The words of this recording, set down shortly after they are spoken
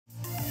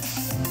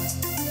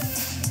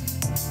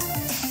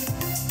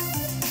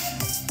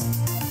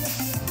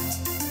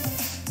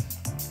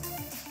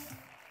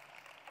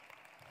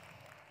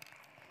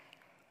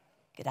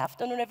Good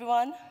afternoon,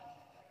 everyone.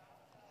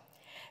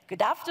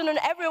 Good afternoon,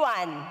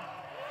 everyone.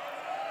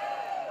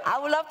 I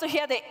would love to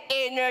hear the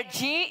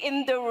energy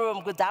in the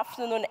room. Good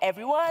afternoon,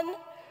 everyone.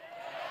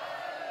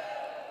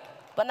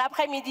 Bon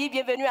après-midi,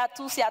 bienvenue à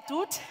tous et à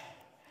toutes.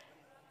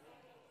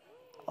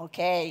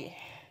 Okay.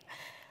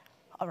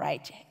 All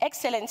right.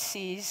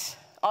 Excellencies,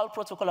 all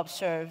protocol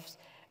observed,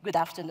 good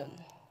afternoon.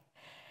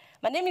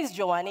 My name is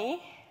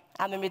Joanny.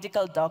 I'm a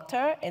medical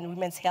doctor and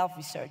women's health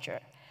researcher.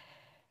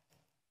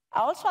 I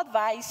also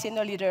advise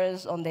senior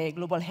leaders on the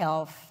global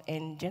health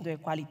and gender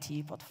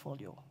equality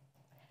portfolio.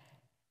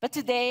 But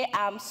today,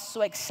 I'm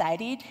so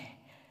excited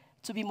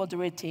to be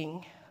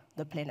moderating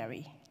the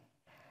plenary.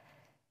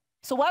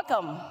 So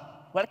welcome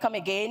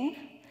again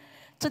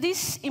to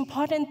this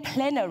important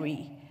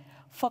plenary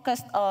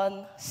focused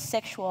on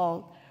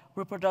sexual,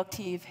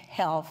 reproductive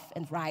health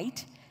and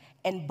right,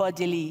 and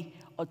bodily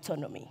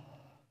autonomy.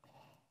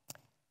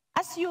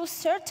 As you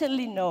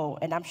certainly know,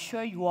 and I'm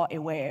sure you are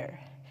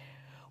aware,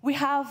 we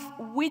have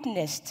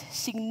witnessed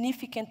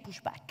significant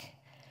pushback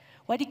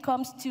when it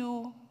comes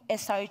to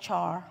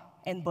SRHR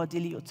and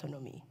bodily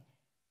autonomy.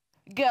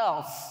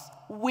 Girls,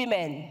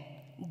 women,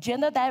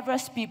 gender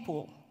diverse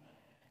people,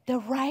 the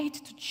right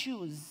to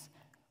choose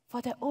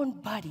for their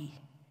own body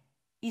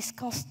is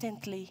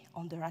constantly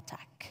under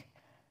attack.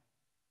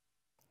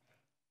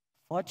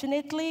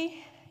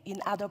 Fortunately, in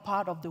other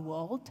parts of the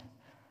world,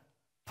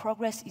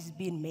 progress is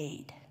being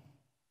made.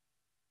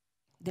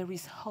 There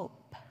is hope.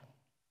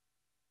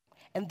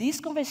 And this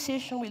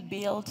conversation will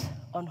build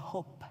on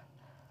hope.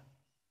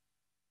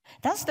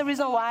 That's the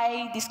reason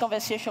why this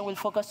conversation will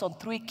focus on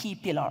 3 key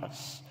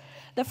pillars.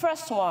 The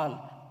first one,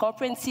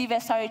 comprehensive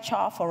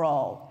SRHR for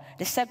all.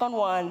 The second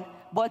one,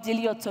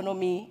 bodily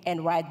autonomy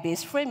and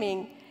right-based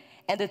framing.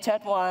 And the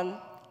third one,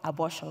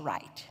 abortion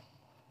right.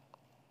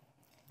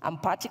 I'm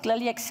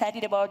particularly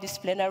excited about this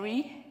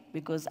plenary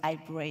because I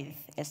breathe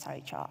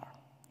SRHR,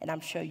 and I'm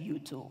sure you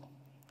too.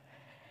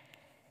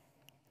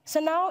 So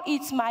now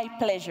it's my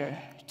pleasure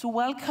to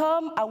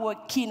welcome our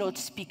keynote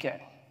speaker.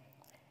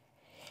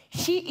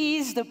 She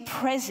is the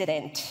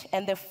president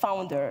and the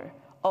founder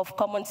of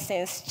Common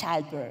Sense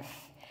Childbirth.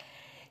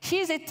 She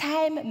is a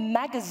Time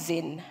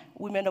Magazine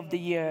Women of the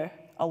Year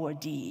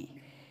awardee.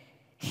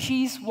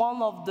 She's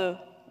one of the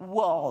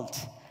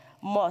world's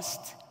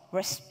most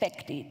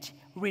respected,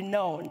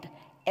 renowned,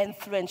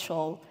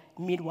 influential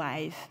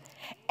midwife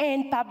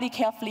and public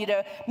health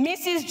leader,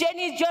 Mrs.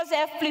 Jenny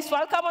Joseph. Please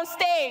welcome on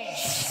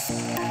stage.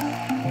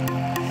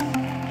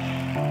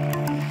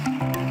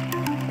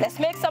 Let's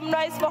make some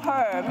noise for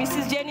her,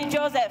 Mrs. Jenny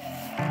Joseph.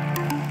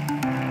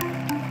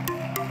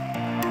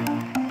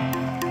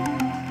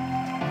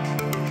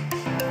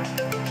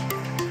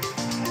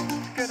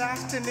 Good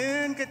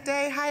afternoon, good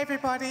day. Hi,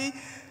 everybody.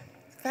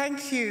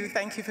 Thank you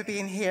for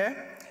being here.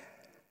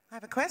 I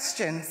have a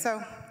question.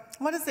 So,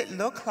 what does it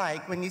look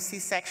like when you see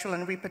sexual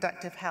and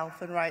reproductive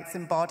health and rights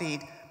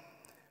embodied?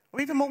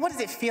 Or even more, what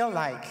does it feel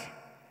like?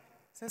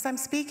 So as I'm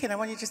speaking, I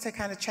want you just to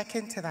kind of check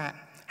into that.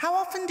 How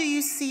often do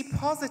you see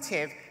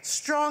positive,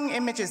 strong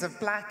images of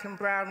Black and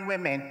brown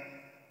women,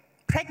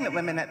 pregnant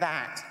women at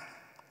that?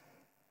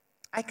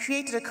 I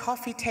created a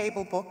coffee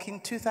table book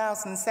in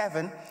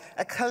 2007,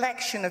 a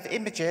collection of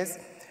images,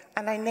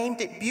 and I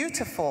named it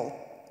Beautiful,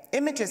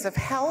 Images of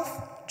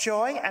Health,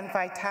 Joy, and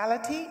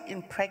Vitality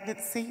in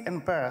Pregnancy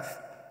and Birth.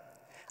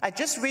 I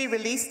just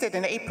re-released it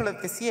in April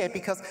of this year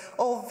because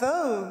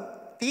although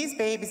these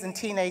babies and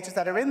teenagers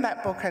that are in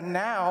that book are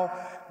now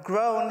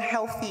grown,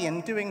 healthy,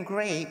 and doing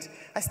great,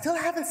 I still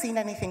haven't seen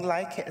anything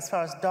like it as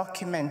far as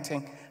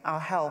documenting our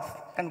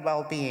health and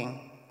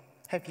well-being.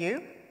 Have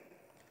you?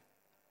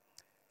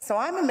 So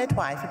I'm a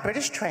midwife, a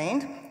British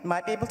trained, you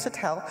might be able to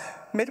tell.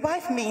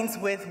 Midwife means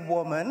with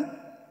woman,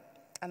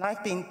 and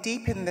I've been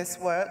deep in this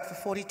work for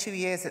 42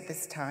 years at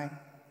this time.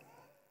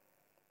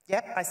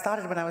 Yep, I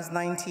started when I was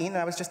 19, and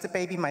I was just a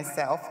baby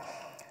myself.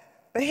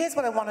 But here's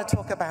what I want to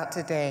talk about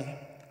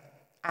today.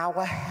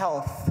 Our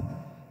health.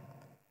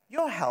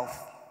 Your health.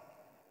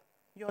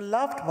 Your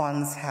loved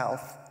one's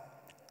health.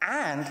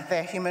 And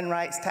their human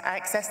rights to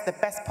access the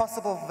best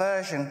possible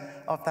version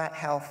of that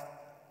health.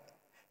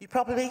 You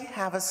probably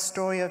have a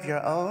story of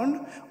your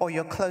own, or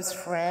your close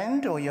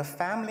friend, or your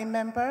family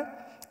member,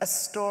 a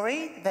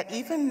story that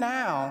even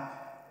now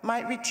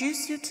might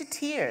reduce you to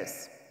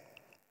tears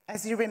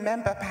as you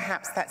remember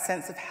perhaps that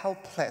sense of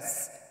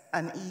helpless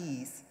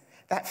unease,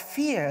 that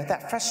fear,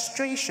 that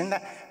frustration,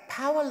 that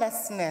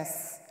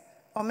powerlessness,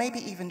 or maybe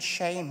even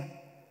shame.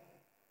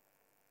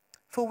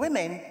 For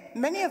women,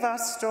 many of our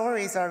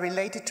stories are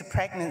related to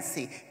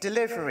pregnancy,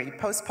 delivery,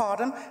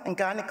 postpartum, and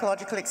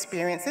gynecological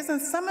experiences,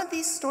 and some of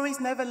these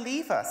stories never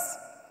leave us.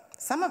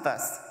 Some of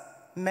us,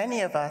 many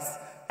of us,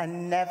 are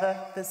never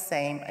the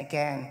same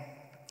again.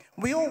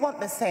 We all want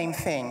the same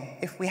thing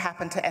if we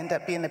happen to end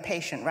up being the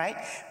patient, right?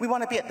 We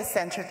want to be at the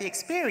center of the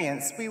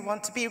experience. We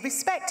want to be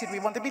respected. We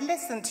want to be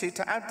listened to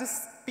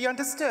be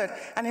understood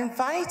and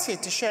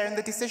invited to share in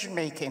the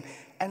decision-making.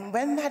 And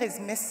when that is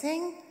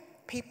missing,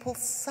 people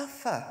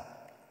suffer.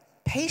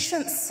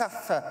 Patients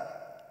suffer.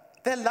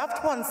 Their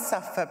loved ones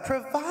suffer,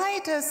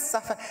 providers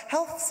suffer,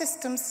 health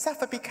systems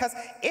suffer, because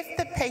if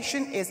the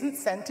patient isn't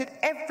centered,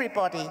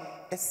 everybody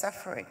is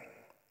suffering.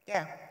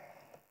 Yeah.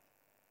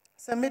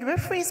 So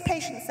midwifery is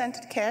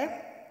patient-centered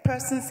care,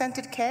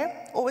 person-centered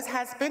care, always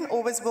has been,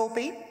 always will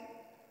be.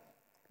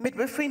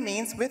 Midwifery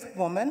means with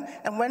woman,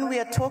 and when we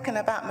are talking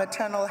about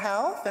maternal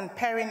health and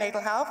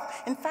perinatal health,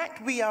 in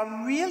fact, we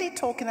are really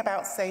talking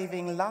about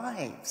saving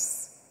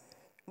lives,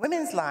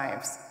 women's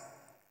lives,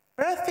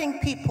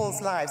 birthing people's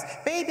lives,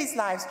 babies'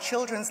 lives,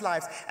 children's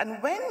lives.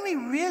 And when we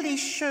really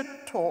should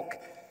talk,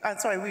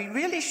 we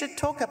really should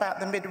talk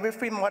about the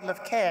midwifery model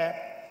of care,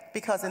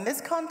 because in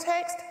this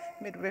context,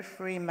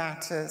 midwifery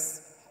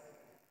matters.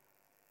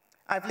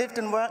 I've lived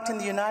and worked in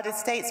the United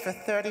States for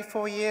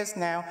 34 years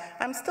now.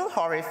 I'm still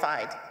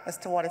horrified as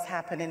to what is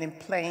happening in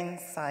plain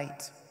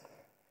sight.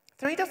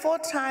 3 to 4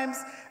 times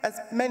as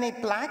many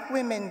Black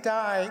women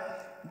die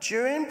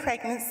during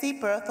pregnancy,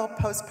 birth, or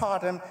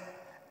postpartum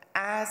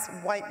as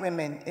white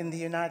women in the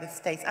United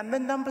States, and the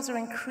numbers are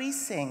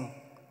increasing.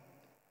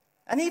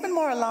 And even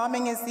more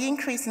alarming is the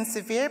increase in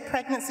severe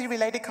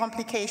pregnancy-related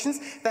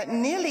complications that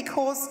nearly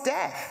cause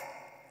death.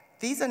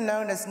 These are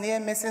known as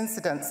near-miss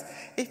incidents.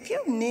 If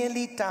you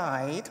nearly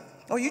died,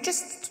 or you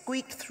just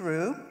squeaked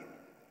through,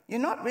 you're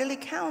not really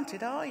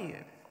counted, are you?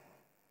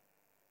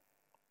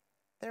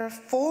 There are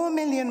 4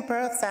 million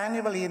births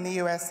annually in the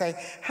USA.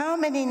 How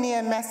many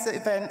near-miss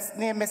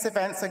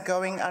events are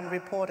going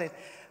unreported?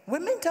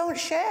 Women don't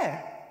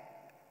share.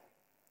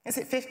 Is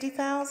it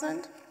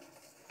 50,000?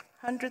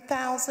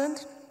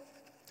 100,000?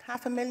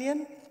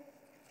 500,000?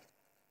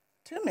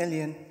 2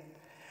 million?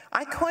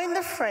 I coined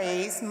the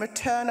phrase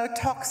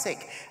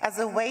maternotoxic as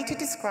a way to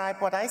describe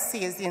what I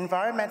see as the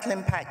environmental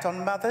impact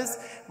on mothers,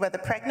 whether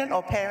pregnant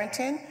or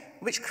parenting,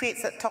 which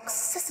creates a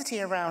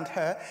toxicity around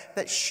her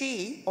that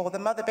she or the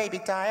mother-baby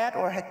dyad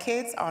or her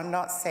kids are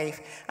not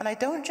safe. And I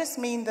don't just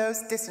mean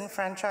those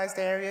disenfranchised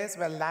areas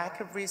where lack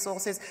of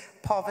resources,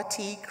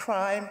 poverty,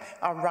 crime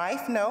are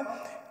rife. No,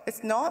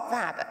 it's not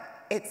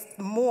that. It's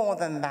more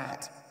than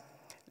that.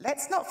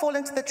 Let's not fall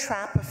into the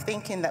trap of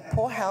thinking that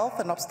poor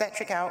health and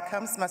obstetric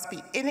outcomes must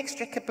be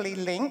inextricably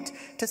linked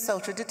to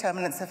social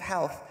determinants of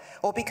health,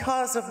 or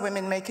because of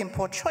women making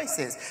poor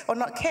choices, or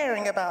not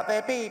caring about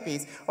their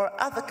babies, or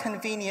other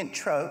convenient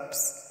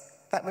tropes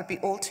that would be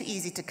all too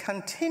easy to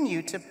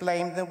continue to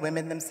blame the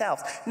women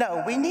themselves.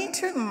 No, we need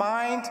to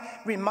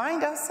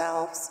remind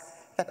ourselves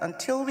that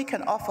until we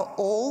can offer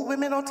all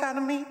women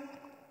autonomy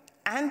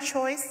and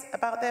choice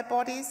about their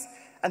bodies,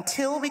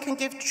 until we can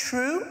give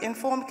true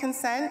informed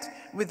consent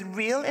with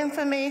real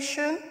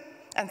information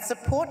and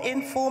support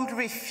informed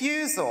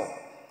refusal,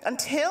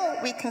 until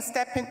we can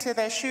step into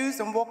their shoes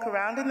and walk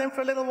around in them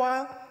for a little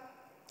while,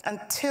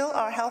 until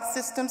our health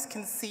systems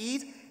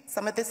concede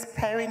some of this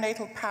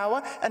perinatal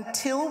power,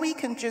 until we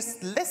can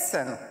just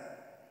listen,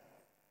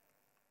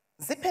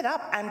 zip it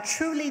up and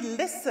truly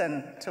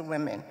listen to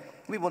women,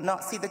 we will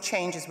not see the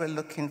changes we're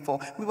looking for.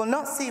 We will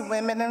not see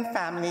women and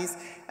families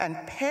and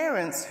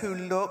parents who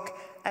look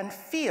and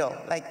feel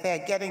like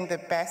they're getting the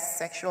best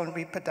sexual and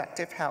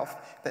reproductive health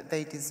that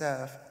they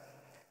deserve.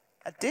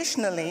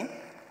 Additionally,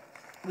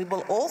 we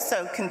will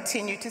also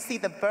continue to see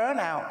the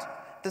burnout,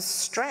 the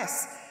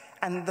stress,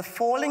 and the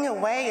falling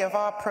away of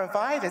our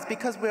providers,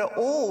 because we're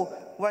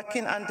all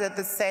working under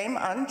the same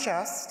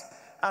unjust,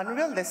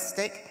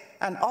 unrealistic,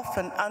 and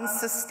often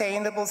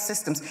unsustainable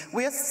systems.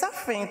 We are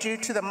suffering due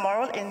to the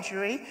moral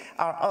injury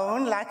our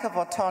own lack of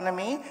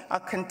autonomy, our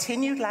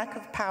continued lack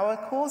of power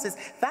causes.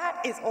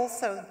 That is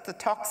also the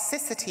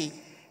toxicity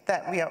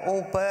that we are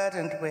all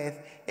burdened with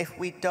if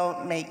we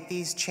don't make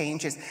these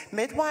changes.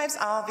 Midwives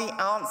are the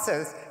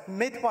answers.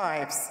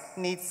 Midwives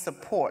need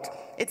support.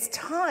 It's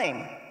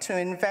time to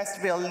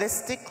invest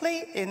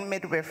realistically in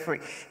midwifery.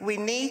 We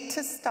need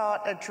to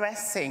start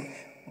addressing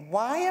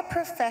why a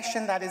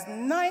profession that is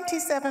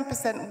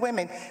 97%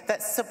 women,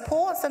 that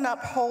supports and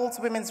upholds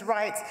women's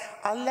rights,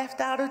 are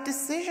left out of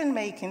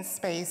decision-making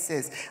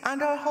spaces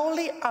and are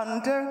wholly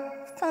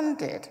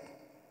underfunded.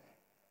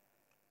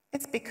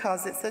 It's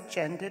because it's a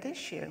gendered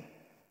issue.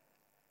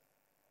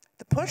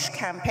 The PUSH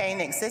campaign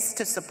exists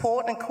to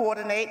support and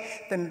coordinate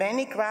the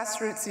many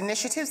grassroots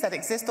initiatives that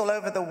exist all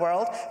over the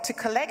world to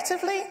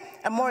collectively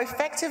and more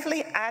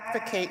effectively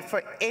advocate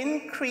for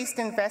increased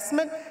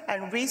investment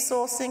and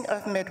resourcing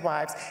of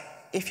midwives.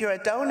 If you're a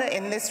donor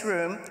in this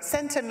room,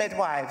 center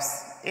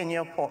midwives in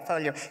your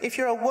portfolio. If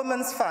you're a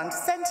woman's fund,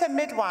 center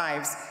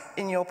midwives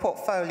in your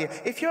portfolio.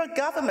 If you're a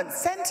government,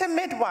 center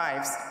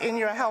midwives in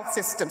your health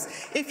systems.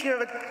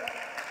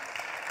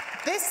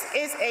 This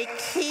is a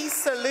key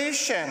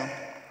solution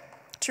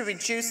to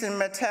reducing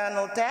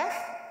maternal death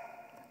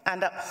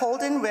and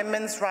upholding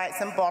women's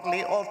rights and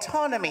bodily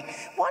autonomy.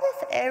 What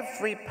if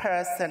every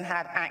person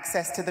had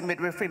access to the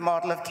midwifery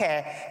model of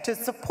care to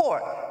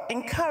support,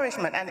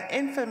 encouragement, and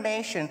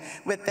information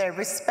with their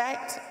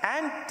respect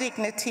and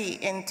dignity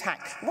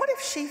intact? What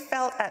if she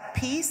felt at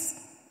peace,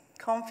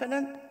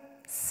 confident,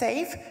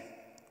 safe?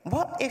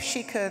 What if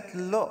she could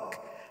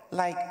look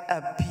like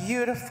a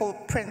beautiful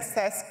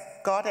princess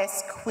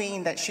goddess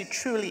queen that she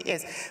truly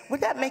is.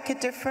 Would that make a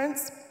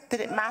difference?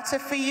 Did it matter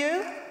for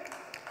you?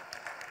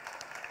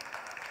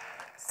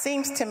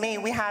 Seems to me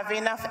we have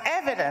enough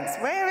evidence.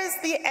 Where is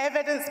the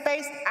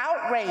evidence-based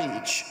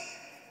outrage?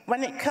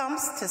 When it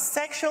comes to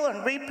sexual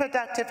and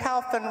reproductive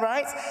health and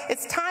rights,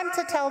 it's time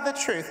to tell the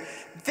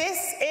truth.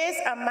 This is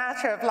a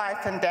matter of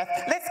life and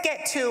death. Let's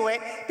get to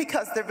it,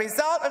 because the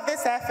result of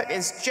this effort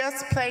is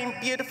just plain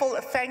beautiful.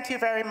 Thank you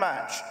very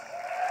much.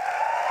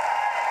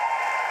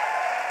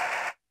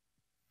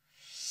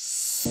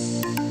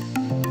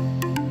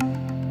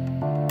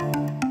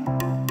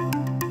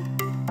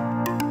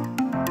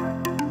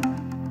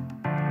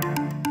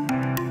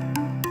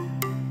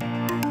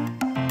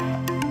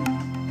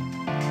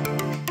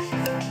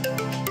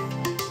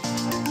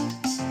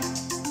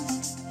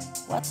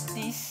 What's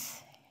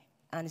this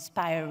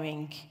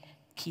inspiring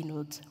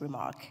keynote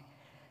remark?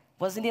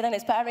 Wasn't it an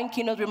inspiring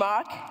keynote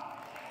remark?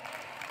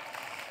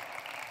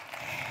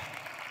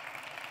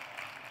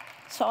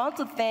 So I want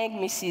to thank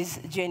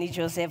Mrs. Jenny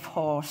Joseph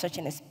for such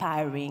an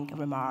inspiring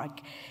remark.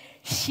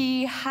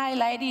 She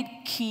highlighted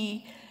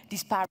key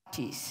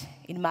disparities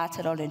in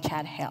maternal and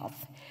child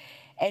health.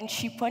 And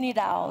she pointed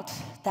out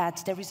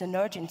that there is an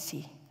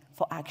urgency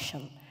for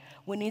action.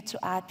 We need to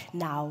act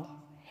now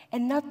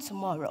and not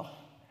tomorrow.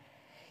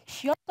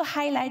 She also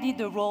highlighted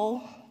the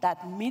role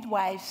that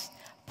midwives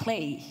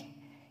play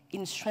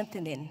in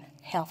strengthening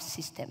health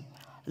system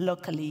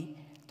locally,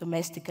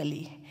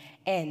 domestically,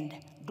 and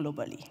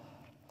globally.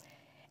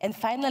 And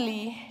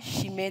finally,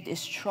 she made a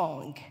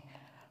strong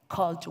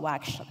call to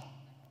action.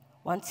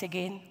 Once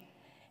again,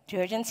 the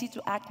urgency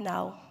to act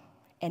now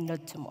and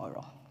not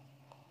tomorrow.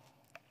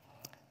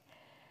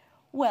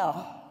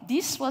 Well,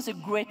 this was a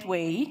great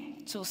way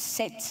to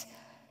set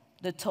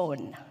the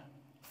tone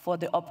for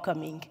the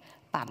upcoming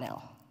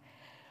panel,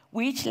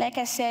 which, like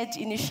I said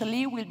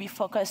initially, will be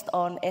focused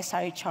on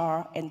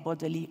SRHR and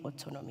bodily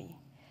autonomy.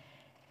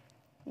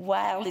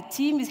 While the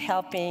team is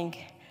helping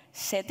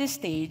set the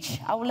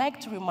stage, I would like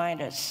to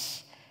remind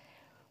us,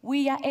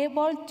 we are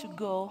able to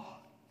go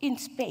in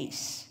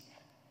space.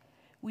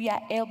 We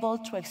are able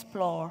to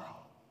explore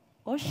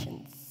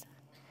oceans,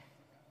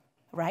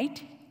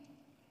 right?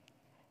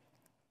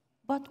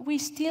 But we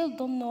still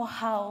don't know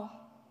how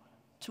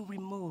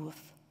to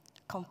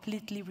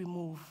completely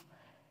remove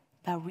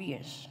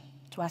barriers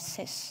to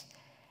access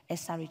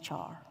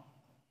SRHR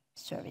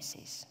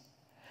services.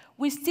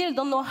 We still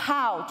don't know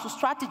how to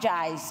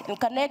strategize and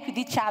connect with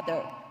each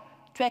other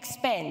to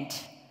expand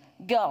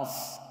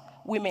girls,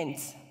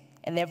 women's,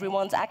 and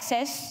everyone's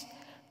access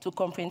to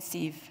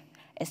comprehensive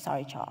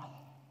SRHR.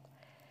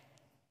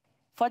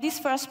 For this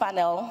first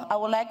panel, I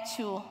would like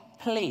to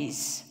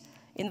please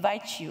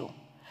invite you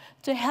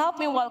to help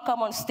me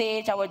welcome on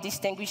stage our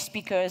distinguished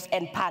speakers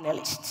and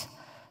panelists.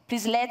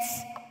 Please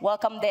let's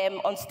welcome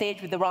them on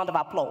stage with a round of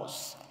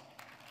applause.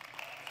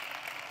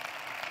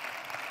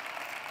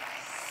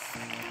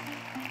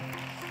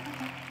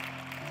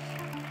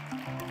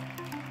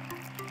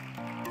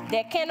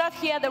 They cannot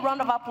hear the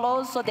round of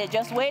applause, so they're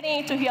just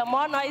waiting to hear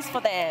more noise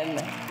for them.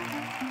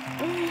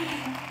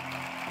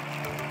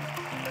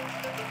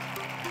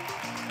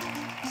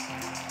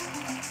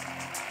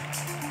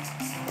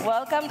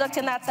 Welcome,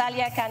 Dr.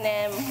 Natalia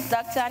Kanem,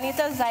 Dr.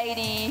 Anita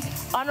Zaidi,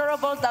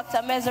 Honorable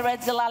Dr.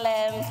 Meseret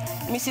Zilalem,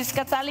 Mrs.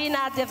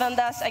 Catalina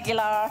Devandas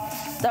Aguilar,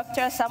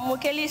 Dr.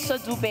 Samukeli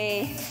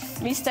Sodube,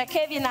 Mr.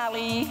 Kevin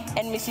Ali,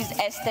 and Mrs.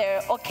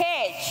 Esther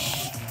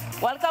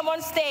Okech. Welcome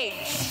on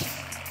stage.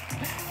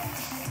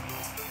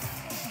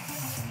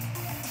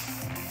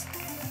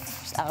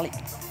 Mr. Ali.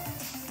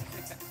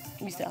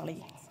 Mr.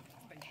 Ali.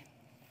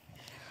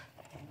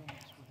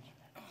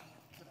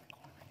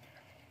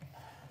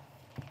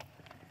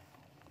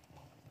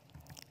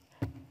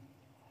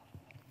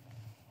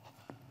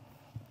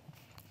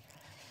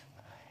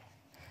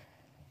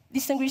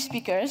 Distinguished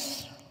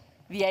speakers,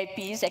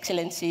 VIPs,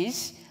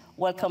 excellencies,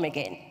 welcome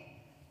again.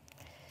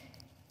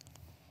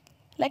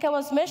 Like I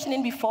was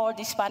mentioning before,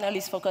 this panel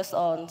is focused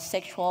on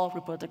sexual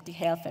reproductive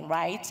health and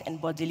rights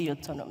and bodily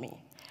autonomy.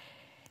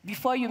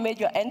 Before you made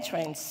your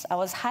entrance, I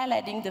was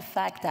highlighting the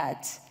fact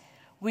that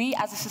we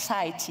as a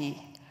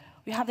society,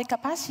 we have the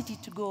capacity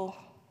to go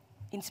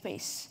in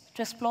space,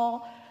 to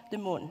explore the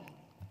moon.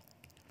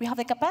 We have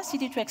the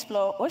capacity to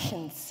explore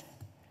oceans.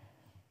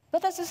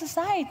 But as a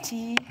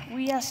society,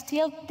 we are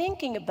still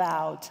thinking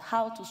about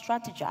how to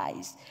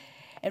strategize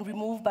and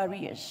remove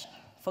barriers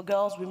for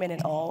girls, women,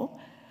 and all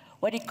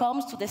when it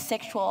comes to the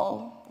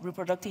sexual,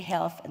 reproductive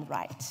health and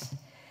rights.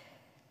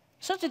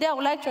 So today, I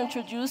would like to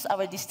introduce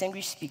our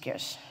distinguished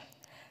speakers.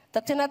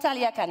 Dr.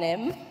 Natalia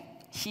Kanem,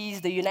 she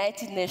is the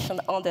United Nations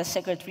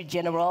Under-Secretary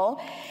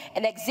General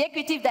and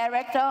Executive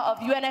Director of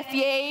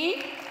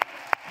UNFPA,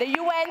 the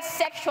UN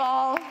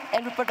Sexual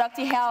and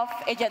Reproductive Health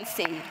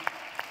Agency.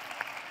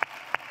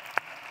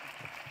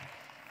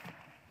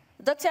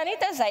 Dr.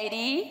 Anita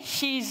Zaidi,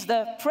 she's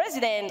the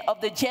president of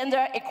the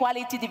Gender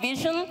Equality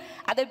Division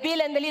at the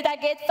Bill and Melinda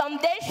Gates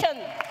Foundation.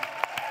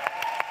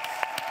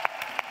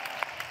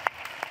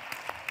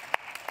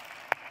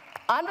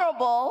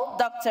 Honorable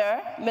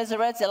Dr.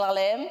 Meseret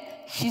Zelalem.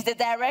 She's the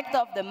director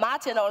of the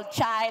Maternal,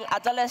 Child,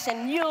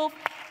 Adolescent, Youth,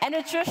 and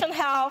Nutrition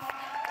Health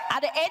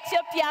at the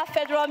Ethiopia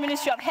Federal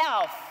Ministry of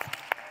Health.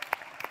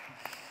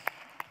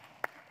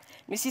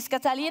 Mrs.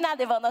 Catalina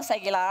Devanos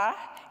Aguilar,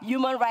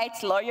 human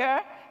rights lawyer,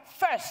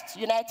 first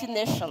United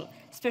Nations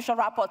Special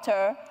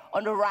Rapporteur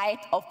on the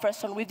Rights of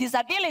Persons with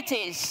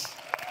Disabilities.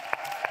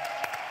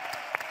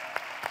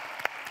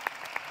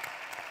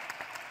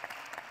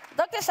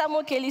 Dr.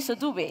 Samuel Kelly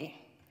Sodube,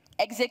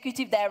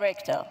 Executive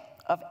Director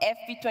of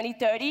FP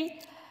 2030,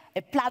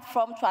 a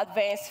platform to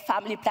advance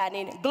family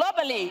planning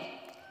globally.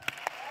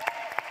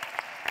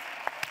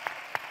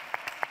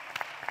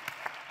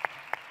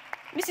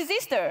 Mrs.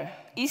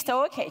 Easter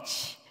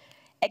Okech,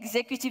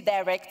 Executive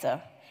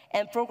Director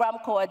and Program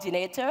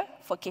Coordinator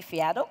for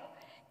KEFIADO,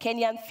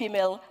 Kenyan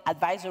Female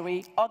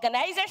Advisory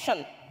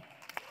Organization.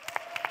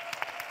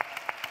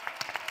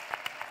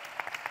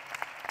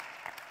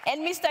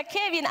 And Mr.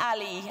 Kevin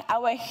Ali,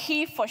 our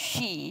he for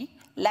she,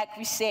 like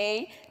we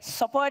say,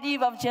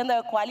 supportive of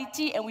gender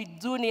equality, and we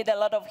do need a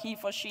lot of he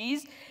for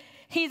she's.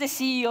 He's the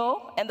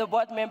CEO and the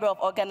board member of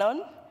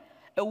Organon,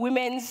 a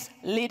women's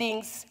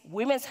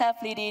health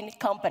leading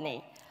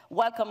company.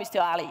 Welcome, Mr.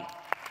 Ali.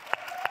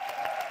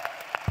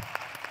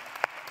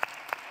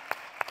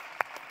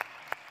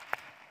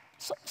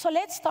 So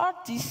let's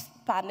start this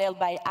panel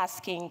by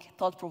asking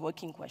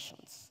thought-provoking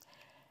questions.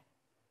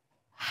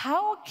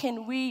 How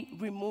can we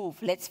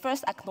remove, let's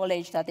first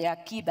acknowledge that there are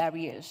key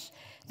barriers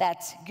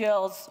that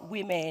girls,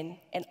 women,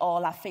 and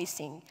all are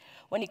facing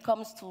when it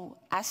comes to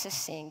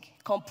accessing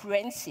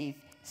comprehensive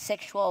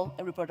sexual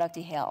and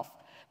reproductive health,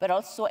 but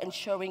also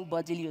ensuring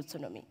bodily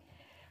autonomy.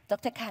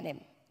 Dr.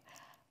 Kanem,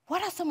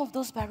 what are some of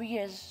those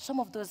barriers, some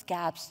of those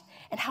gaps,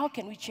 and how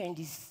can we change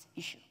this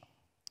issue?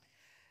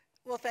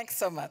 Well, thanks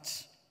so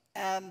much.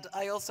 And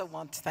I also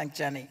want to thank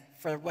Jenny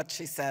for what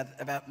she said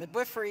about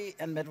midwifery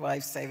and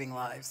midwives saving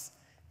lives.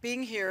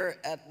 Being here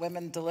at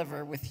Women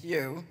Deliver with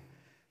you,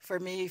 for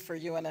me, for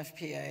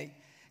UNFPA,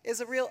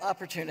 is a real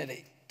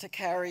opportunity to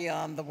carry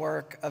on the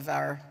work of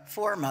our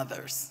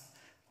foremothers,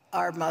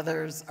 our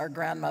mothers, our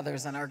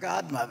grandmothers, and our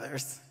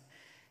godmothers.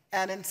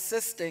 And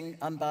insisting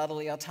on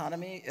bodily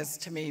autonomy is,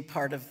 to me,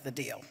 part of the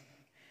deal.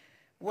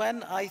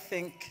 When I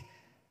think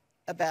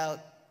about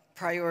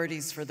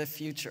priorities for the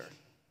future,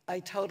 I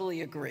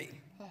totally agree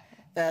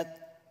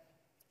that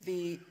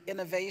the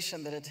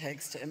innovation that it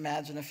takes to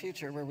imagine a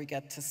future where we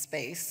get to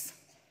space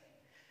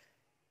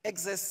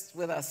exists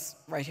with us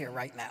right here,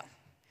 right now.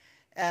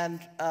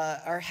 And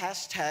our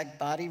hashtag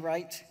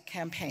BodyRight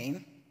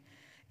campaign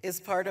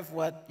is part of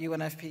what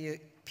UNFPA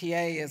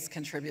is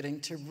contributing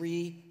to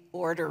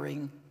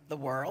reordering the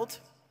world.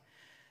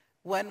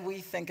 When we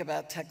think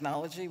about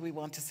technology, we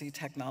want to see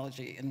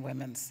technology in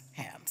women's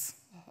hands.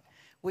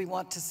 We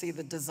want to see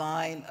the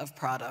design of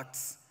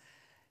products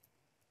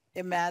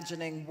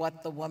imagining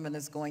what the woman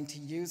is going to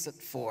use it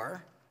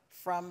for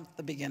from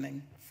the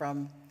beginning,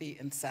 from the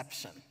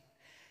inception.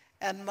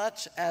 And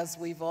much as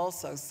we've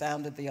also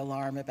sounded the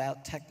alarm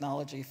about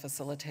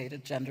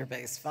technology-facilitated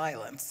gender-based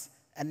violence,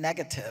 a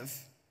negative,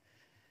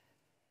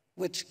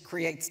 which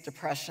creates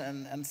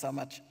depression and so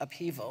much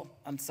upheaval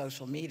on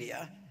social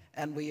media,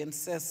 and we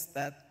insist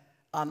that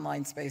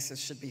online spaces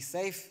should be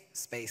safe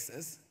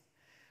spaces,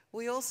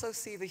 we also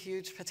see the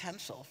huge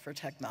potential for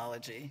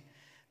technology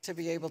to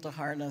be able to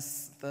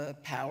harness the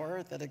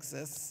power that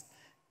exists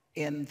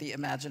in the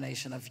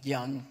imagination of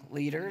young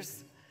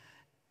leaders,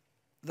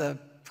 the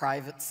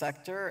private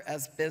sector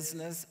as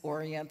business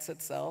orients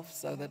itself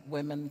so that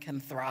women can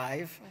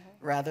thrive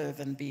rather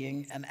than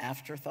being an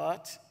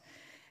afterthought.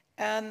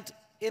 And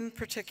in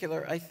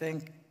particular, I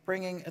think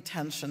bringing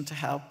attention to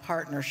how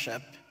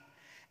partnership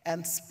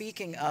and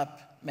speaking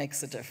up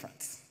makes a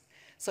difference.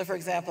 So for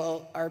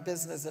example, our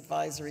business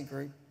advisory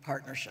group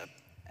partnership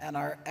and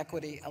our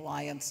Equity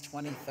Alliance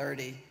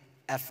 2030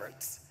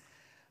 efforts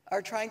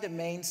are trying to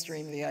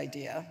mainstream the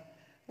idea,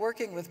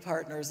 working with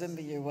partners in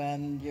the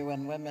UN,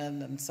 UN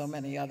Women, and so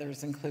many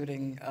others,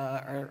 including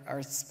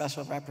our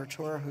special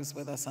rapporteur who's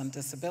with us on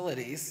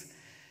disabilities.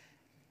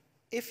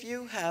 If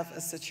you have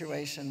a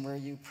situation where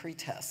you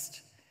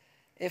pretest,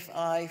 if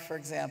I, for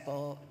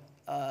example,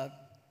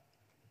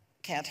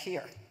 can't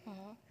hear,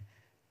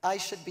 I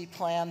should be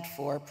planned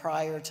for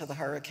prior to the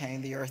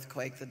hurricane, the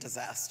earthquake, the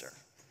disaster.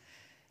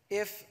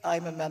 If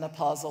I'm a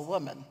menopausal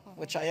woman,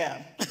 which I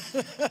am,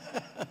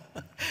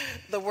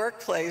 the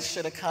workplace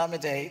should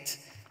accommodate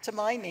to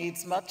my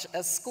needs much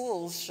as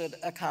schools should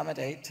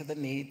accommodate to the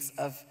needs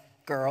of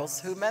girls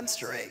who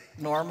menstruate.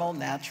 Normal,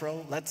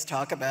 natural, let's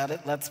talk about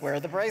it, let's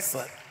wear the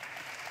bracelet.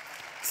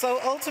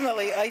 So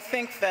ultimately, I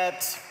think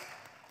that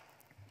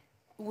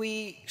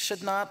we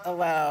should not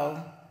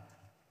allow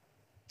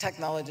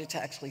technology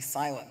to actually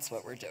silence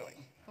what we're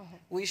doing.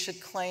 We should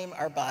claim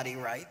our body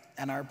right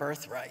and our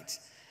birthright,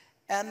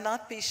 and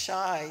not be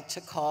shy to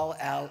call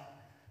out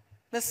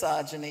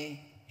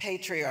misogyny,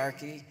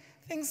 patriarchy,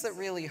 things that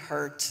really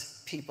hurt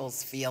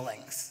people's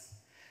feelings.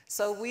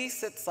 So we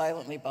sit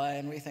silently by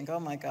and we think, oh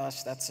my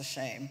gosh, that's a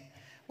shame.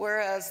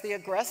 whereas the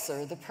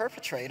aggressor, the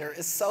perpetrator,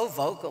 is so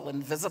vocal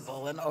and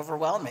visible and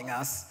overwhelming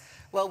us.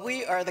 Well,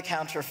 we are the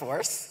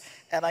counterforce,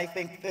 and I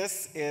think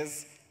this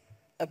is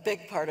a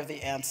big part of the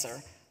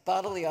answer.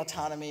 Bodily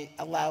autonomy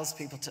allows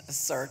people to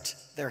assert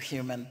their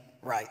human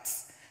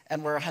rights,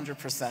 and we're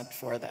 100%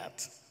 for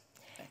that.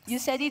 You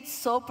said it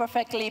so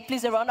perfectly.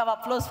 Please, a round of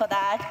applause for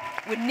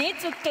that. We need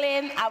to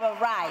claim our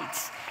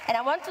rights. And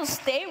I want to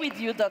stay with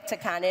you, Dr.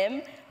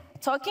 Kanem,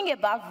 talking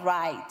about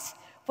rights.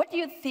 What do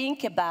you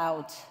think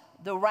about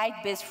the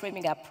right-based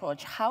framing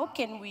approach? How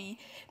can we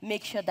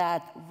make sure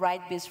that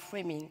right-based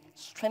framing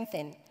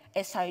strengthens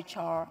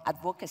SRHR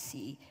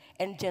advocacy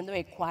and gender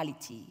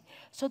equality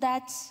so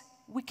that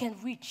we can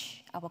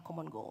reach our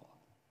common goal?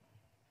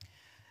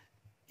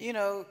 You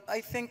know,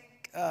 I think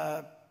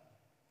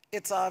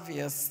it's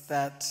obvious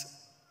that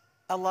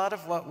a lot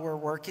of what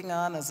we're working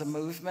on as a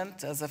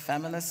movement, as a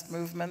feminist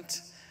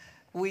movement,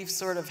 we've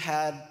sort of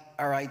had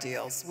our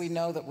ideals. We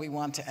know that we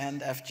want to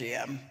end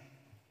FGM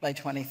by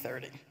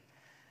 2030.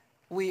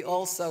 We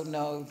also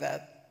know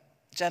that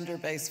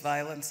gender-based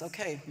violence,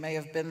 okay, may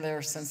have been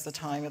there since the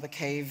time of the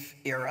cave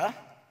era,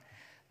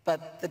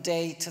 but the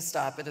day to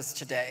stop it is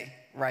today,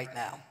 right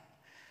now.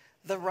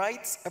 The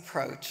rights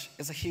approach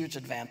is a huge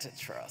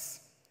advantage for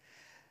us.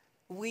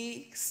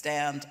 We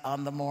stand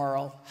on the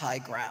moral high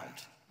ground.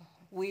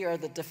 We are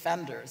the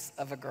defenders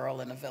of a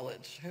girl in a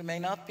village who may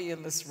not be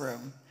in this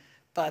room,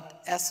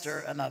 but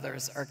Esther and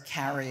others are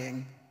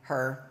carrying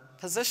her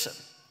position.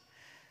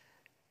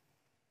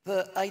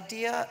 The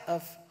idea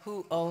of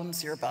who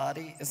owns your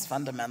body is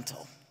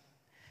fundamental.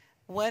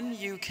 When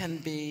you can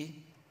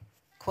be,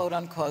 quote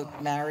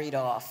unquote, married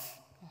off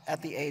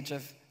at the age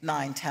of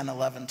 9, 10,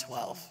 11,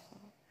 12,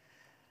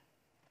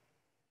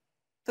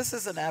 this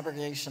is an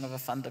abrogation of a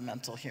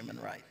fundamental human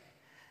right.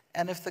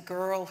 And if the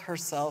girl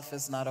herself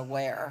is not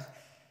aware,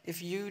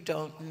 if you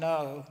don't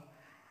know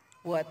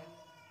what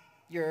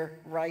your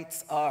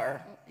rights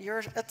are,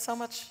 you're at so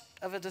much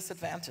of a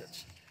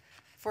disadvantage.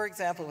 For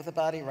example, with the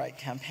Body Right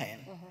campaign,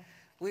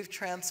 we've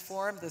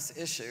transformed this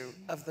issue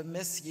of the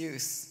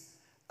misuse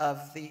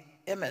of the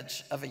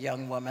image of a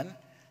young woman,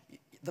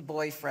 the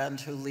boyfriend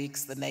who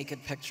leaks the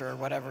naked picture or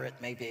whatever it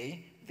may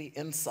be, the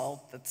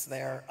insult that's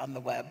there on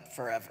the web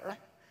forever,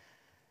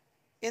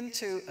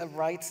 into a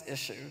rights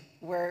issue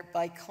where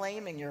by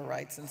claiming your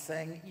rights and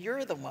saying,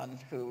 you're the one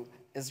who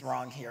is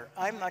wrong here,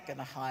 I'm not going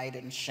to hide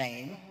in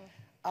shame,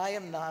 I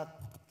am not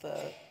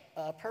the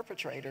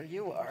perpetrator,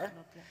 you are.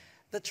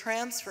 The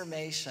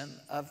transformation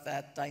of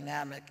that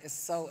dynamic is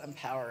so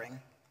empowering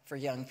for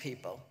young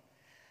people.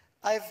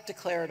 I've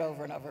declared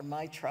over and over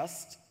my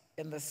trust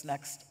in this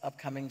next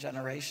upcoming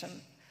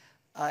generation.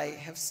 I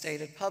have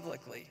stated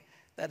publicly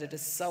that it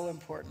is so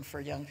important for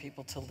young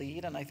people to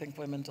lead, and I think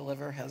Women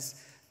Deliver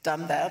has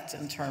done that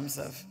in terms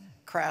of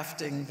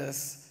crafting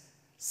this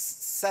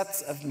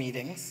sets of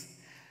meetings.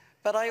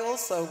 But I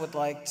also would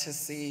like to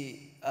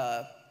see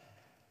the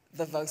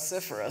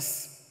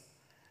vociferous,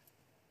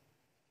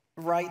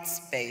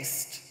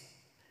 rights-based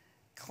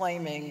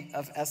claiming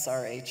of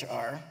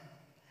SRHR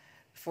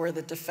for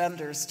the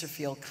defenders to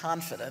feel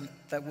confident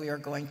that we are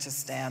going to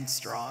stand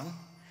strong.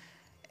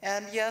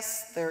 And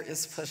yes, there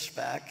is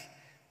pushback,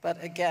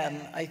 but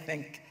again, I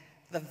think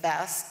the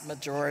vast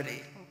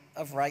majority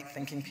of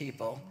right-thinking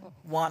people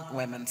want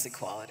women's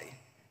equality.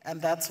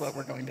 And that's what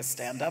we're going to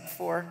stand up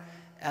for,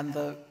 and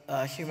the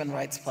Human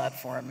Rights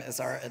Platform is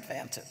our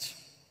advantage.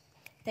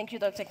 Thank you,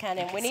 Dr.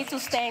 Kanem. We need to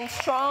stand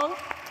strong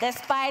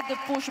despite the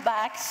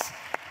pushbacks,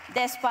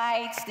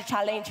 despite the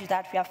challenges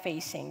that we are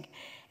facing.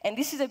 And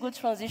this is a good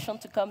transition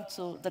to come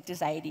to Dr.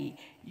 Zaidi.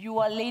 You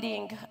are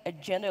leading a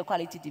gender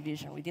equality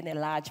division within a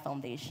large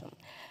foundation.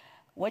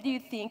 What do you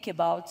think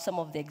about some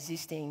of the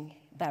existing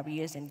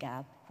barriers and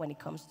gaps when it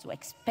comes to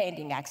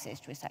expanding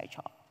access to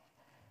SRHR?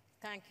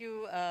 Thank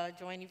you,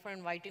 Joanie, for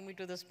inviting me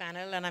to this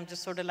panel, and I'm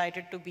just so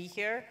delighted to be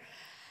here.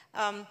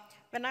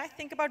 When I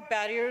think about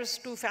barriers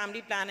to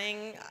family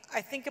planning, I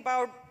think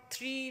about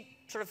three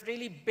sort of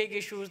really big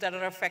issues that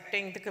are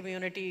affecting the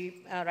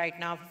community right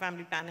now for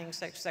family planning,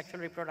 sexual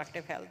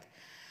reproductive health.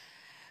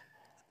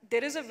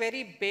 There is a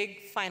very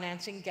big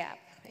financing gap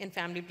in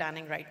family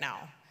planning right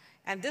now,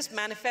 and this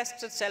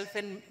manifests itself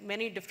in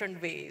many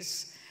different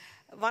ways.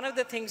 One of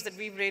the things that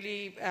we've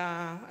really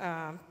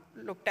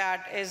looked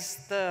at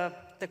is the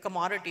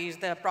commodities,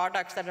 the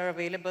products that are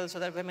available so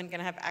that women can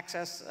have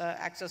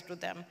access to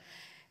them.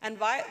 And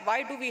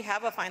why do we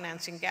have a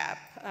financing gap?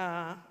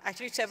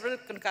 Actually, several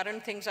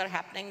concurrent things are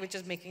happening which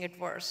is making it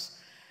worse.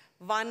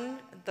 One,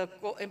 the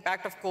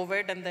impact of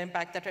COVID and the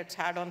impact that it's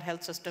had on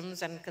health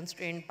systems and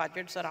constrained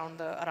budgets around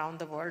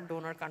the world,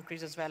 donor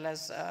countries as well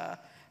as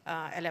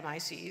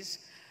LMICs.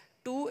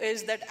 Two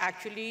is that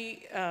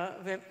actually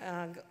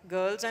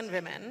girls and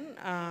women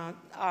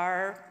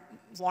are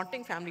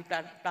wanting family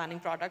planning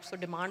products, so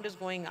demand is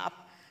going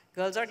up.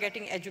 Girls are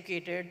getting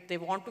educated, they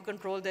want to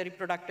control their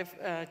reproductive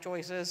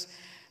choices,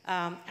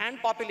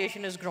 and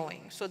population is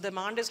growing. So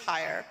demand is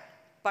higher,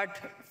 but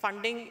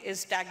funding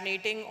is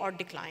stagnating or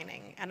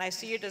declining. And I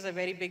see it as a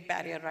very big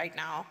barrier right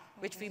now,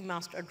 which we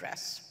must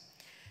address.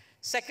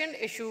 Second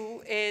issue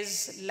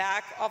is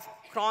lack of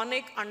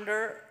chronic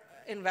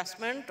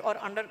underinvestment or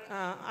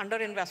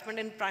underinvestment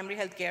in primary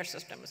health care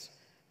systems.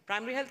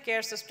 Primary health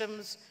care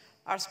systems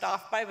are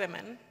staffed by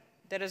women.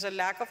 There is a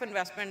lack of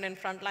investment in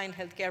frontline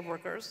healthcare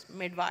workers,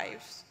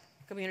 midwives,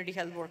 community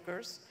health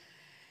workers.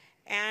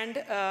 And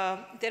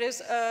there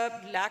is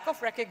a lack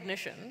of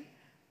recognition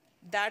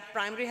that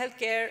primary health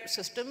care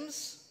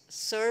systems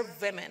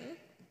serve women,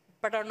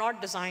 but are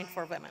not designed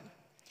for women.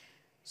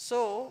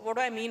 So what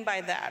do I mean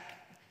by that?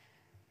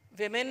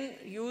 Women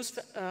use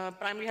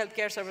primary health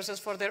care services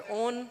for their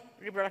own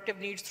reproductive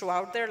needs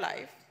throughout their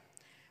life,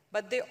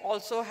 but they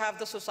also have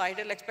the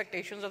societal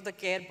expectations of the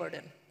care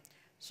burden.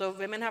 So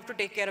women have to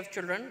take care of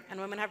children, and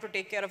women have to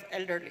take care of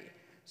elderly.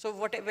 So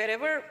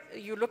wherever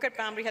you look at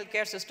primary health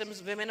care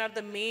systems, women are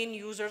the main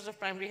users of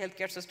primary health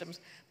care systems,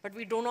 but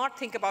we do not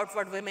think about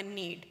what women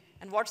need,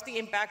 and what's the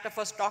impact of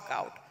a stock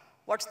out,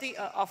 what's the,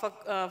 of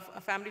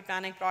a family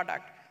planning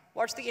product,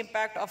 what's the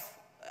impact of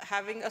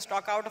having a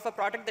stock out of a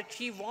product that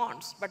she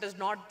wants, but is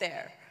not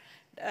there.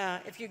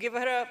 If you give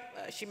her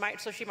she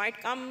might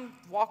come,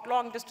 walk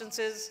long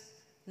distances,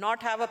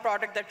 not have a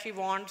product that she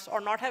wants,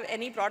 or not have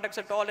any products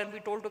at all and be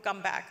told to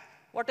come back.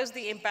 What is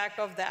the impact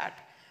of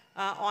that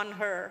on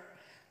her?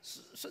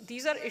 So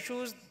these are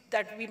issues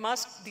that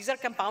these are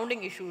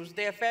compounding issues.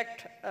 They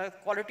affect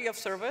quality of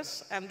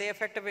service, and they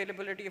affect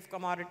availability of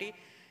commodity.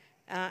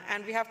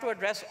 And we have to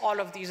address all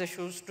of these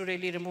issues to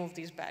really remove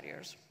these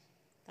barriers.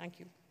 Thank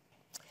you.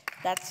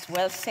 That's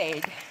well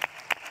said.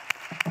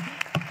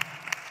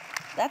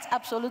 That's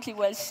absolutely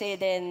well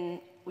said,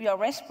 and your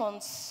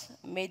response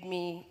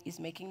is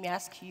making me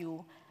ask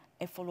you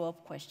a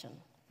follow-up question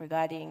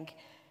regarding,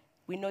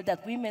 we know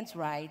that women's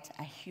rights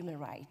are human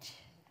rights.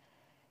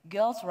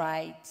 Girls'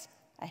 rights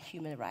are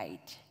human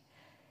rights.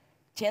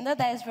 Gender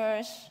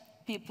diverse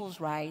people's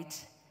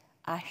rights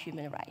are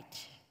human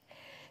rights.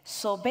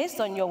 So based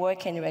on your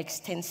work and your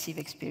extensive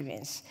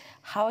experience,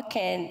 how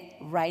can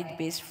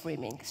right-based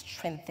framing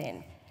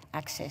strengthen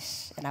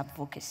access and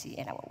advocacy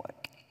in our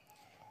work?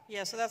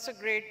 Yeah, so that's a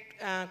great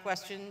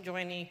question,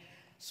 Joanie.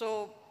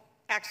 So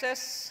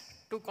access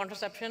to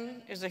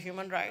contraception is a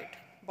human right.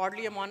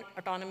 Bodily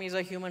autonomy is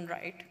a human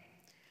right.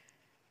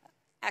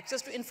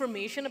 Access to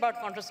information about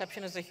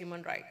contraception is a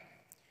human right.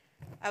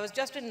 I was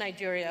just in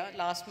Nigeria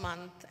last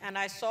month, and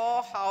I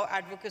saw how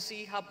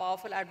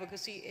powerful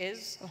advocacy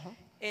is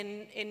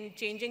in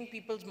changing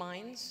people's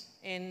minds,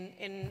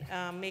 in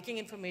making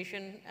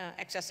information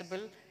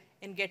accessible,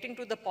 in getting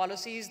to the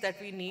policies that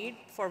we need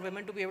for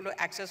women to be able to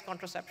access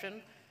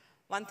contraception.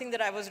 One thing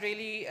that I was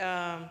really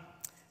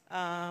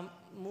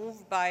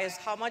moved by is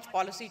how much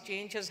policy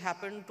change has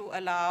happened to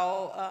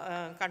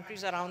allow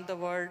countries around the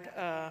world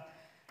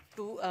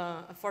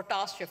for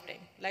task shifting,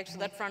 so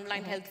that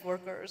frontline health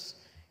workers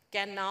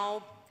can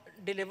now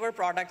deliver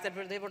products that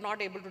they were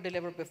not able to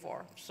deliver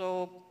before.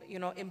 So,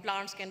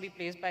 implants can be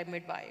placed by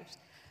midwives.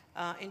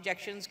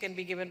 Injections can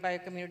be given by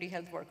community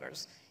health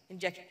workers.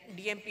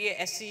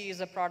 DMPA-SC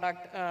is a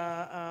product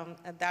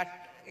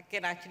that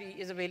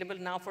is available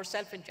now for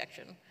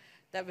self-injection,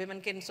 that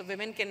women can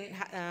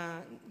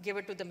give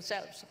it to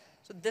themselves.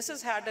 So this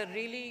has had a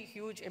really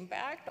huge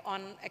impact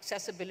on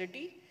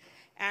accessibility.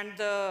 And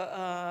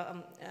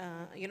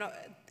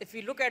if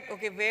we look at,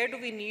 where do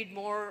we need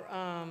more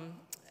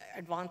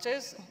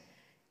advances?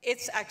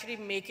 It's actually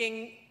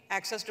making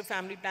access to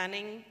family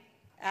planning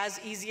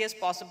as easy as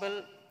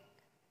possible,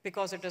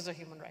 because it is a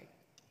human right.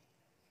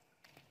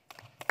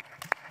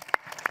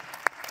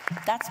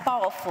 That's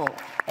powerful.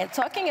 And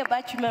talking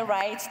about human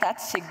rights,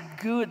 that's a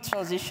good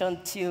transition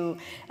to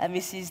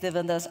Mrs.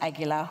 Devendas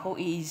Aguilar, who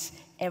is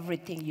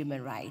everything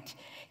human right.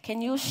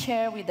 Can you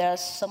share with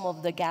us some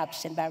of the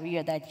gaps and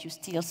barriers that you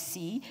still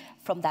see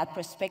from that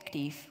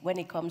perspective when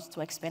it comes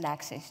to expand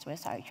access to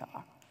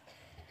SRHR?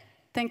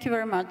 Thank you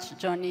very much,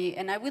 Johnny.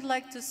 And I would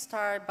like to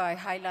start by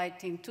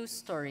highlighting two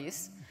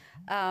stories.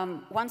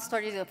 One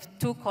story of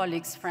two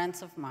colleagues,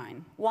 friends of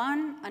mine.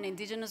 One, an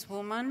indigenous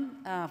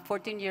woman,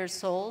 14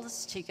 years old,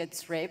 she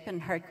gets raped in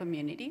her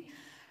community.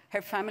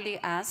 Her family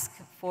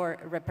asks for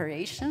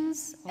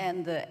reparations,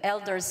 and the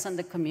elders in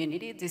the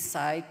community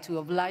decide to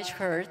oblige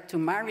her to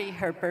marry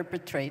her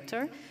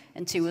perpetrator,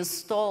 and she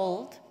was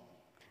told,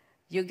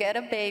 you get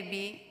a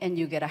baby and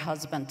you get a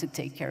husband to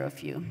take care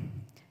of you.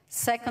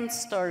 Second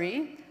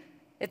story,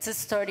 it's a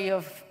story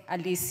of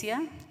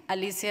Alicia.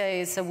 Alicia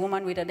is a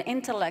woman with an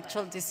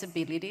intellectual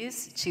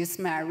disabilities. She's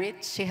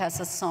married, she has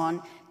a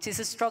son.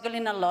 She's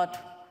struggling a lot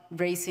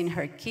raising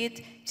her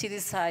kid. She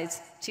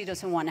decides she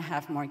doesn't want to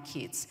have more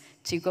kids.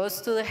 She goes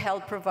to the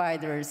health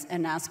providers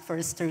and asks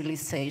for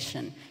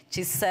sterilization.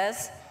 She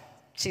says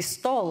she's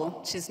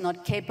told she's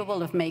not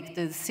capable of making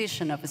the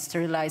decision of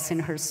sterilizing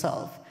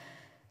herself.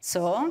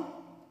 So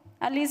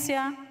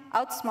Alicia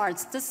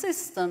outsmarts the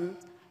system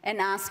and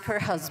asks her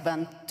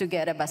husband to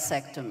get a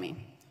vasectomy.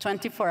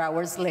 24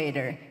 hours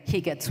later,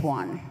 he gets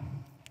one.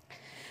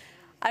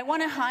 I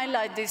want to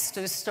highlight these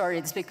two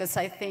stories because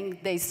I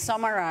think they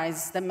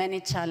summarize the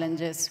many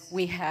challenges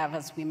we have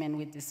as women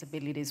with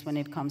disabilities when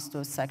it comes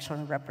to sexual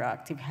and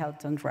reproductive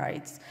health and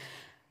rights.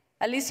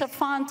 Alisa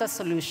found a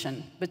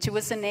solution, but she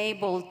wasn't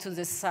able to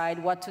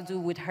decide what to do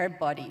with her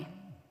body.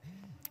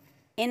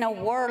 In a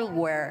world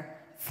where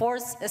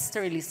forced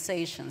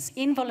sterilizations,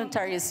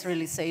 involuntary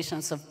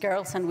sterilizations of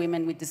girls and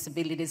women with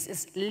disabilities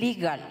is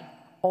legal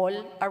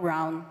all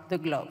around the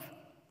globe,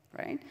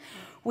 right?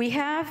 We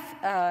have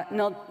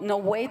no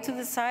way to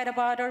decide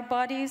about our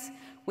bodies.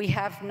 We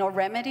have no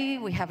remedy.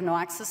 We have no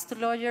access to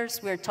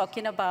lawyers. We're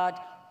talking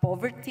about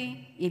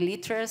poverty,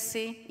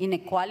 illiteracy,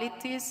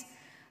 inequalities.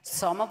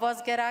 Some of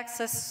us get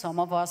access, some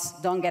of us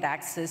don't get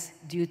access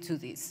due to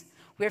this.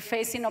 We're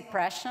facing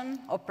oppression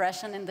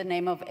in the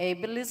name of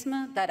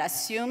ableism that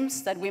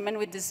assumes that women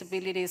with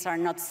disabilities are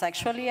not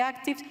sexually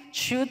active,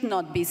 should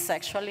not be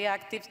sexually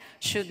active,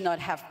 should not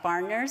have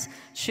partners,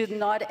 should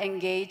not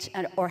engage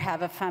or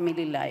have a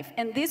family life.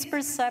 And these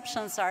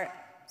perceptions are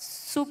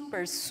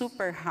super,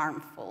 super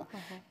harmful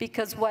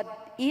because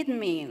what it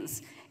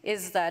means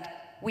is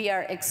that we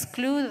are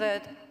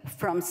excluded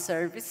from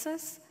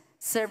services.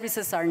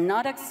 Services are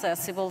not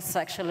accessible,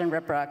 sexual and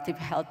reproductive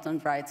health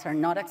and rights are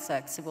not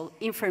accessible.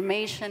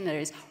 Information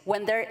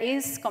when there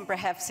is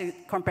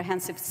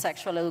comprehensive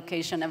sexual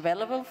education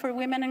available for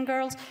women and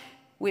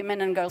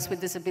girls with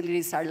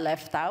disabilities are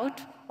left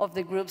out of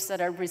the groups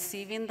that are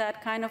receiving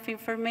that kind of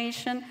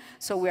information.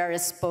 So we are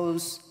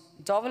exposed,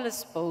 double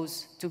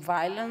exposed to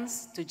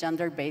violence, to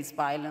gender-based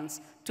violence,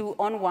 to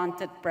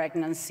unwanted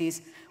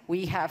pregnancies.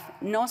 We have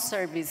no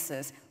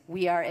services.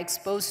 We are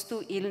exposed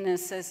to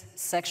illnesses,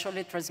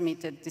 sexually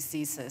transmitted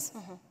diseases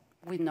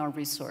with no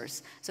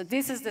resource. So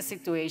this is the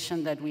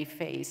situation that we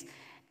face.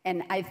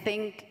 And I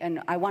think,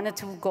 and I wanted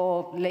to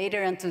go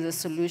later into the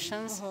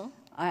solutions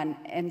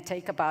and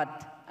talk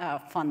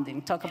about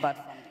funding.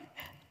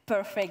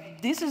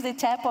 Perfect. This is the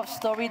type of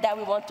story that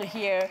we want to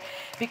hear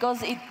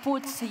because it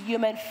puts a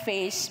human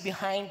face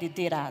behind the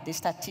data, the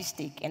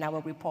statistic, and our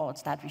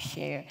reports that we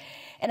share.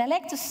 And I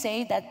like to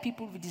say that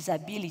people with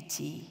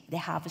disability, they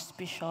have a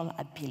special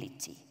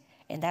ability.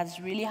 And that's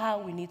really how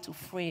we need to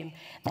frame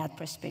that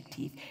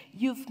perspective.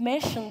 You've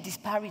mentioned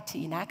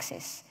disparity in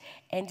access,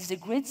 and it's a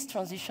great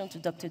transition to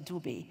Dr.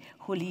 Dube,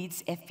 who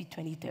leads FP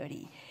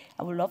 2030.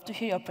 I would love to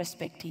hear your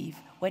perspective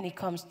when it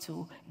comes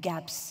to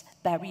gaps,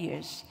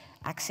 barriers,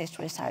 access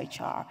to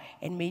SRHR,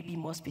 and maybe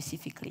more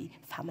specifically,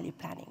 family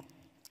planning.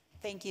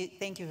 Thank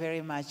you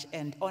very much,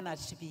 and honored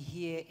to be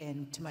here,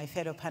 and to my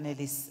fellow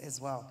panelists as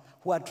well,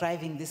 who are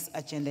driving this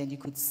agenda, and you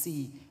could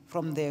see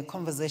from their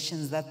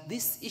conversations that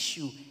this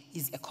issue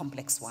is a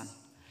complex one.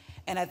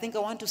 And I think I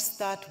want to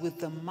start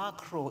with the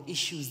macro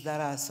issues that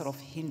are sort of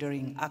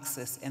hindering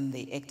access, and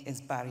they act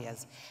as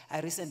barriers. I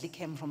recently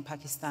came from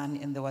Pakistan,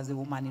 and there was a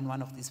woman in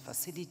one of these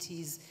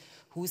facilities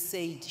who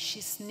said she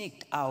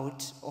sneaked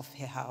out of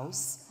her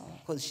house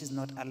because she's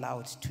not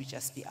allowed to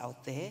just be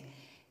out there.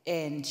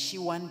 And she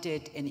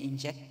wanted an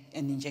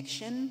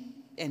injection,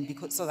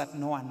 and so that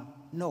no one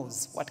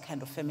knows what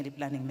kind of family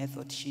planning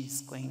method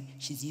she's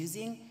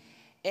using.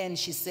 And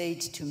she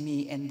said to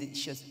me, and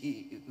she was,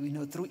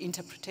 through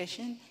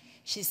interpretation,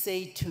 she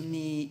said to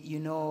me,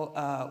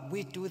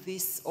 we do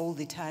this all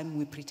the time.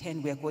 We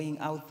pretend we are going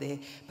out there,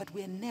 but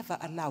we are never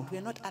allowed. We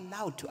are not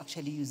allowed to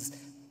actually use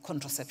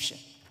contraception.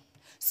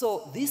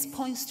 So this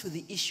points to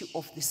the issue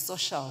of the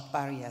social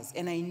barriers.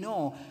 And I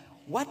know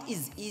what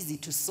is easy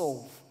to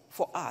solve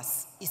for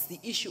us is the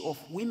issue of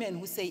women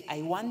who say,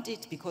 I want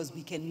it because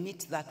we can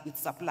meet that with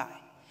supply.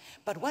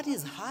 But what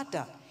is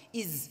harder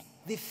is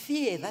the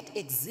fear that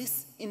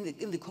exists in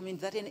the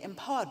community that an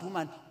empowered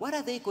woman, what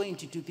are they going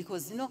to do?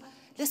 Because,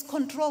 let's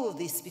control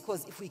this,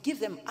 because if we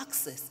give them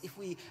access, if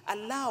we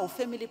allow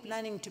family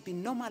planning to be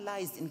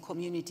normalized in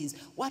communities,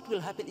 what will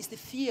happen is the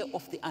fear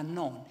of the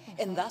unknown.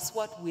 And that's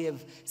what we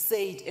have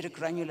said at a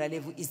granular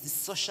level is the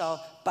social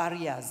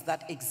barriers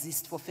that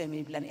exist for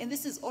family planning. And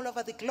this is all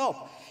over the globe.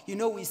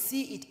 We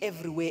see it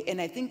everywhere.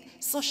 And I think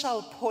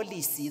social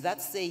policy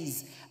that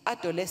says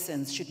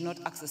adolescents should not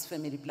access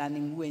family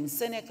planning. We're in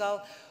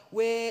Senegal,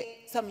 where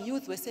some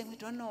youth were saying, we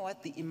don't know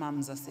what the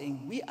imams are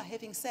saying. We are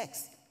having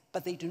sex,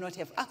 but they do not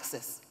have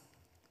access.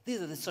 These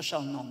are the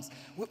social norms.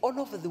 We're all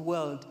over the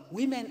world.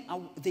 Women,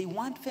 they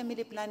want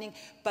family planning,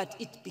 but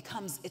it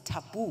becomes a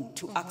taboo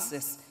to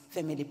access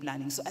family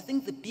planning. So I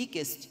think the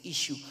biggest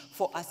issue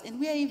for us, and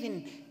we are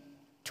even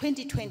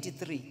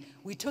 2023,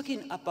 we're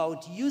talking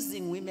about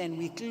using women.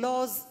 We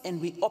close and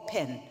we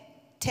open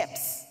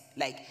taps.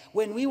 Like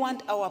when we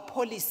want our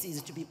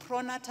policies to be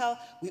pronatal,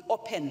 we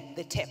open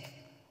the tap.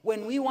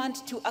 When we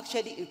want to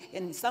actually,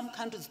 in some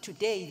countries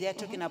today, they're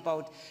talking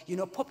about,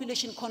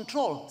 population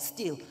control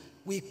still.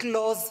 We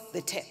close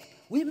the tap.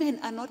 Women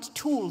are not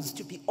tools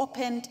to be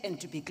opened and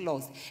to be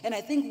closed. And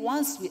I think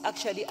once we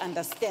actually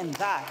understand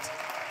that,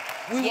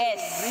 we will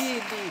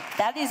really...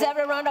 That is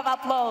every round of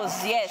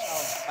applause,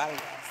 yes.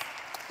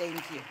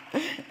 Thank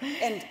you.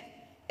 And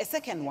a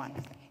second one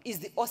is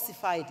the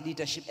ossified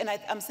leadership. And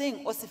I'm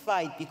saying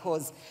ossified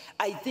because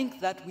I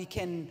think that we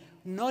can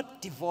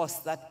not divorce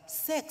that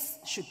sex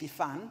should be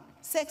fun,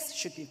 sex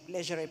should be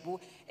pleasurable,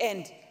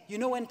 and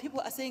when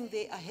people are saying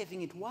they are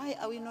having it, why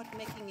are we not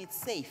making it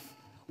safe?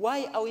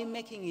 Why are we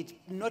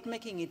not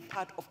making it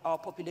part of our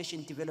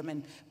population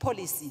development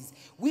policies?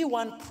 We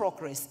want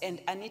progress, and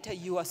Anita,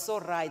 you are so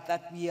right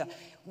that we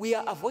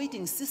are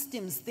avoiding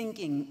systems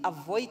thinking,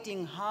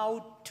 avoiding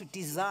how to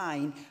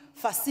design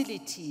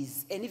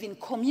facilities and even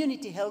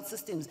community health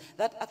systems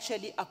that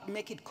actually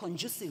make it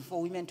conducive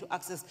for women to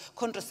access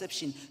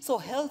contraception. So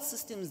health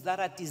systems that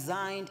are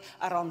designed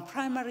around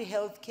primary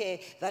health care,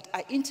 that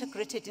are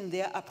integrated in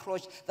their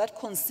approach, that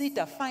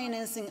consider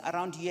financing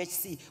around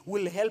UHC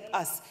will help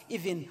us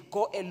even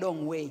go a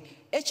long way.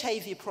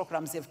 HIV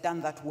programs have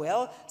done that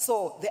well.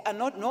 So there are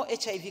no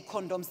HIV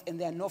condoms and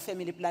there are no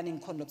family planning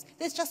condoms.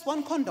 There's just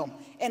one condom.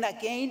 And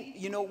again,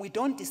 you know, we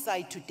don't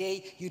decide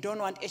today you don't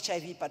want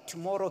HIV, but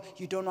tomorrow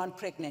you don't want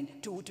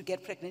to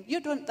get pregnant.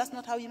 That's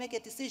not how you make a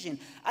decision.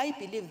 I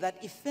believe that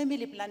if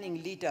family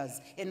planning leaders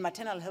and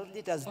maternal health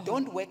leaders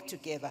don't work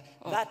together,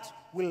 that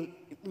will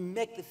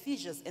make the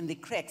fissures and the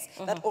cracks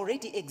that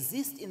already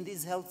exist in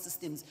these health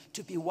systems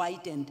to be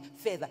widened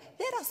further.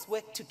 Let us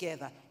work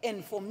together.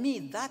 And for me,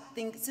 that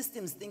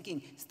systems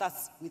thinking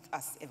starts with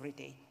us every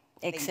day.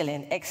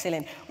 Excellent,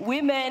 excellent.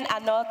 Women are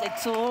not a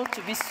tool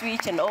to be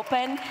switched and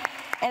open.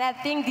 And I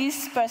think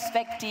this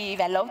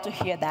perspective, I love to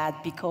hear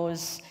that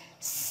because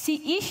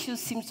issues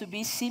seem to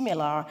be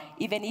similar,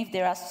 even if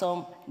there are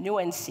some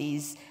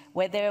nuances,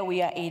 whether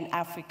we are in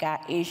Africa,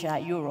 Asia,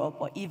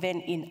 Europe, or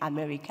even in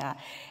America.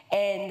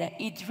 And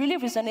it really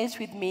resonates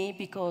with me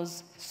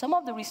because some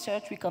of the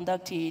research we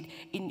conducted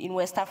in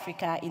West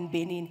Africa, in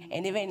Benin,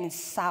 and even in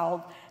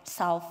southern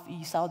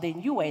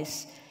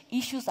US,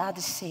 issues are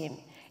the same.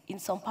 In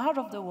some part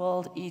of the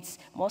world, it's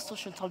more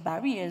social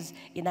barriers.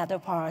 In other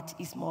parts,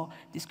 it's more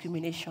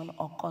discrimination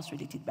or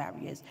cost-related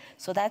barriers.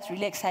 So that's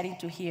really exciting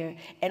to hear,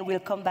 and we'll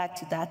come back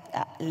to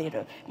that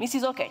later.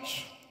 Mrs.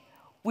 Okech,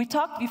 we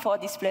talked before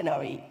this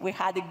plenary. We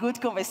had a good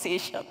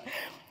conversation.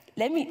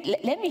 Let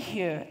me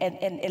hear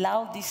and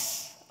allow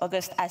this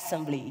August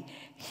Assembly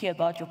hear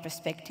about your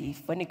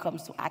perspective when it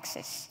comes to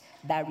access,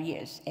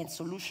 barriers, and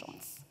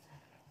solutions.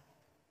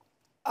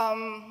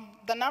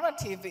 The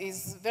narrative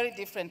is very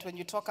different when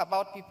you talk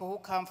about people who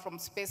come from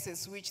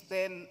spaces which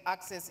then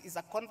access is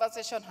a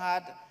conversation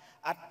had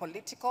at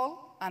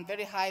political and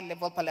very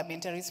high-level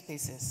parliamentary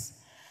spaces.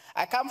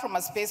 I come from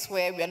a space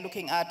where we are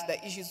looking at the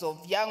issues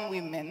of young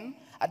women,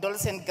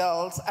 adolescent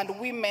girls, and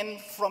women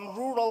from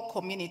rural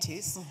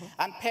communities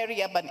and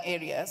peri-urban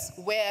areas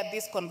where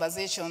these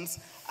conversations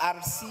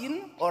are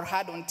seen or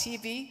heard on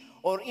TV,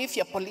 or if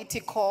your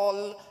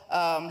political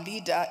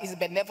leader is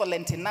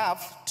benevolent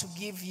enough to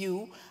give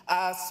you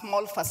a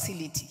small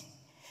facility.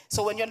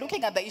 So when you're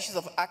looking at the issues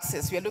of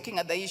access, we're looking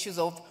at the issues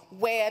of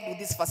where do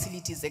these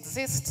facilities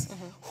exist,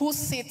 who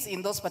sits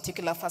in those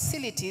particular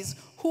facilities,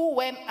 who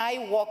when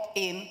I walk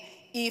in,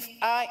 if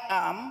I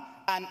am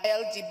an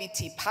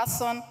LGBT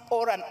person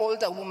or an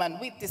older woman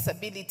with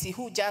disability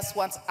who just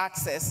wants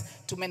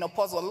access to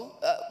menopausal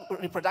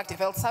reproductive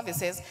health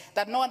services,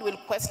 that no one will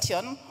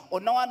question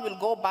or no one will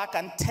go back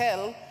and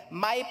tell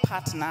my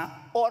partner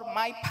or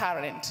my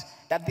parent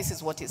that this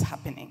is what is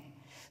happening.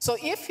 So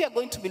if you're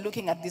going to be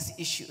looking at these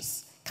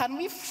issues, can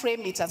we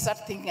frame it and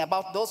start thinking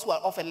about those who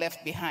are often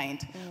left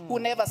behind, who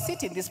never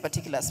sit in these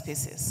particular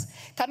spaces?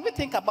 Can we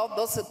think about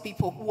those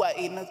people who are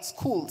in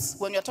schools?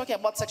 When you're talking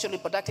about sexual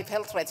reproductive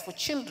health rights for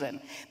children,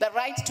 the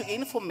right to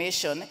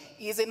information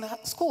is in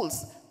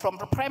schools, from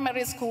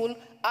primary school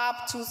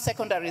up to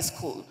secondary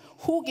school.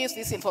 Who gives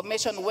this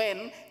information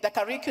when the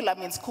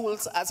curriculum in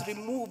schools has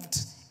removed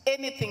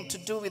anything to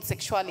do with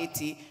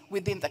sexuality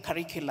within the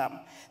curriculum?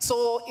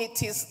 So it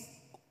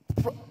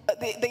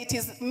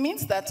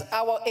means that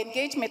our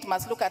engagement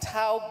must look at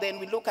how then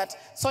we look at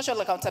social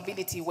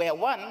accountability, where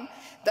one,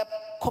 the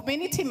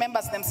community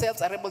members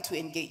themselves are able to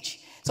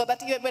engage. So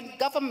that even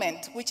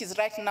government, which is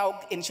right now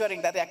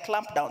ensuring that there are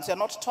clampdowns, you're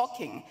not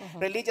talking,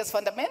 religious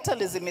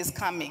fundamentalism is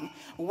coming,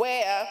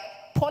 where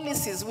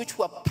policies which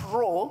were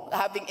pro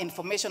having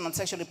information on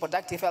sexual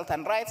reproductive health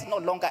and rights no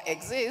longer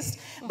exist,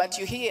 but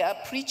you hear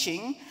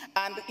preaching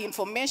and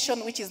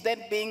information which is then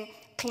being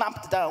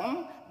clamped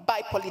down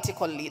by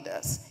political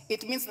leaders.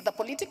 It means that the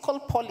political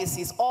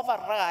policies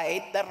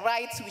override the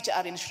rights which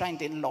are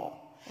enshrined in law.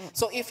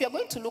 So if you're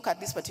going to look at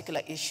these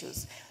particular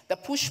issues, the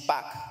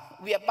pushback,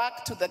 we are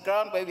back to the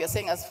ground where we are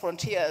saying as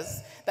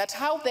frontiers, that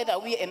how then are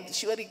we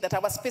ensuring that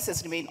our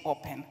spaces remain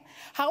open?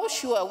 How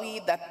sure are we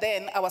that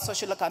then our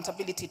social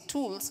accountability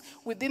tools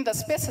within the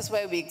spaces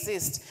where we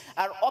exist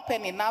are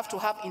open enough to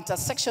have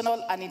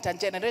intersectional and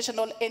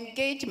intergenerational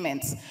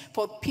engagements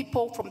for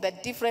people from the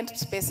different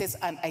spaces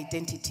and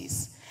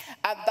identities?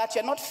 And that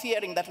you're not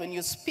fearing that when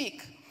you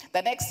speak,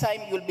 the next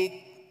time you'll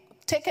be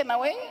taken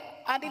away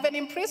and even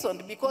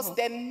imprisoned because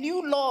there are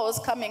new laws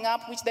coming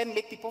up which then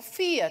make people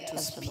fear to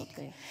Absolutely.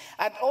 speak.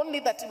 And only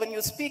that when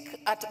you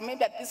speak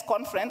maybe at this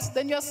conference,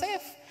 then you're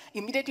safe.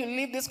 Immediately you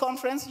leave this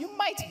conference, you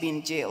might be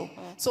in jail.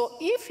 So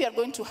if you're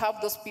going to have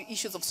those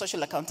issues of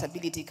social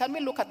accountability, can we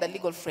look at the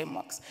legal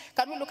frameworks?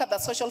 Can we look at the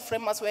social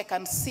frameworks where I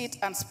can sit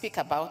and speak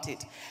about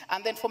it?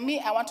 And then for me,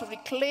 I want to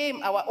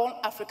reclaim our own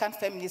African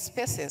feminist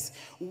spaces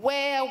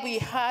where we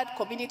had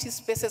community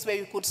spaces where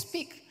you could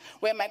speak,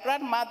 where my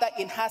grandmother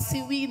in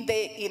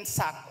Hasiwinde in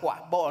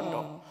Sakwa,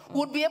 Bondo,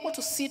 would be able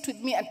to sit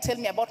with me and tell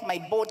me about my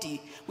body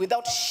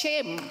without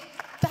shame.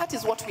 That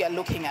is what we are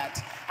looking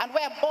at. And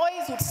where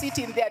boys would sit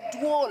in their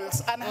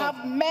duels and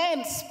have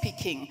men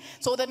speaking.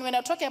 So then when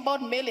you're talking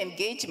about male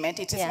engagement,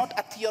 it is not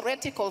a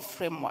theoretical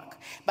framework,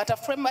 but a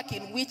framework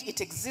in which it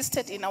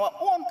existed in our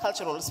own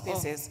cultural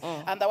spaces.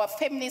 And our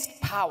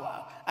feminist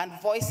power and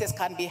voices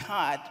can be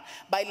heard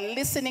by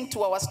listening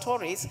to our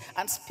stories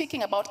and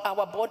speaking about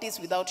our bodies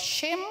without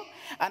shame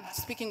and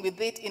speaking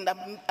with it in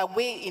a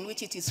way in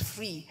which it is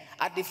free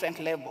at different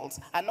levels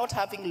and not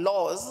having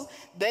laws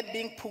then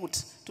being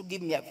put to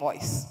give me a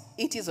voice.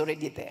 It is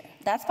already there.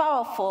 That's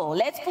powerful.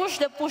 Let's push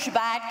the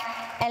pushback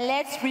and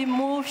let's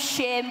remove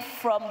shame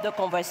from the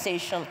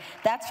conversation.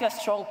 That's your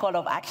strong call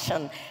of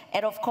action.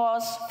 And of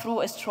course,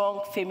 through a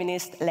strong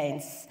feminist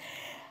lens.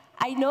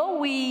 I know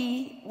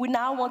we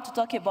now want to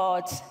talk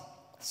about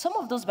some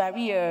of those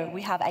barriers.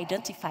 We have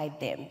identified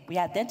them. We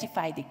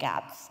identified the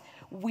gaps.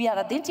 We have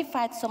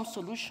identified some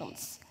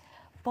solutions.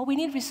 But we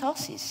need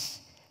resources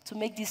to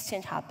make this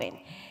change happen.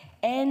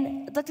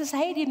 And Dr.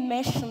 Saidi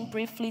mentioned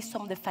briefly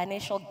some of the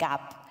financial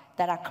gaps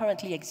that are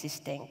currently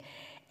existing.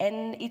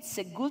 And it's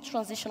a good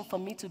transition for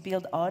me to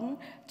build on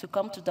to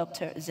come to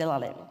Dr.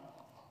 Zelalem.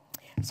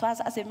 So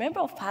as a member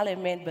of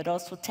parliament, but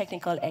also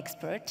technical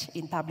expert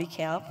in public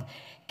health,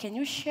 can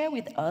you share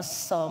with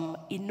us some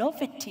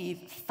innovative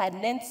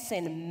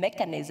financing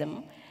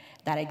mechanism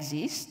that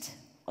exist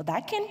or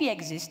that can be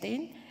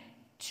existing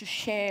to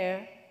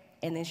share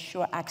and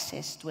ensure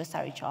access to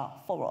SRHR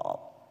for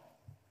all?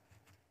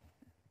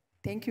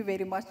 Thank you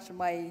very much,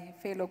 my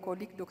fellow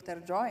colleague,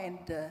 Dr. Jo,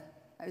 and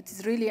it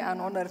is really an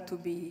honor to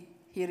be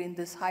here in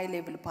this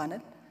high-level panel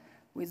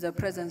with the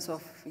presence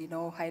of,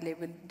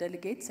 high-level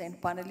delegates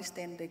and panelists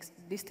and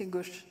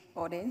distinguished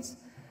audience,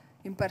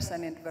 in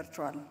person and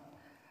virtual.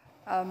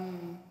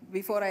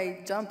 Before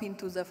I jump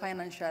into the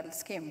financial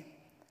scheme,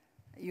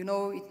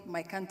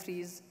 my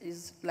country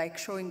is like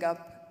showing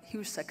up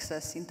huge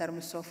success in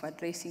terms of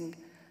addressing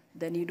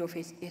the need of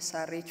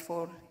SRH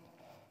for,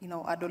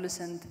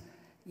 adolescent,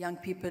 young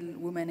people,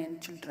 women,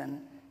 and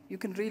children. You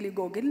can really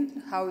Google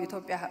how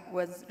Ethiopia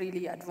was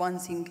really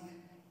advancing,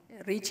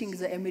 reaching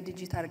the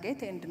MDG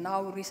target, and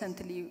now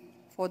recently,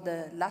 for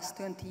the last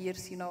 20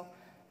 years,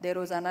 there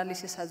was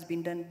analysis has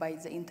been done by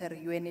the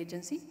inter-UN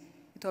agency.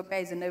 Ethiopia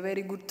is in a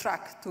very good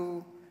track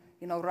to,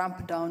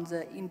 ramp down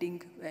the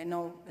ending,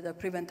 the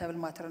preventable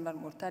maternal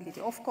mortality.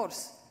 Of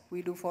course,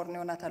 we do for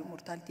neonatal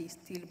mortality,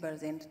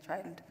 stillbirth, and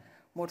child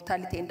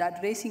mortality, and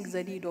addressing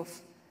the need of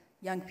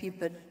young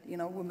people,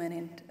 women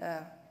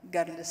and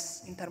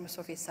girls in terms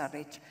of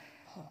SRH.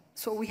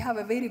 So we have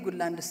a very good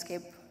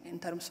landscape in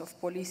terms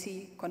of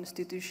policy,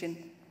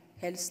 constitution,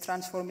 health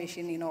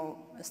transformation,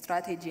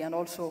 strategy, and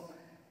also,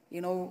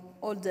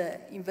 all the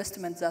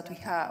investments that we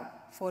have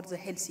for the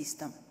health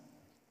system.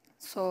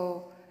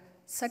 So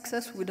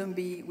success wouldn't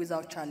be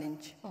without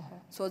challenge.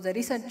 So the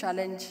recent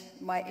challenge,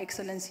 My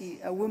Excellency,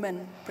 a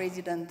woman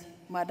president,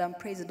 Madam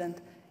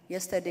President,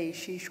 yesterday,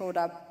 she showed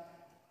up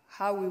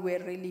how we were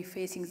really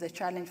facing the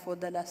challenge for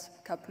the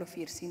last couple of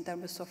years in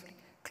terms of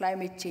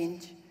climate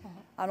change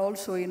and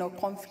also,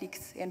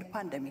 conflicts and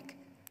pandemic.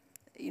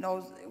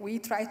 We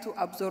try to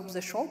absorb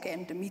the shock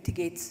and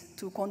mitigate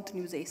to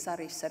continue the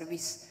SRH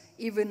service,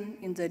 even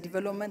in the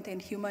development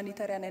and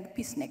humanitarian and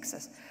peace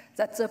nexus.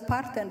 That's a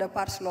part and a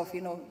parcel of,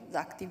 the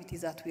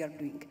activities that we are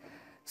doing.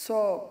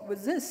 So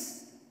with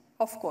this,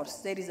 of course,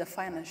 there is a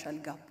financial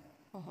gap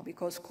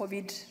because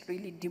COVID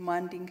really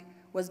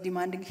was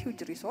demanding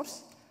huge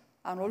resource.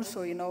 And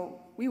also,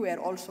 we were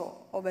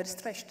also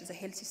overstretched. The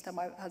health system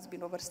has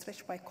been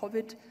overstretched by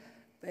COVID,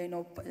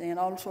 and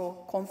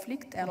also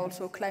conflict and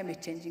also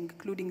climate change,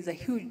 including the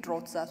huge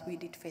droughts that we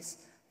did face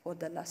for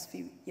the last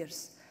few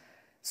years.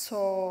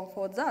 So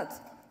for that,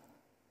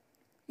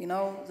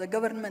 the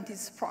government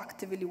is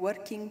proactively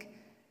working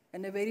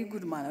in a very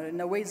good manner,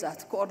 in a way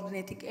that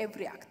coordinating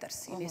every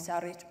actors in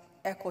SRH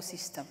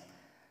ecosystem.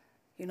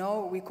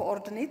 We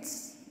coordinate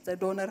the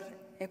donor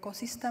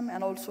ecosystem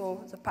and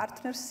also the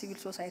partners, civil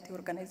society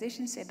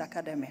organizations, and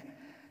academia.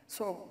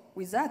 So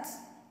with that,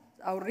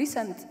 our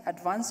recent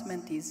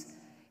advancement is,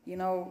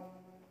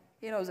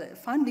 the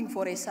funding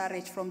for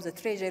SRH from the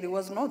Treasury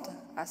was not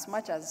as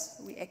much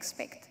as we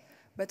expect.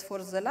 But for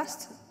the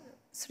last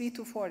 3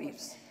 to 4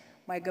 years,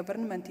 my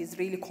government is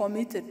really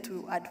committed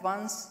to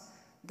advance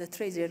the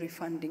Treasury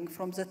funding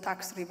from the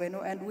tax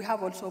revenue, and we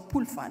have also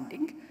pool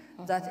funding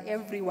that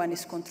everyone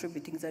is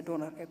contributing the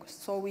donor ecosystem.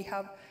 So we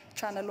have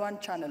channel 1,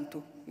 channel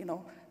 2.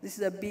 This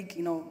is a big,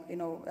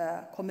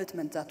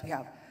 commitment that we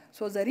have.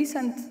 So the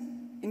recent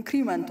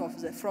increment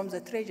from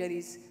the Treasury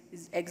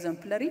is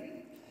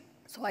exemplary.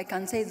 So I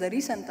can say the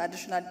recent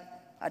additional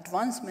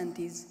advancement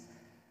is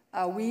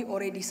we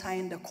already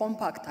signed a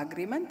compact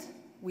agreement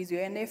with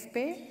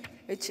UNFPA.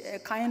 It's a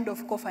kind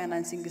of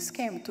co-financing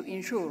scheme to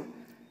ensure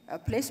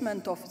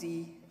placement of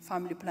the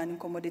family planning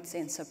commodities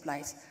and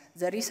supplies.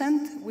 The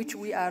recent, which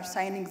we are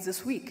signing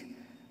this week,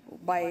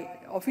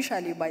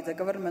 officially by the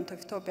government of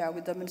Ethiopia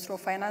with the Minister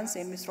of Finance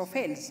and Minister of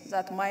Health,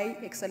 that my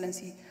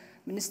Excellency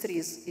Ministry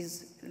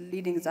is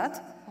leading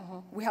that.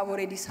 We have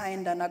already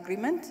signed an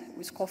agreement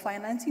with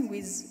co-financing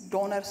with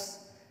donors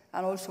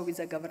and also with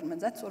the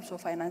government. That's also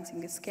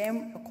financing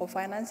scheme,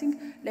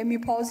 co-financing. Let me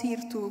pause here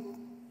to,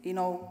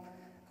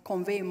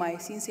 convey my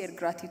sincere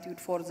gratitude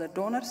for the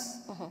donors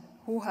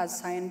who has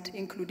signed,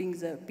 including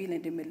the Bill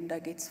and Melinda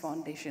Gates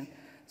Foundation.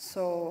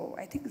 So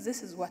I think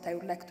this is what I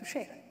would like to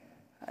share.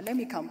 Let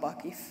me come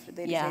back if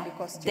there is any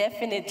question.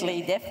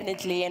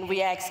 Definitely. And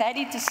we are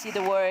excited to see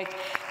the work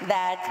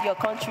that your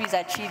country is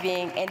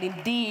achieving. And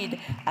indeed,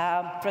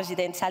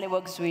 President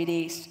Sahle-Work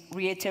Zewde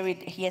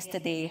reiterated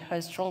yesterday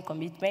her strong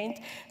commitment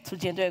to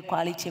gender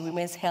equality and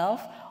women's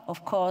health,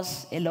 of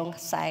course,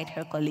 alongside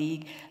her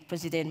colleague,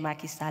 President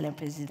Macky Sall and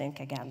President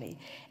Kagame.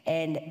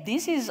 And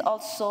this is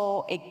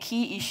also a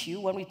key issue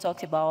when we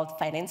talk about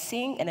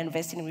financing and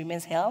investing in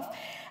women's health.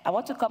 I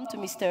want to come to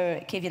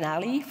Mr. Kevin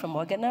Ali from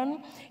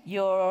Organon.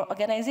 Your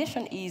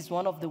organization is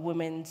one of the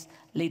women's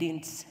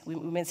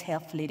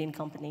health leading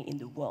company in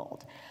the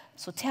world.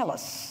 So tell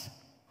us,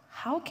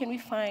 how can we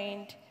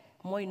find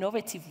more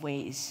innovative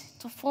ways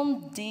to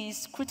fund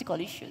these critical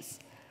issues?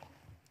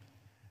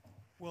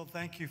 Well,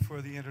 thank you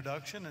for the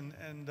introduction,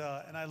 and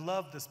I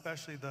loved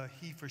especially the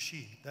he for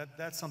she.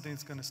 That's something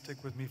that's going to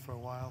stick with me for a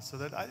while. So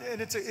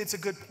and it's a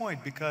good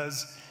point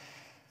because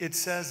it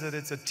says that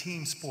it's a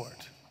team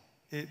sport.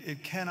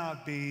 It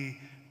cannot be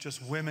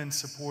just women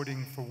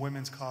supporting for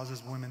women's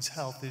causes, women's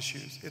health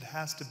issues. It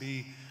has to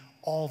be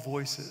all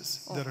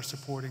voices that are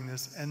supporting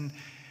this. And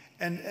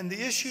the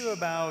issue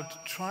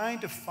about trying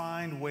to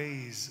find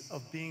ways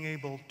of being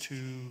able to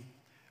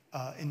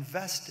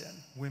invest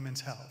in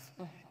women's health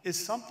is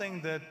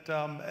something that,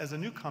 as a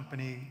new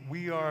company,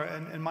 we are,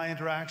 in my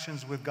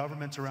interactions with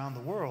governments around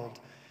the world,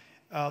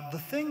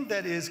 the thing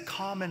that is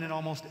common in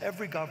almost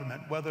every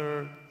government,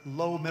 whether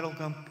low, middle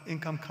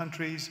income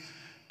countries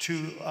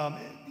to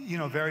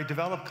very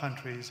developed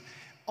countries,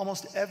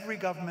 almost every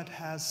government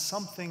has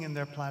something in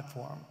their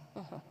platform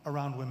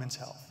around women's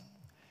health.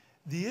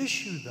 The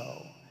issue,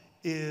 though,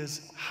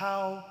 is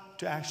how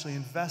to actually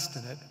invest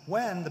in it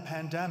when the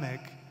pandemic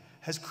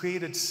has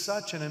created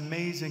such an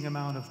amazing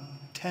amount of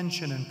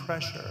tension and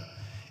pressure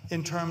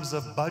in terms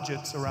of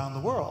budgets around the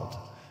world.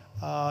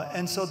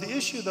 And so the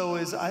issue, though,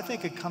 is I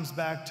think it comes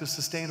back to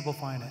sustainable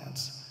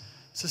finance.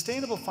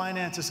 Sustainable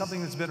finance is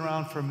something that's been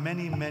around for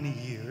many, many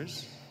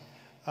years.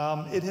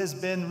 It has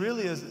been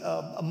really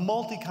a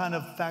multi kind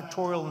of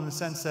factorial in the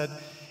sense that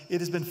it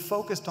has been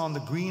focused on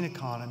the green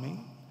economy,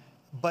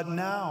 but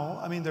now,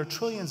 I mean, there are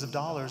trillions of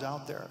dollars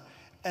out there.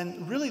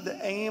 And really the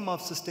aim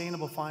of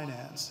sustainable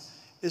finance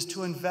is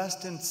to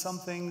invest in some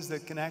things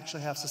that can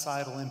actually have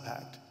societal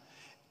impact.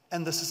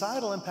 And the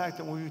societal impact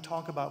that we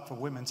talk about for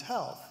women's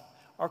health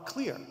are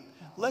clear.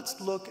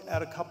 Let's look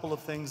at a couple of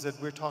things that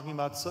we're talking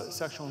about,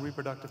 sexual and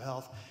reproductive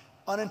health.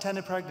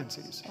 Unintended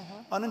pregnancies.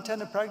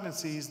 Unintended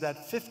pregnancies,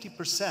 that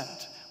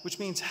 50%, which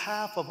means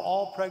half of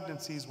all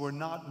pregnancies were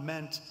not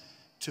meant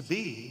to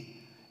be,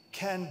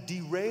 can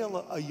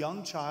derail a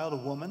young child, a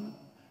woman,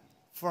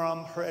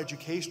 from her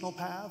educational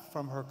path,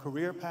 from her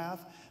career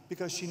path,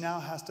 because she now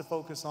has to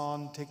focus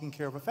on taking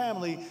care of a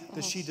family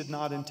that she did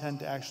not intend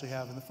to actually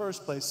have in the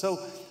first place. So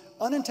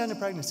unintended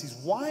pregnancies,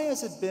 why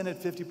has it been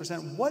at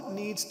 50%? What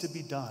needs to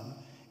be done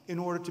in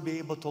order to be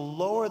able to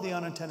lower the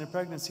unintended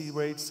pregnancy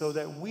rates so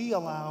that we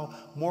allow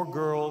more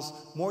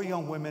girls, more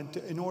young women,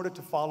 in order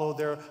to follow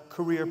their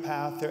career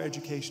path, their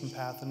education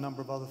path, and a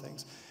number of other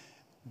things?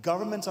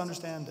 Governments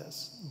understand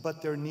this,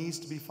 but there needs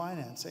to be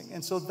financing.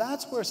 And so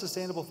that's where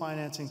sustainable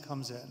financing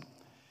comes in.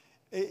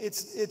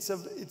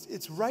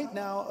 It's right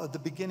now at the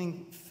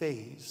beginning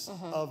phase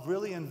of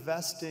really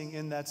investing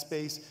in that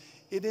space.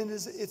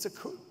 It's a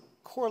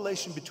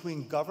correlation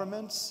between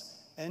governments,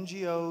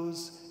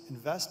 NGOs,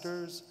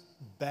 investors,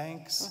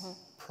 banks,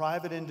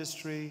 private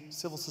industry,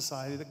 civil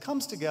society that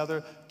comes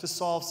together to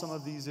solve some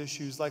of these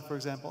issues, like, for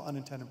example,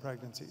 unintended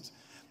pregnancies.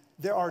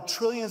 There are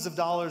trillions of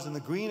dollars in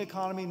the green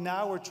economy.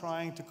 Now we're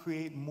trying to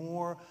create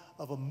more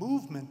of a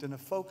movement and a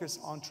focus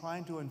on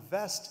trying to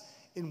invest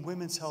in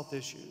women's health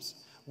issues.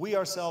 We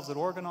ourselves at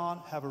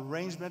Organon have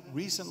arrangement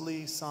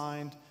recently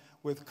signed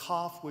with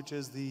COF, which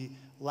is the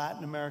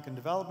Latin American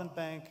Development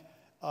Bank,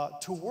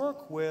 to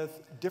work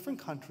with different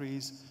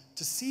countries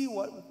to see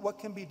what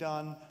can be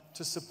done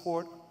to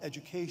support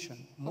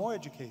education, more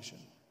education,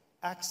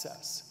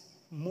 access,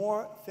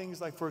 more things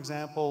like, for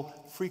example,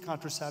 free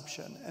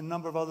contraception, and a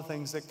number of other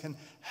things that can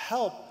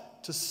help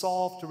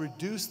to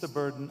reduce the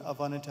burden of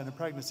unintended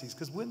pregnancies.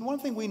 Because one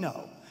thing we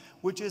know,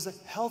 which is that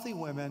healthy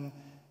women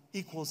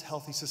equals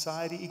healthy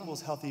society,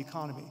 equals healthy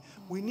economy.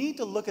 We need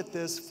to look at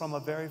this from a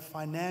very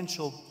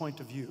financial point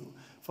of view.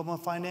 from a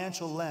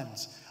financial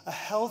lens. A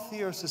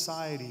healthier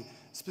society,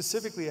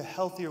 specifically a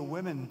healthier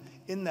women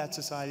in that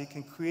society,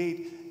 can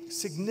create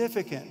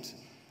significant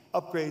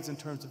upgrades in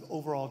terms of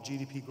overall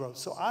GDP growth.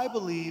 So I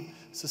believe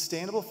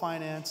sustainable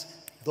finance,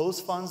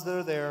 those funds that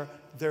are there,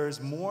 there's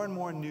more and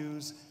more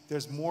news,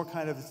 there's more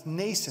kind of, it's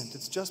nascent,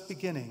 it's just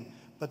beginning,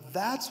 but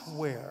that's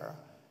where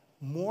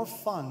more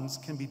funds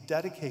can be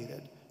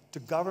dedicated to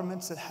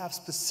governments that have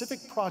specific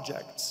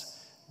projects.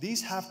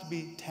 These have to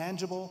be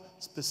tangible,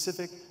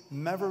 specific,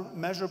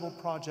 measurable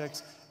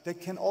projects that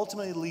can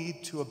ultimately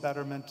lead to a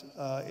betterment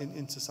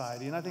in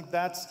society. And I think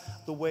that's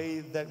the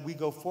way that we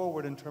go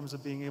forward in terms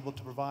of being able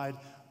to provide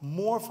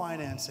more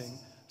financing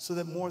so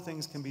that more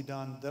things can be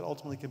done that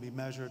ultimately can be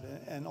measured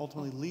and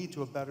ultimately lead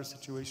to a better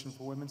situation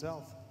for women's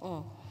health.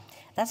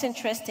 That's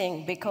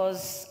interesting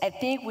because I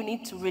think we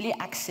need to really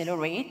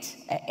accelerate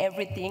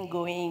everything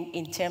going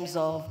in terms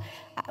of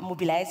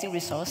mobilizing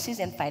resources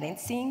and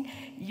financing.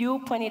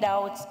 You pointed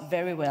out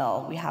very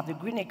well, we have the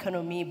green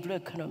economy, blue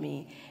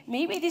economy.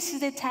 Maybe this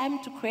is the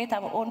time to create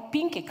our own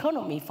pink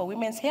economy for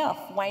women's health.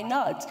 Why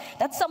not?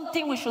 That's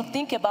something we should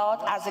think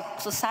about as a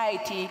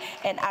society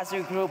and as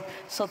a group.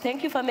 So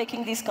thank you for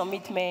making this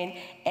commitment,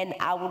 and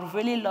I would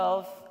really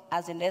love,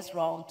 as a next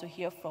round, to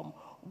hear from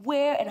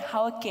where and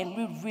how can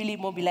we really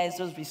mobilize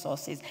those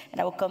resources? And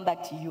I will come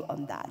back to you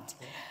on that.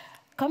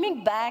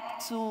 Coming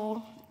back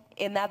to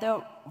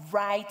another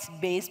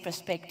rights-based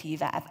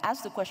perspective, I've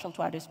asked the question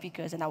to other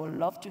speakers, and I would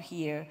love to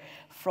hear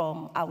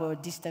from our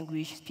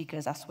distinguished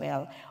speakers as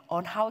well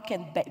on how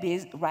can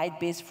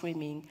right-based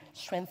framing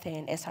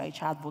strengthen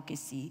SRHR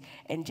advocacy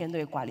and gender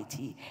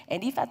equality.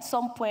 And if at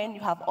some point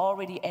you have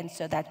already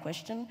answered that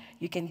question,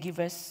 you can give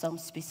us some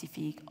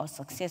specific or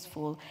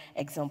successful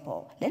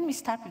example. Let me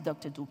start with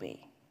Dr. Dubé.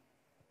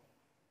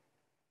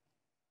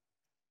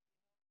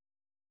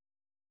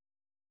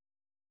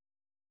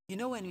 You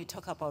know, when we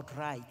talk about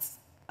rights,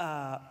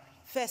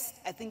 first,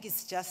 I think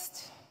it's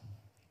just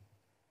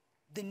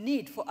the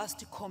need for us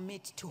to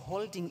commit to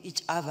holding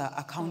each other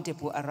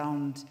accountable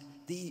around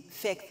the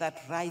fact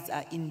that rights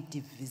are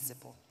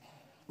indivisible.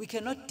 We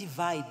cannot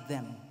divide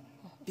them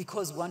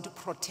because we want to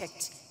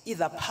protect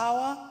either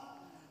power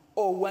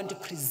or want to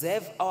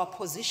preserve our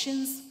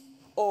positions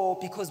or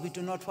because we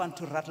do not want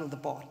to rattle the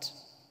boat.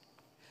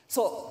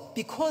 So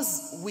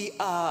because we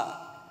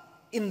are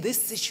in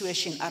this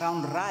situation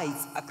around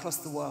rights across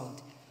the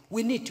world,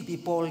 we need to be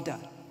bolder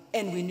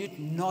and we need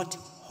not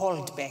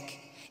hold back.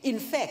 In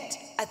fact,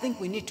 I think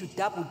we need to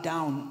double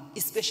down,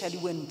 especially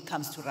when it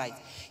comes to rights.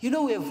 You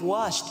know, we have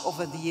watched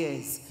over the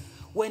years,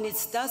 when it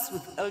starts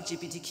with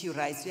LGBTQ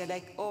rights, we are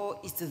like, oh,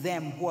 it's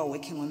them who are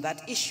working on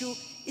that issue.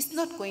 It's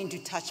not going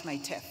to touch my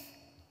turf.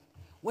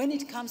 When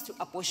it comes to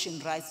abortion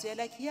rights, we are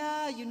like,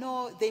 yeah, you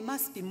know, they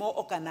must be more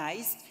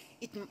organized.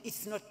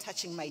 It's not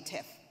touching my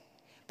turf.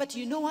 But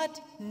you know what?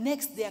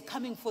 Next, they are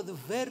coming for the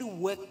very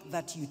work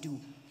that you do.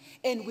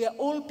 And we are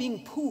all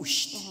being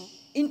pushed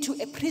into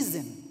a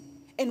prison.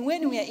 And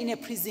when we are in a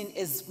prison,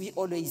 as we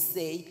always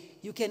say,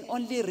 you can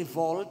only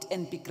revolt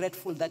and be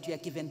grateful that you are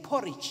given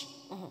porridge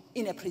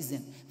in a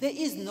prison. There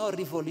is no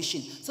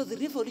revolution. So the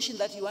revolution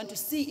that you want to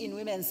see in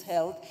women's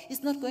health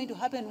is not going to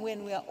happen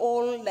when we are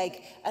all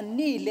like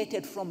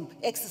annihilated from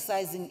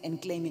exercising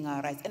and claiming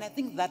our rights. And I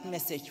think that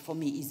message for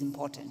me is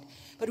important.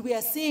 But we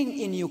are seeing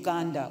in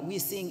Uganda, we are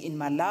seeing in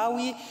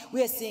Malawi,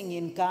 we are seeing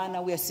in Ghana,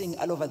 we are seeing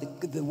all over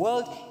the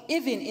world,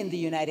 even in the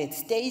United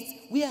States,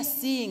 we are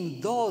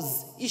seeing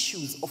those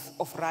issues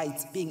of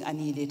rights being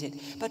annihilated.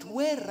 But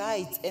where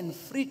rights and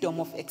freedom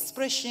of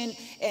expression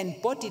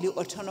and bodily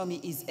autonomy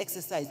is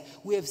exercised,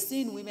 we have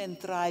seen women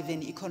thrive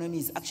and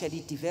economies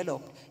actually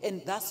develop.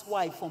 And that's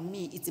why, for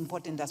me, it's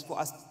important for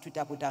us to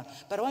double down.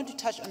 But I want to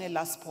touch on a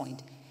last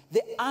point.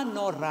 There are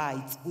no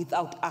rights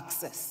without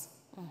access.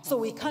 So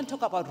we can't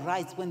talk about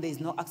rights when there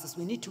is no access.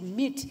 We need to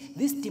meet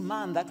this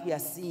demand that we are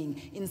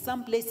seeing. In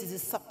some places,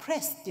 it's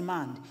suppressed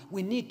demand.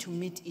 We need to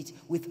meet it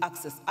with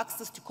access.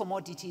 Access to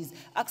commodities,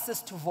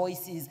 access to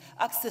voices,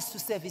 access to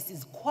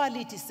services,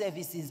 quality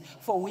services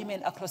for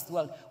women across the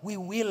world. We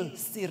will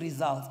see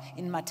results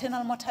in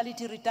maternal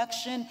mortality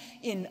reduction,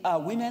 in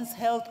women's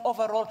health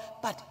overall.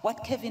 But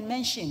what Kevin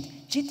mentioned,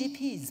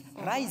 GDPs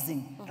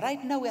rising.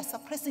 Right now, we are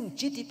suppressing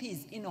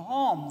GDPs in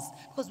homes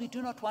because we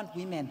do not want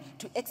women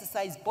to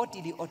exercise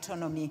bodily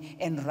autonomy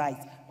and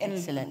rights. And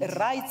Excellent. A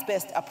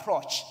rights-based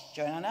approach,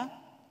 Joanna,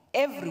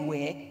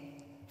 everywhere,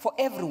 for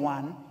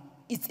everyone,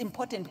 it's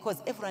important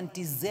because everyone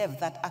deserves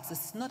that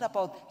access. It's not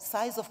about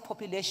size of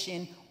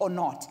population or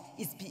not.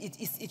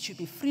 It should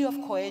be free of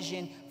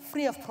coercion,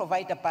 free of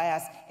provider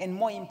bias, and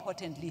more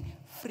importantly,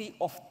 free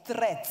of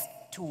threats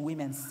to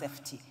women's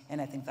safety. And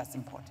I think that's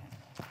important.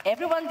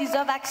 Everyone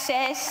deserves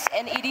access,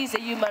 and it is a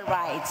human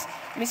right.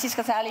 Mrs.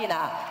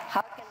 Catalina,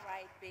 how can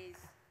right-based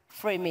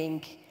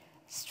framing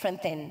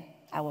strengthen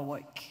our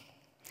work?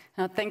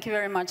 Thank you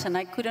very much. And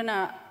I couldn't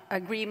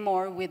agree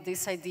more with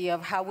this idea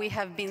of how we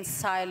have been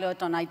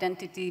siloed on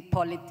identity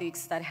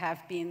politics that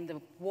have been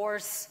the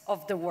worst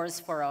of the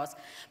worst for us.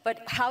 But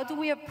how do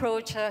we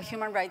approach a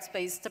human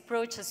rights-based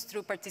approach? Is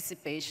through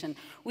participation.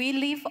 We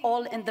live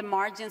all in the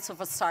margins of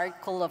a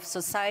circle of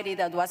society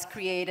that was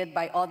created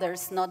by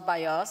others, not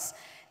by us.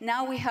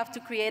 Now we have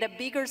to create a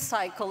bigger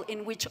cycle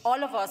in which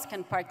all of us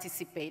can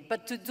participate.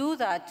 But to do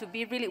that,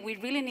 we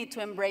really need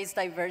to embrace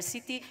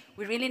diversity.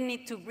 We really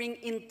need to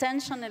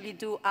intentionally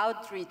do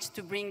outreach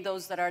to bring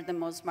those that are the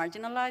most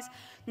marginalized.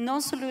 No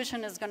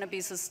solution is going to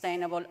be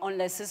sustainable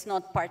unless it's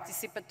not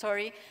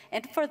participatory.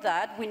 And for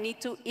that, we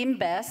need to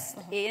invest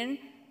in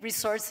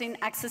resourcing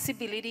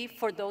accessibility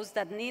for those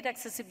that need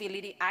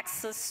accessibility,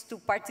 access to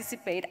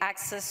participate,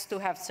 access to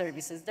have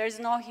services. There is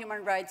no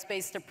human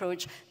rights-based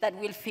approach that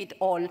will fit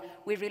all.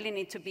 We really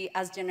need to be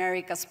as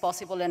generic as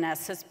possible and as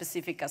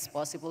specific as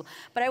possible.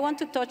 But I want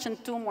to touch on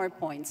 2 more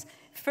points.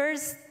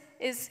 First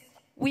is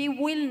we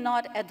will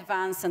not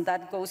advance, and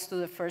that goes to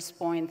the first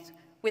point,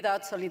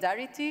 without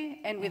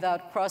solidarity and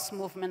without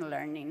cross-movement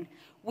learning.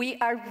 We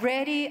are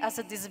ready as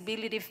a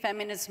disability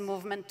feminist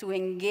movement to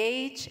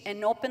engage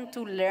and open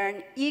to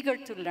learn, eager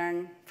to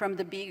learn from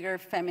the bigger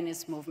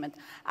feminist movement.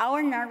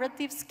 Our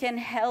narratives can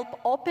help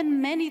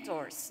open many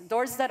doors,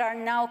 doors that are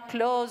now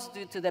closed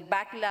due to the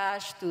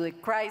backlash, to the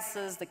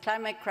crisis, the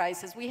climate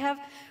crisis. We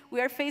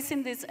are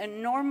facing this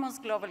enormous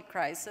global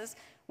crisis.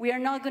 We are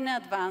not going to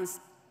advance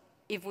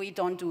if we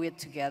don't do it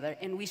together,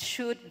 and we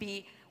should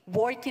be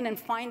working and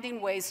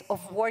finding ways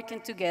of working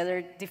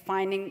together,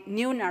 defining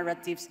new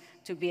narratives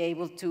to be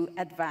able to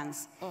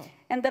advance.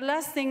 And the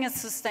last thing is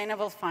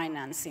sustainable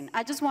financing.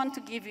 I just want to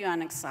give you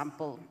an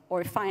example,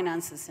 or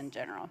finances in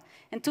general.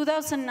 In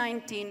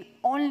 2019,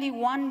 only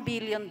 $1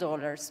 billion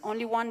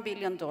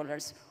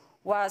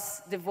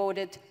was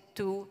devoted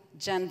to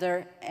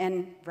gender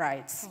and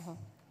rights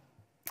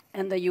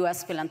in the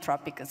US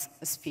philanthropic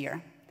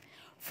sphere.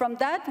 From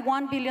that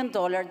 $1 billion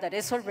that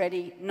is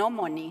already no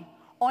money,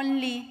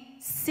 only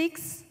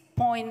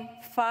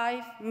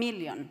 6.5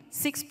 million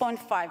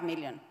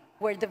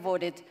were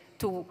devoted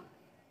to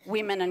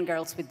women and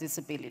girls with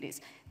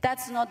disabilities.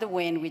 That's not the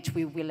way in which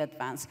we will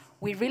advance.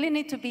 We really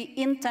need to be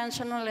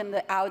intentional in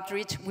the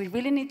outreach. We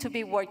really need to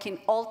be working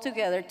all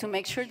together to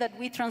make sure that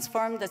we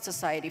transform the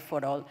society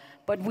for all.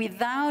 But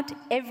without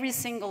every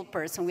single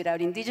person, without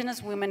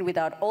indigenous women,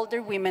 without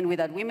older women,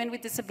 without women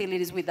with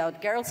disabilities,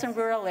 without girls in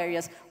rural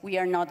areas, we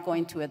are not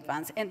going to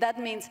advance. And that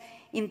means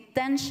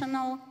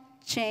intentional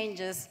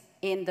changes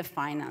in the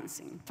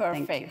financing.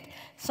 Perfect.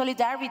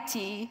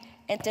 Solidarity,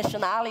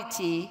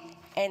 intentionality,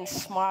 and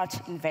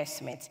smart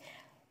investment.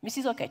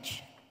 Mrs.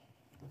 Okech.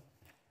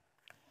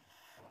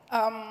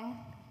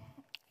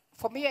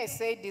 For me, I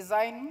say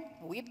design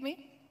with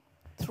me,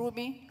 through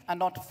me, and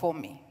not for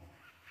me.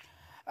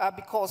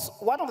 Because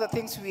one of the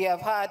things we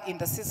have had in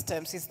the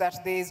systems is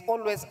that there is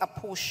always a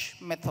push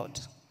method.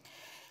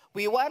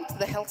 We want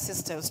the health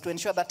systems to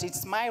ensure that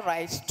it's my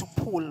right to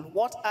pull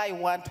what I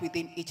want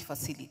within each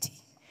facility.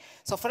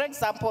 So for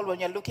example, when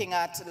you're looking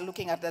at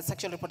the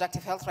sexual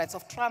reproductive health rights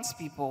of trans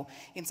people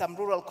in some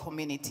rural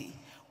community,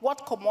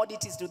 what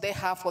commodities do they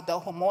have for the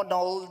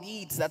hormonal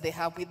needs that they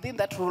have within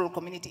that rural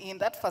community, in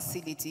that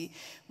facility,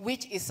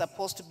 which is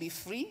supposed to be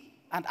free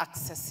and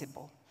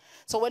accessible?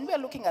 So when we are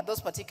looking at those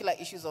particular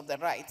issues of the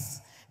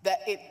rights, the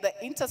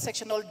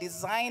intersectional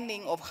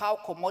designing of how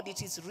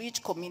commodities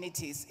reach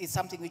communities is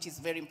something which is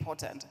very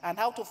important, and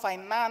how to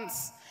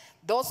finance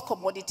those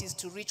commodities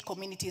to reach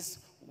communities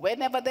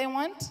whenever they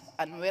want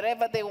and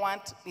wherever they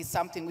want is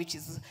something which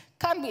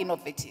can be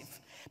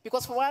innovative.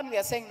 Because for one, we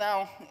are saying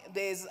now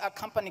there's a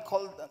company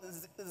called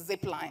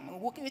Zipline,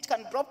 which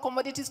can drop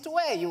commodities to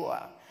where you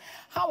are.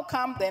 How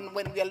come then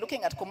when we are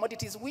looking at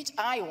commodities which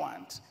I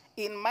want,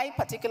 in my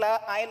particular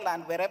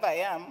island, wherever I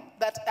am,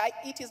 that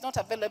it is not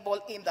available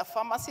in the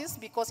pharmacies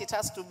because it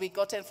has to be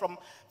gotten from,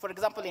 for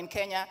example, in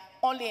Kenya,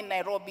 only in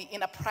Nairobi,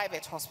 in a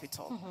private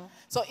hospital.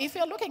 So if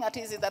you're looking at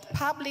it, is that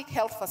public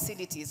health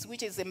facilities,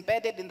 which is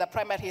embedded in the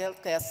primary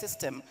healthcare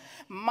system,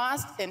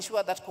 must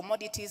ensure that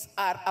commodities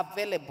are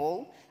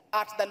available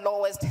at the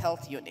lowest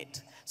health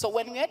unit. So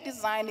when we are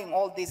designing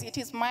all this, it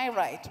is my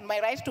right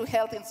to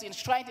health is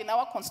enshrined in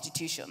our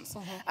constitutions,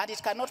 and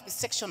it cannot be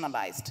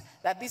sectionalized,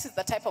 that this is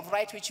the type of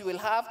right which you will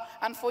have,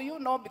 and for you,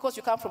 no, because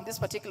you come from this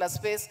particular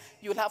space,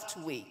 you'll have to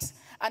wait.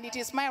 And it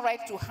is my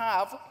right to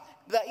have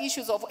the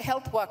issues of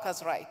health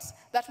workers' rights,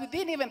 that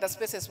within even the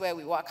spaces where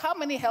we work, how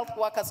many health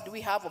workers do we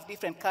have of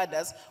different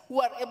cadres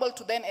who are able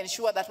to then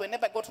ensure that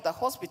whenever I go to the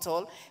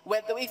hospital,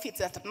 whether if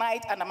it's at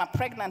night and I'm a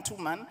pregnant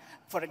woman,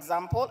 for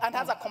example, and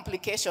has a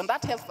complication,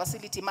 that health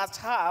facility must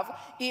have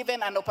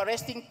even an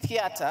operating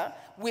theater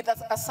with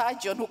a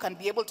surgeon who can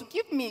be able to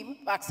give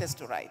me access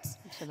to rights.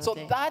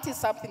 Absolutely. So that is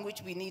something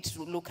which we need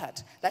to look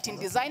at, that in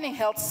designing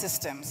health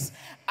systems,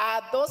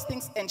 are those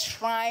things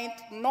enshrined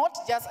not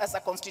just as a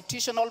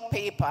constitutional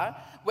paper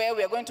where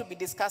we are going to be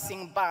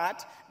discussing,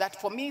 but that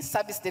for me,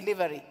 service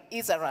delivery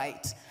is a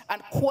right.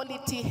 and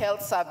quality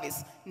health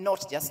service,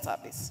 not just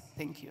service.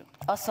 Thank you.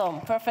 Awesome,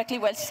 perfectly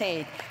well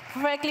said.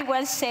 Perfectly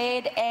well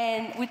said,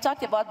 and we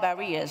talked about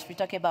barriers, we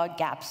talked about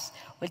gaps,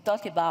 we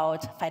talked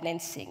about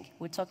financing,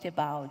 we talked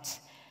about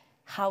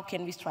how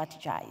can we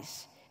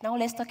strategize. Now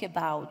let's talk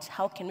about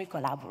how can we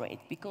collaborate,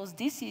 because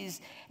this is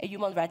a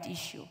human rights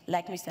issue.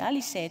 Like Mr.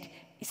 Ali said,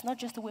 it's not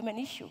just a women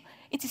issue,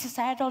 it's a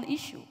societal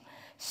issue.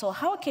 So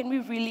how can we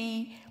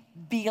really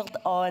build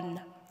on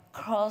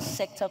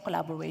cross-sector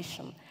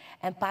collaboration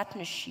and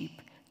partnership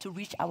to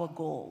reach our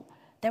goal?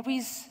 There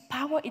is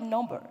power in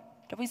number.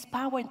 There is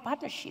power in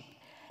partnership.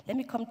 Let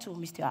me come to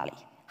Mr. Ali.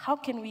 How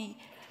can we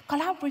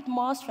collaborate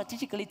more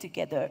strategically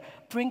together,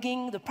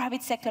 bringing the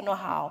private sector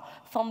know-how,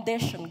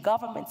 foundation,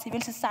 government,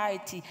 civil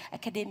society,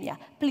 academia?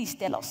 Please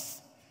tell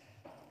us.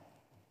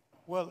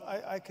 Well,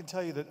 I can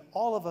tell you that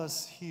all of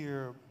us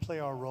here play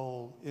our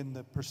role in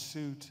the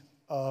pursuit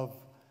of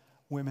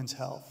women's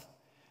health.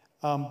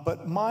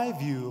 But my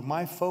view,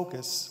 my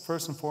focus,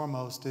 first and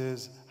foremost,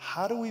 is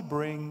how do we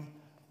bring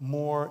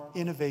more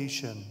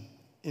innovation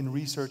in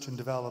research and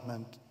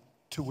development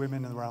to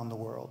women around the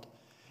world?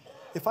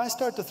 If I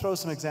start to throw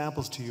some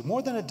examples to you,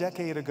 more than a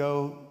decade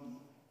ago,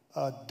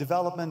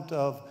 development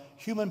of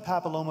human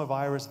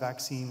papillomavirus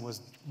vaccine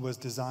was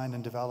designed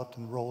and developed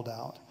and rolled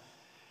out.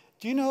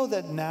 Do you know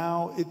that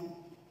now it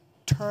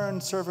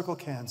turned cervical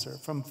cancer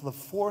from the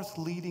 4th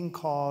leading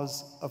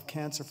cause of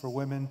cancer for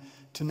women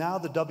to now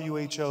the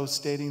WHO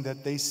stating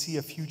that they see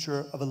a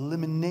future of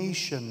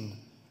elimination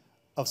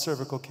of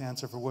cervical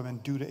cancer for women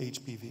due to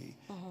HPV.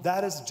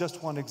 That is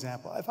just one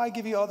example. If I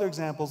give you other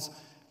examples,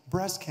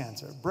 breast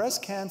cancer.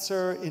 Breast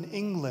cancer in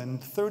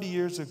England 30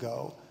 years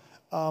ago,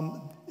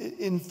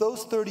 in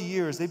those 30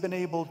 years, they've been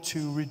able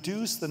to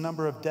reduce the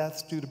number of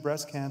deaths due to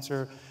breast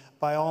cancer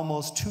by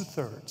almost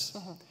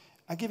 2/3.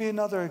 I'll give you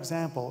another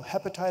example,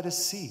 hepatitis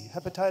C.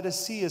 Hepatitis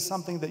C is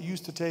something that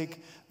used to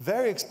take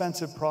very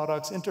expensive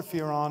products,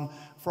 interferon,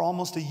 for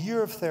almost a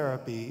year of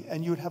therapy,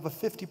 and you would have a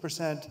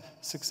 50%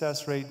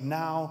 success rate.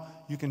 Now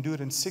you can do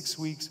it in 6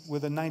 weeks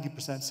with a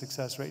 90%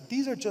 success rate.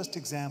 These are just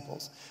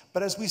examples.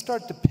 But as we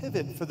start to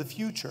pivot for the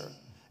future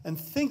and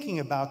thinking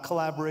about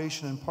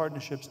collaboration and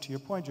partnerships, to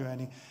your point,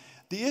 Joanny,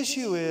 the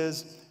issue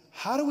is,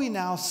 how do we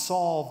now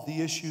solve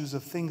the issues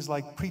of things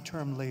like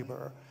preterm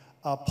labor,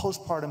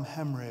 postpartum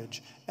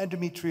hemorrhage,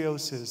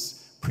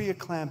 endometriosis,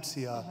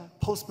 preeclampsia,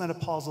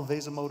 postmenopausal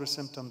vasomotor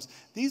symptoms?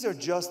 These are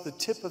just the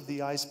tip of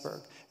the iceberg.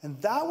 And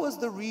that was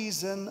the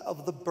reason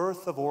of the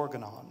birth of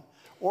Organon.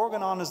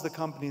 Organon is the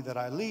company that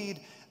I lead.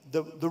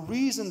 The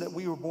reason that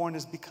we were born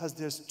is because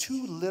there's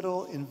too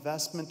little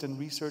investment in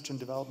research and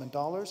development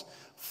dollars.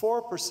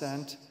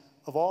 4%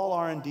 of all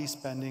R&D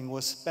spending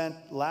was spent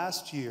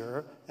last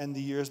year and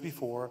the years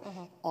before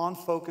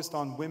focused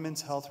on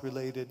women's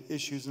health-related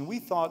issues. And we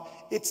thought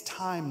it's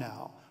time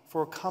now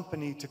for a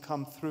company to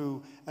come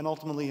through and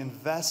ultimately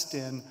invest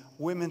in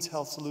women's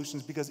health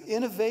solutions, because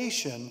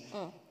innovation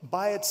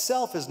by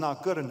itself is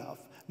not good enough.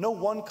 No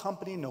one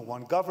company, no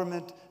one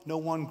government, no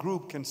one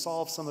group can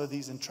solve some of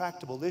these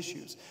intractable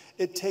issues.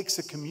 It takes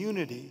a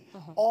community.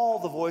 All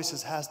the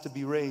voices has to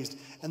be raised,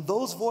 and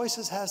those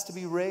voices has to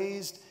be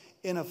raised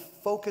in a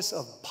focus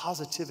of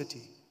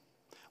positivity.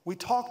 We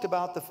talked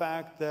about the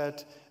fact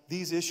that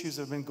these issues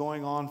have been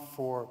going on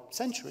for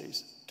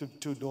centuries to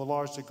a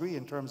large degree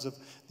in terms of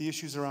the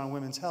issues around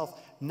women's health.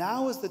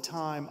 Now is the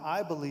time,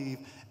 I believe,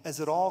 as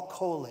it all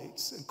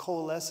collates and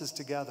coalesces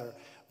together.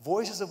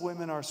 Voices of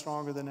women are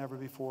stronger than ever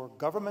before.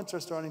 Governments are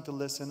starting to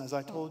listen. As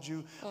I told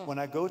you, when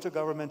I go to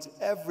governments,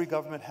 every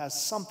government has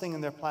something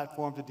in their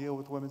platform to deal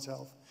with women's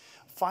health.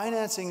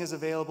 Financing is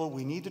available.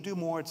 We need to do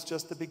more. It's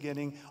just the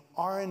beginning.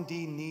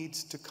 R&D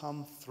needs to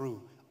come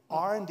through.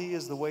 R&D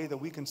is the way that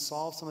we can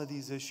solve some of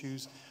these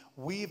issues.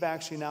 We've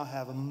actually now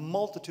have a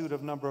multitude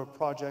of number of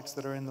projects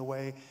that are in the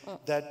way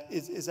that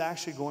is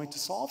actually going to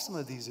solve some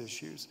of these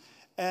issues.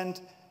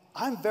 And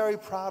I'm very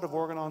proud of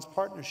Organon's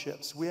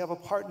partnerships. We have a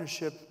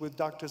partnership with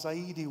Dr.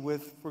 Zaidi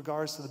with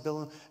regards to the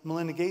Bill and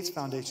Melinda Gates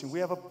Foundation. We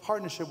have a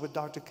partnership with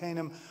Dr.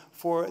 Kanem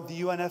for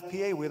the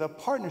UNFPA. We have a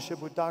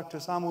partnership with Dr.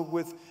 Samu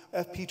with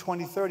FP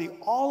 2030.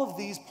 All of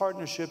these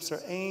partnerships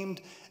are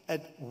aimed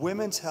at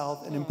women's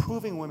health and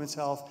improving women's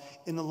health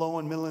in the low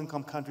and middle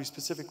income countries,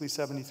 specifically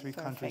 73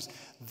 countries.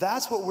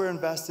 That's what we're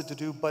invested to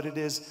do, but it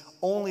is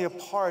only a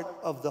part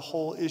of the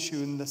whole issue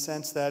in the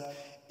sense that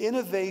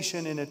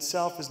innovation in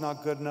itself is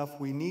not good enough.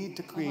 We need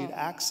to create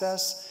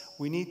access.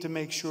 We need to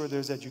make sure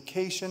there's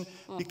education,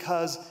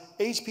 because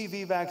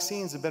HPV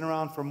vaccines have been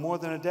around for more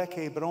than a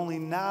decade, but only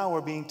now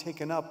are being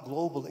taken up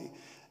globally.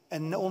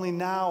 And only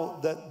now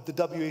that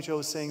the WHO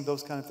is saying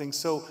those kind of things.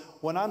 So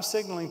when I'm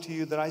signaling to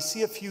you that I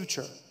see a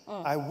future,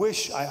 I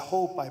wish, I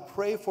hope, I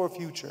pray for a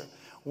future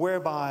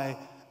whereby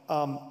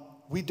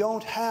we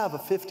don't have a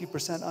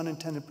 50%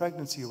 unintended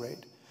pregnancy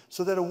rate.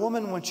 So that a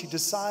woman, when she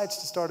decides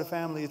to start a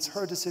family, it's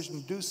her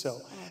decision to do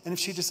so. And if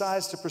she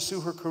decides to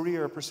pursue her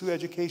career, pursue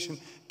education,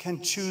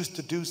 can choose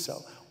to do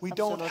so. We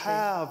don't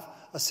have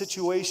a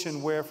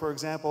situation where, for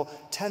example,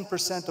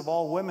 10% of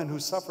all women who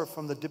suffer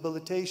from the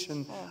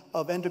debilitation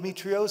of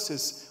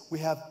endometriosis, we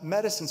have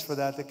medicines for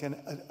that can,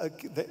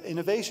 the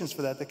innovations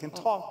for that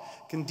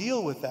can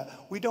deal with that.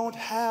 We don't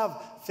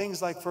have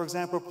things like, for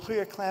example,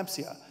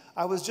 preeclampsia.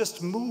 I was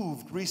just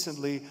moved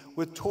recently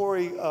with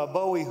Tori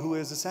Bowie, who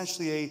is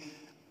essentially a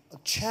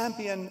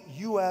champion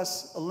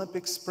US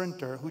Olympic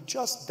sprinter who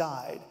just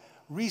died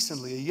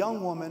recently, a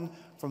young woman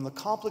from the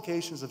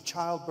complications of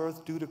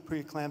childbirth due to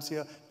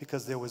preeclampsia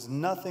because there was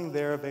nothing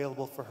there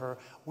available for her.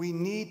 We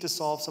need to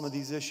solve some of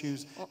these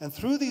issues, and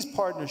through these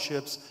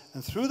partnerships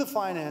and through the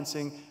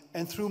financing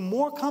and through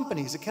more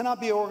companies, it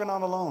cannot be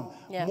Organon alone.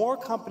 Yeah. More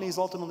companies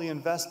ultimately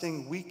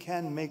investing, we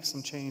can make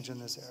some change in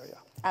this area.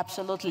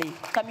 Absolutely.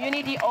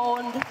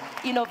 Community-owned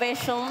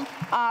innovation,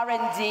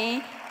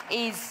 R&D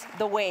is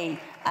the way.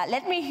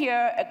 Let me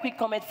hear a quick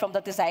comment from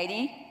Dr.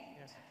 Zaidi.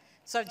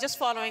 So just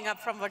following up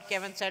from what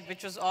Kevin said,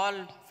 which was all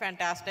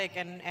fantastic,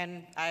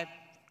 and I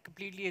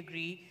completely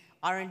agree,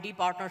 R&D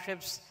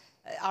partnerships,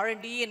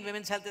 R&D in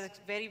women's health is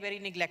very, very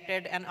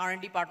neglected, and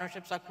R&D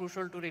partnerships are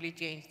crucial to really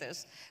change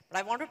this. But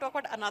I want to talk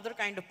about another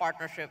kind of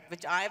partnership,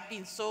 which I've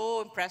been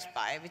so impressed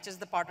by, which is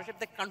the partnership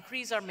that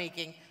countries are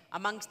making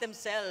amongst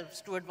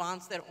themselves to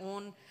advance their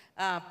own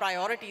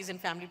priorities in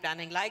family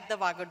planning, like the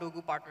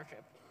Ouagadougou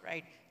partnership,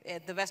 right?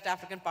 The West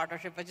African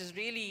partnership, which has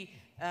really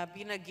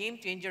been a game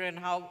changer in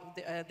how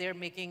they're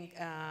making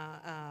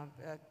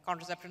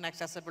contraception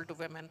accessible to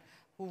women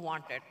who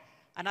want it.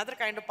 Another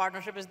kind of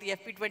partnership is the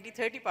FP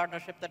 2030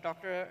 partnership that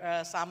Dr.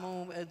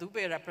 Samu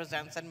Dube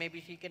represents, and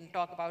maybe she can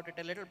talk about it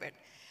a little bit.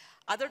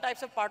 Other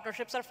types of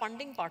partnerships are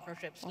funding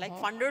partnerships, like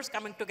funders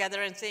coming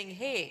together and saying,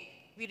 hey,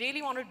 we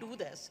really want to do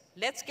this.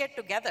 Let's get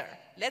together.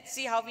 Let's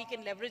see how we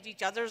can leverage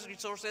each other's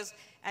resources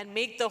and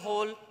make the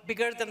whole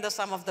bigger than the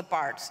sum of the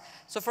parts.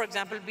 So for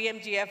example,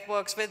 BMGF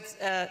works with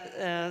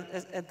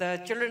the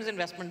Children's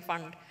Investment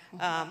Fund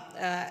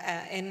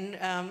in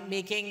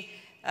making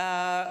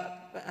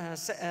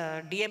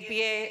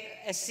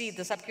DMPA-SC,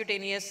 the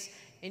subcutaneous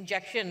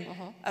injection,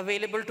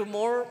 available to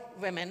more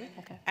women.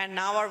 And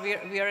now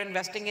we are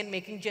investing in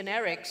making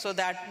generic so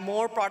that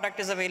more product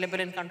is available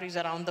in countries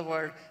around the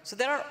world. So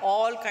there are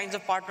all kinds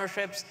of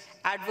partnerships,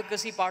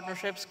 advocacy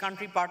partnerships,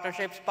 country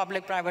partnerships,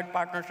 public-private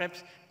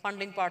partnerships,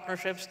 funding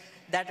partnerships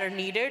that are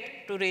needed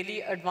to really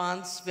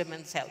advance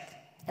women's health.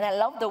 And I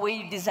love the way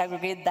you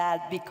disaggregate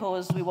that,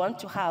 because we want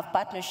to have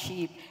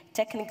partnership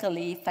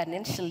technically,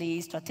 financially,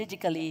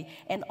 strategically,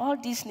 and all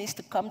this needs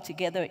to come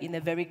together in a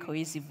very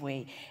cohesive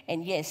way.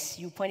 And yes,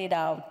 you pointed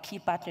out key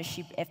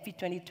partnership, FP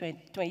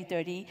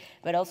 2030,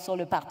 but also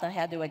Le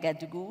Partenariat de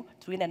Ouagadougou,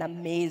 doing an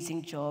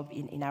amazing job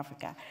in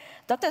Africa.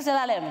 Dr.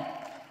 Zelalem,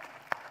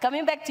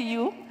 coming back to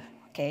you,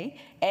 okay,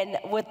 and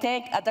we'll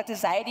thank Dr.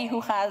 Zaidi,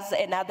 who has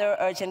another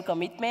urgent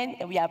commitment,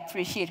 and we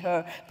appreciate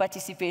her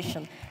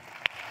participation.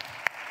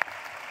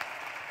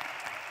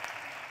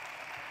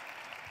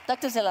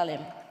 Dr.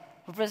 Zelalem,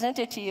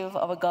 representative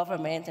of a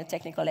government and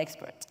technical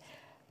expert.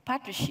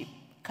 Partnership,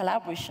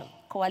 collaboration,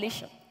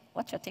 coalition.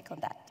 What's your take on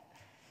that?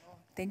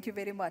 Thank you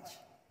very much.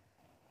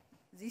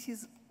 This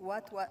is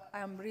what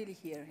I'm really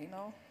here, you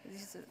know.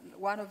 This is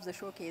one of the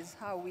showcase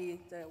how we,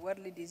 the world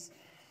is,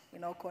 you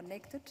know,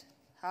 connected,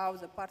 how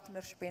the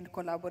partnership and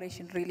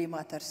collaboration really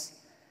matters.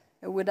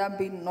 It would have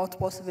been not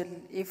possible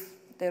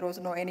if there was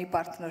no any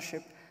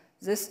partnership.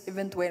 This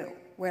event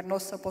were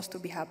not supposed to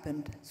be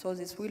happened, so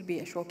this will be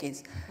a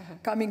showcase.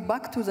 Coming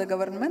back to the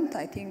government,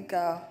 I think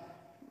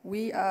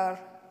we are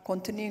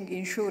continuing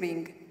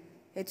ensuring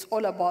it's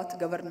all about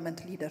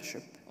government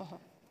leadership.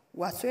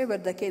 Whatsoever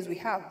the case we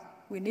have,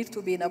 we need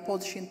to be in a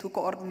position to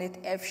coordinate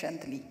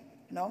efficiently,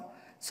 you know?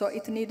 So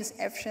it needs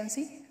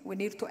efficiency. We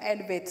need to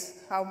elevate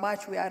how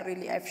much we are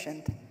really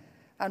efficient.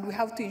 And we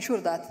have to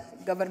ensure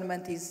that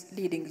government is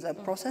leading the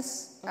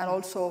process and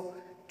also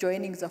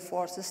joining the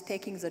forces,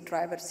 taking the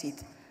driver's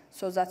seat.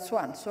 So that's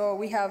one. So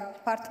we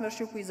have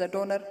partnership with the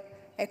donor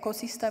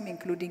ecosystem,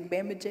 including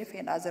BMGF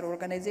and other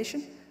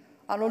organizations.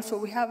 And also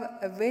we have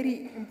a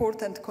very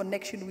important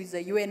connection with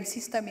the UN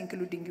system,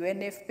 including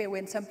UNFPA,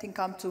 when something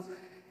comes to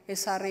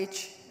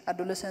SRH,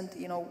 adolescent,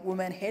 you know,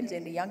 women health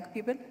and young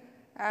people.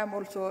 I'm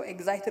also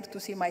excited to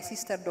see my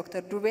sister,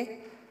 Dr.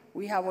 Dube.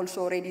 We have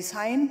also already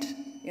signed,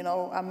 you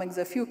know, among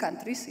the few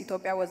countries,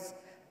 Ethiopia was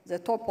the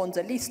top on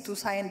the list to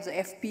sign the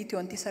FP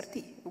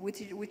 2030,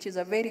 which is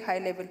a very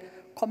high-level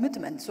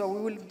commitment. So we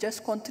will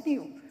just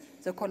continue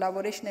the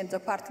collaboration and the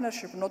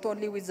partnership, not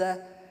only with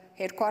the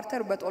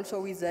headquarters, but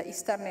also with the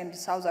Eastern and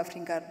South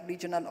Africa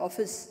Regional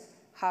Office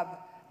Hub.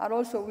 And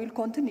also we'll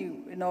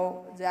continue, you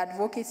know, the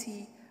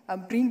advocacy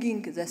and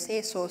bringing the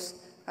CESOS,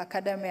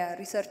 Academia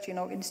Research, you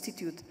know,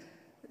 Institute,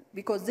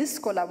 because this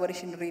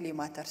collaboration really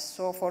matters.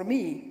 So for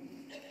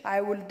me,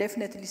 I will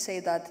definitely say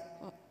that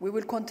we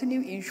will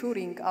continue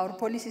ensuring our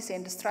policies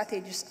and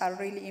strategies are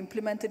really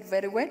implemented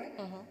very well,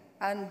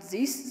 and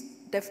this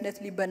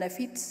definitely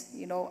benefits,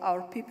 you know,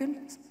 our people,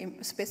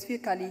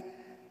 specifically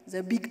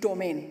the big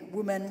domain,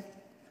 women,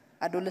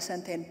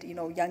 adolescent, and, you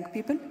know, young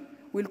people.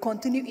 We'll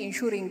continue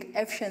ensuring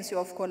efficiency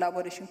of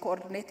collaboration,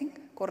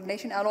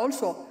 coordination, and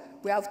also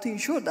we have to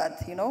ensure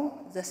that,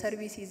 the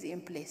service is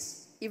in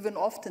place. Even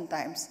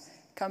oftentimes,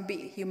 can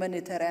be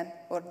humanitarian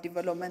or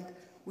development,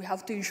 we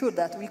have to ensure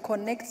that we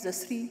connect the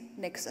three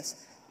nexus: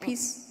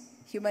 peace,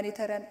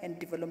 humanitarian, and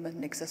development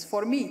nexus.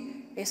 For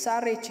me,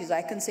 SRH is,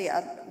 I can say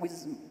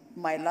with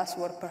my last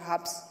word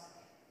perhaps,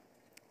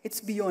 it's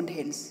beyond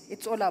health.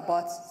 It's all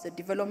about the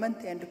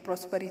development and the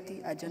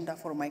prosperity agenda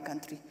for my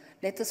country.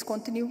 Let us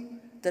continue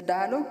the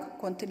dialogue,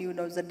 continue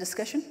the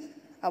discussion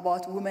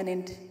about women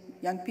and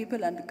young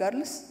people and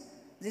girls.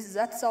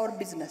 That's our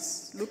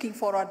business. Looking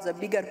forward the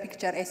bigger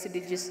picture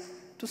SDGs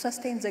to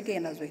sustain the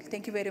gain as well.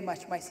 Thank you very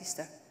much, my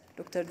sister,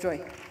 Dr.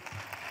 Joy.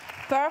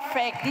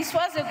 Perfect. This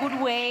was a good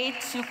way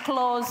to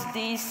close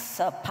this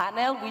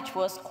panel, which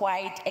was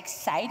quite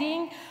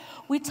exciting.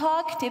 We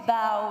talked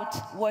about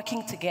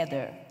working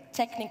together,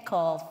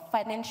 technical,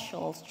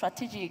 financial,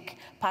 strategic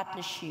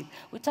partnership.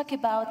 We talk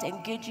about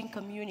engaging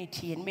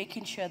community and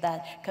making sure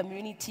that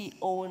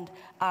community-owned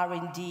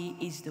R&D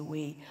is the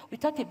way. We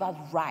talked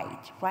about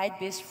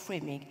right-based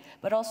framing,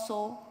 but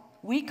also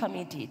we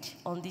committed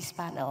on this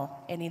panel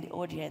and in the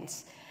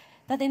audience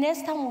that the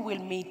next time we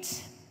will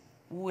meet,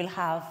 we will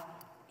have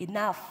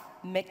enough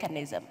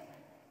mechanism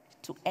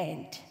to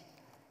end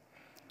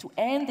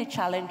the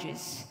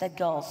challenges that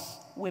girls,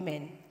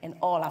 women, and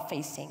all are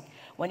facing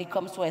when it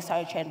comes to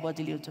SRHR and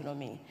bodily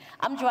autonomy.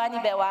 I'm Joanny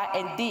Bewa,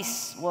 and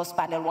this was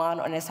panel 1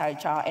 on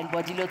SRHR and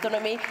bodily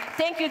autonomy.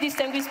 Thank you,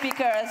 distinguished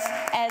speakers,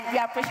 and we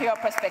appreciate your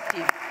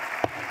perspective.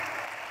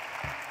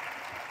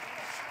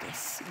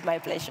 Yes, my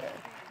pleasure,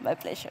 my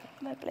pleasure,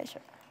 my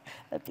pleasure,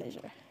 my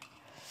pleasure.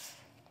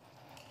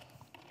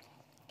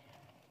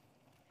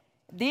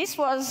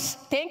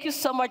 Thank you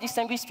so much,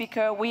 distinguished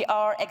speaker. We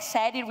are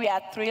excited, we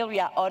are thrilled, we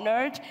are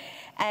honored.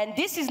 And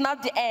this is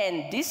not the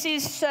end. This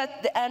is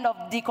the end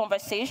of the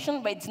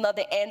conversation, but it's not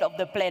the end of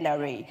the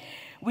plenary.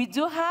 We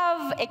do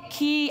have a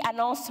key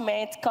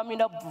announcement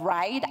coming up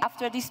right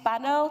after this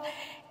panel,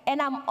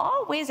 and I'm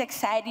always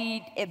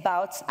excited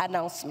about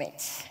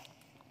announcements.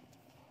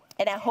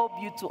 And I hope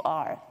you too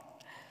are.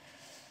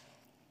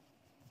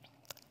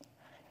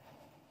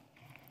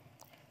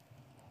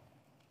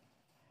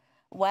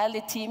 While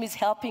the team is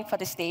helping for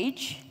the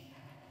stage,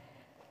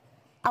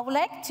 I would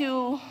like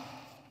to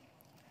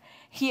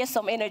hear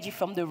some energy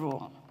from the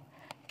room.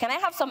 Can I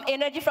have some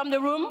energy from the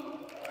room?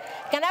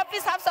 Can I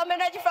please have some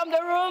energy from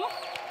the room?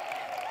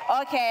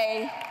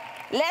 Okay,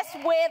 let's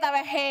wave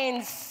our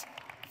hands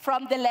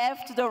from the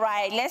left to the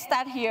right. Let's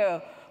start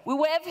here. We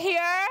wave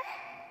here.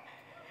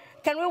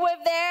 Can we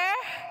wave there?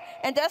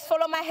 And just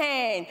follow my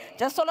hand.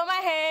 Just follow my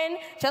hand.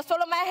 Just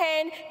follow my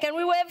hand. Can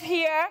we wave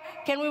here?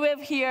 Can we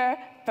wave here?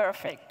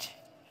 Perfect.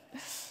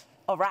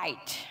 All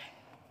right.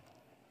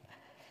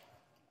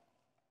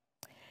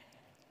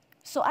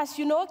 So as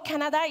you know,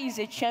 Canada is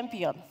a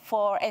champion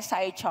for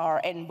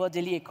SRHR and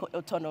bodily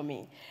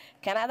autonomy.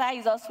 Canada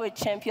is also a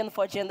champion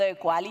for gender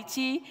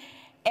equality.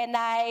 And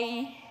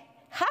I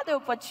had the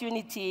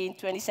opportunity in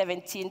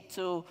 2017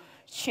 to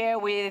share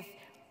with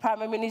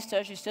Prime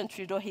Minister Justin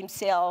Trudeau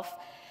himself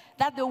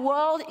that the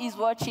world is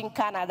watching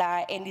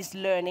Canada and is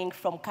learning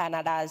from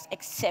Canada's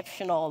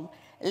exceptional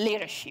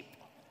leadership.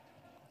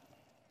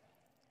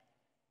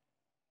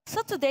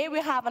 So today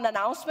we have an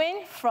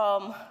announcement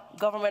from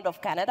Government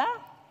of Canada.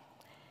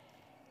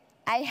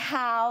 I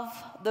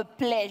have the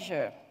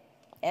pleasure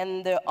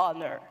and the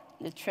honor,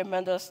 the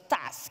tremendous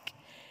task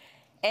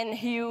and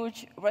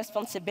huge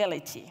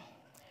responsibility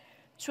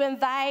to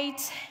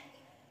invite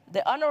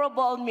the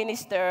Honorable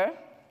Minister,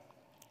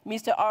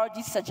 Mr.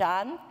 Arjit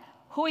Sajjan,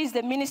 who is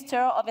the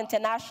Minister of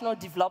International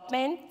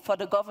Development for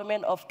the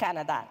Government of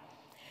Canada.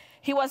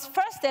 He was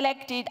first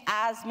elected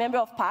as Member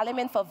of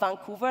Parliament for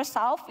Vancouver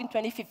South in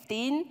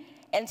 2015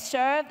 and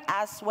served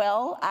as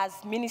well as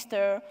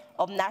Minister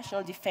of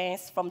National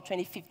Defense from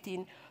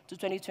 2015 to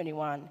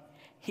 2021.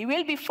 He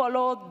will be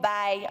followed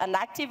by an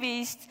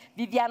activist,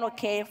 Viviane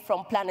O'Kane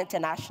from Plan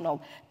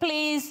International.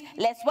 Please,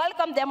 let's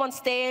welcome them on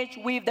stage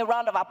with the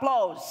round of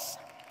applause.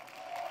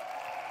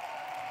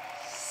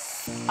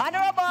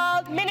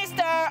 Honorable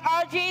Minister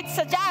Arjit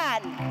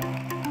Sajjan.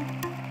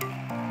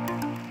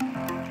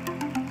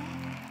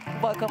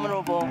 Welcome,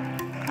 Honorable.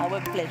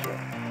 Our pleasure.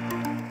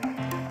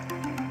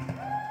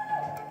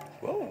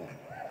 Whoa.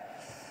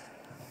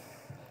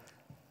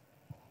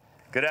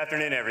 Good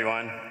afternoon,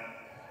 everyone.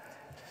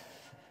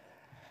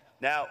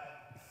 Now,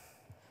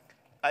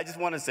 I just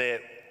want to say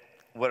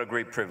what a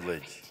great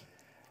privilege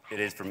it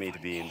is for me to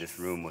be in this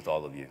room with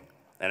all of you.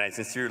 And I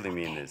sincerely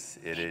mean this.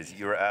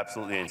 You're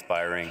absolutely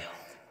inspiring.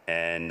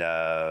 And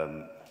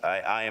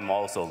I am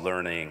also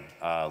learning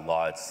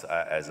lots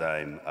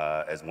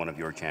as one of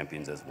your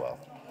champions as well.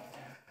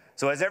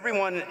 So as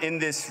everyone in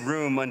this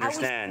room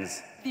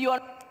understands,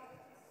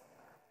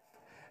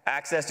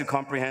 access to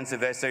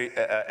comprehensive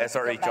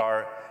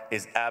SRHR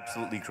is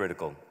absolutely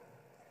critical.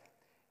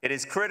 It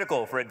is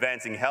critical for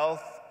advancing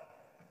health,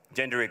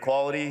 gender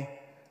equality,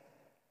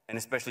 and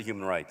especially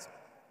human rights.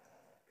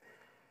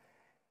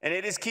 And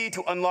it is key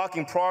to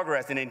unlocking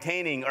progress in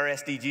attaining our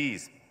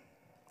SDGs.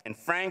 And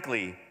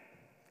frankly,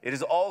 it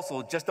is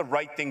also just the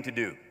right thing to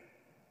do.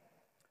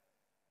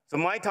 So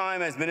my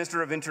time as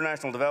Minister of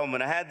International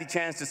Development, I had the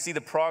chance to see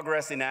the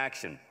progress in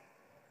action.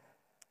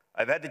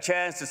 I've had the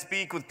chance to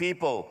speak with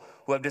people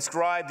who have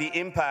described the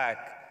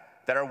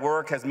impact that our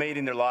work has made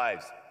in their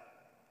lives.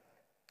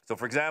 So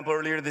for example,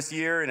 earlier this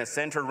year in a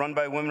center run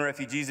by women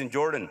refugees in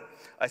Jordan,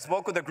 I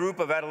spoke with a group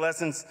of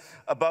adolescents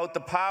about the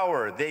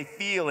power they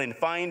feel in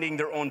finding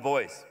their own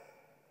voice.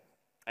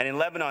 And in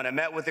Lebanon, I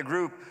met with a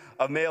group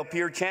of male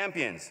peer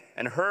champions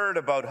and heard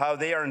about how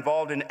they are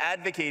involved in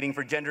advocating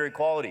for gender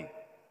equality.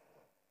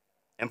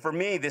 And for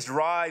me, this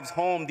drives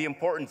home the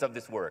importance of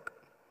this work.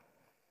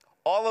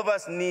 All of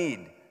us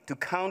need to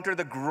counter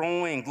the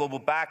growing global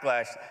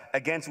backlash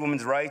against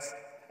women's rights,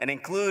 and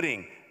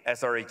including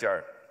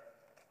SRHR.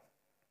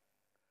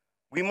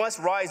 We must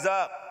rise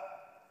up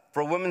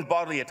for women's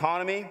bodily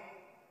autonomy,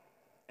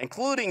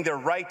 including their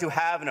right to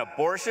have an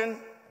abortion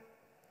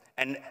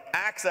and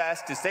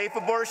access to safe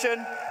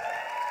abortion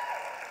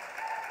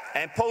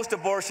and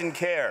post-abortion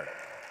care.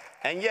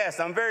 And yes,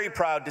 I'm very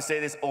proud to say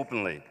this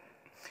openly.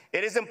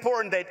 It is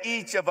important that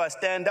each of us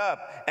stand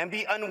up and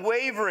be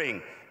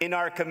unwavering in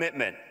our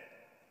commitment.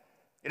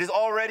 It has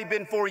already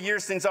been 4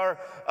 years since our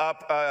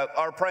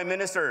Prime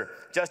Minister,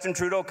 Justin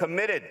Trudeau,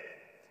 committed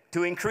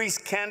to increase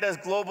Canada's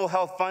global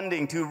health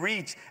funding to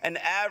reach an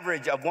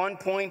average of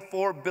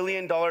 $1.4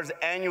 billion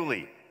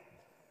annually.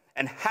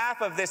 And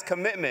half of this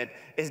commitment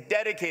is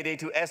dedicated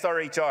to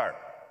SRHR.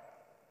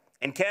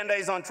 And Canada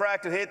is on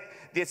track to hit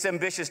this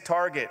ambitious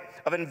target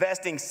of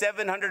investing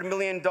 $700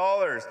 million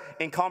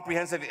in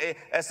comprehensive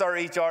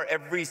SRHR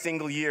every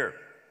single year.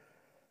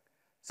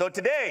 So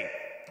today,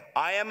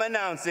 I am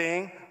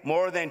announcing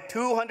more than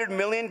 $200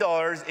 million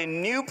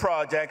in new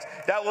projects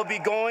that will be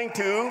going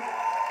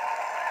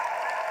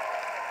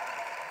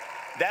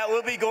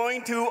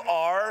to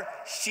our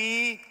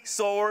She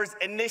Soars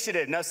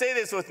initiative. Now say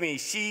this with me,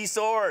 She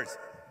Soars.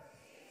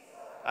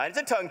 It's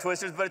a tongue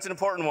twister, but it's an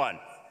important one.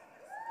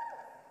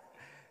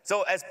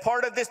 So as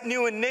part of this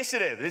new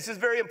initiative, this is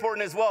very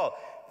important as well,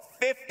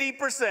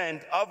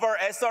 50% of our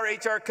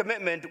SRHR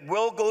commitment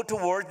will go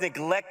towards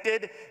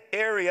neglected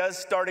areas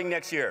starting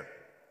next year.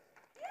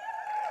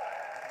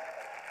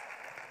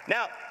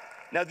 Now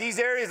these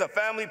areas of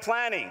family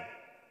planning,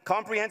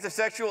 comprehensive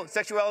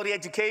sexuality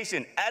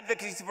education,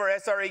 advocacy for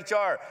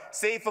SRHR,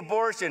 safe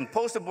abortion,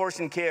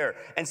 post-abortion care,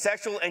 and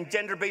sexual and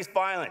gender-based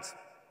violence.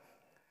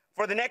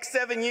 For the next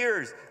 7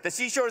 years, the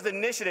Seashores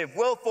Initiative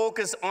will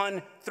focus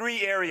on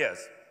 3 areas.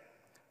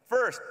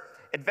 First,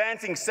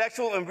 advancing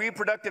sexual and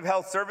reproductive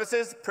health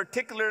services,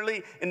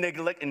 particularly in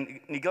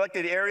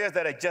neglected areas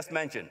that I just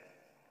mentioned.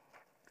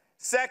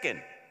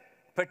 Second,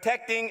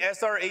 protecting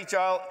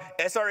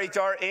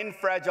SRHR in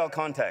fragile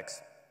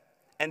contexts.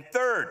 And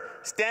third,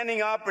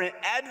 standing up and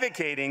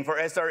advocating for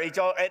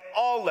SRHR at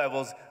all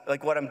levels,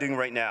 like what I'm doing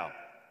right now.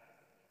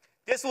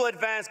 This will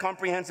advance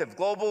comprehensive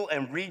global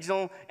and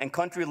regional and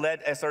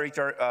country-led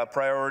SRHR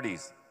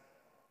priorities.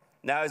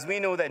 Now, as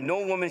we know that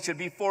no woman should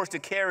be forced to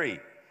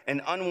carry an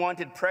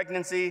unwanted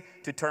pregnancy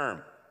to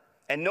term,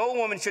 and no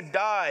woman should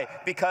die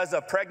because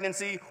of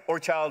pregnancy or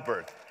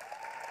childbirth.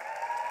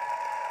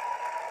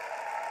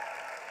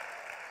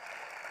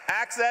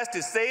 Access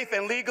to safe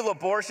and legal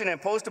abortion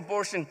and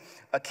post-abortion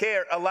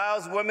care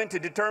allows women to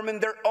determine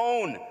their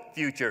own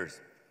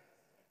futures.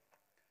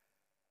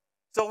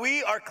 So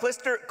we are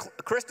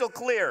crystal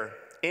clear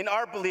in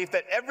our belief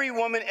that every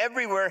woman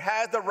everywhere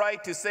has the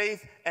right to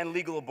safe and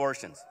legal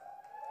abortions.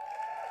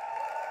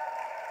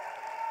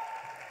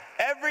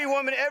 Every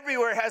woman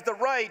everywhere has the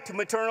right to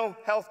maternal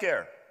health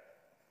care.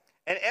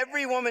 And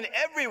every woman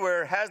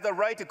everywhere has the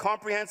right to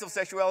comprehensive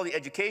sexuality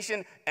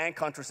education and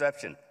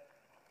contraception.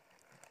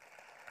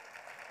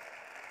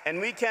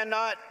 And we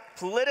cannot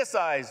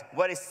politicize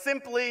what is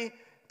simply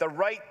the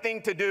right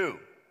thing to do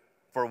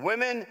for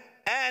women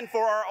and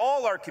for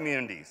all our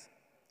communities.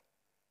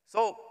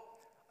 So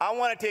I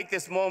want to take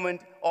this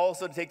moment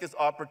also to take this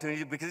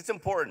opportunity because it's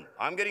important.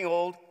 I'm getting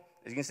old.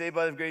 As you can say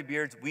by the gray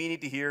beards, we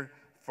need to hear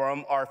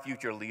from our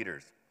future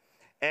leaders.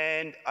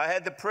 And I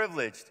had the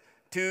privilege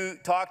to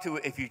talk to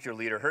a future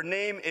leader. Her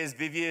name is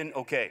Vivian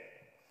Oke.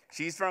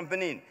 She's from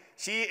Benin.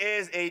 She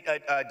is a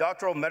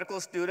doctoral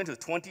medical student who's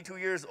 22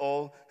 years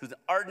old, who's an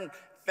ardent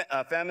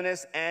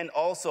feminist and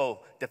also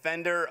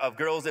defender of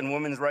girls' and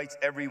women's rights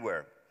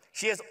everywhere.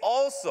 She has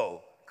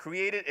also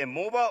created a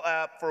mobile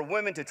app for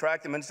women to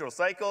track the menstrual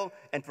cycle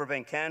and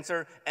prevent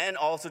cancer and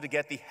also to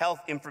get the health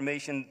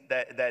information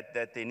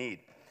that they need.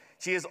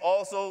 She is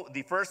also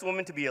the first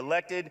woman to be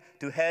elected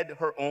to head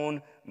her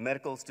own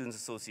Medical Students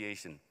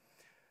Association.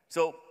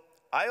 So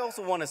I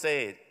also want to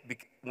say,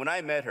 when I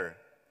met her,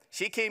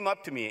 she came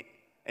up to me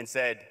and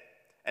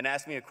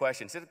asked me a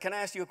question. She said, "Can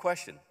I ask you a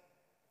question?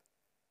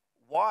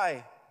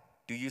 Why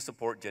do you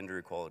support gender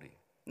equality?"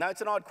 Now,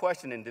 it's an odd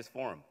question in this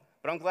forum,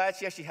 but I'm glad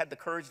she actually had the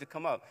courage to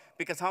come up,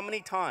 because how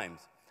many times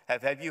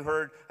have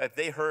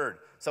they heard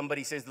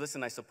somebody says,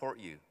 "Listen, I support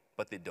you,"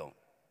 but they don't?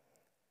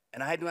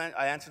 And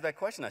I answered that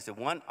question. I said,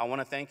 one, I want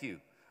to thank you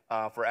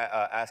for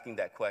asking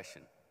that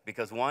question.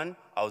 Because one,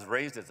 I was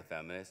raised as a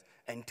feminist,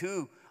 and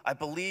two, I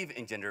believe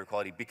in gender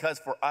equality, because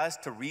for us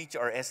to reach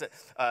our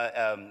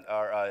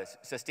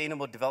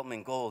sustainable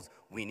development goals,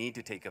 we need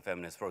to take a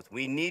feminist approach.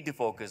 We need to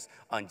focus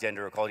on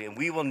gender equality, and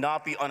we will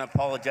not be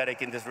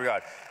unapologetic in this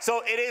regard.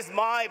 So it is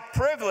my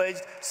privilege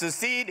to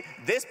cede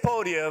this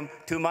podium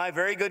to my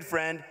very good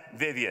friend,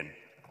 Vivian.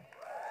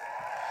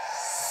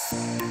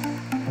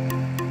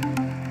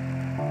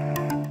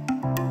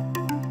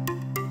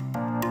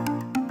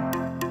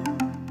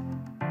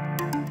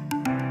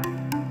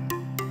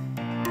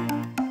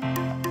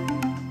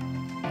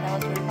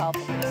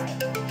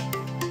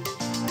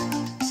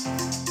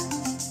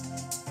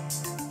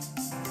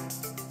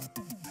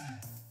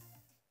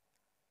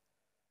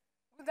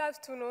 Good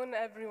afternoon,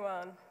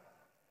 everyone.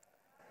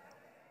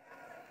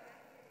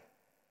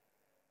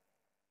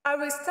 I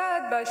will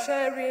start by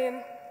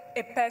sharing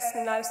a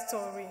personal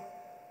story.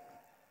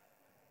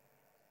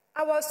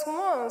 I was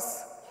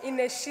once in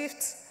a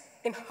shift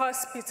in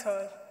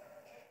hospital,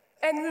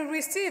 and we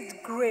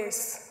received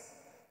Grace,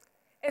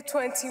 a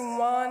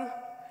 21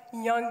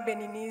 young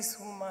Beninese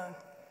woman.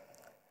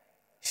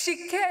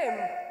 She came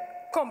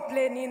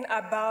complaining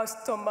about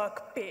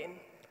stomach pain.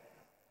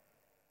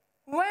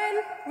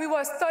 When we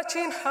was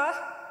touching her,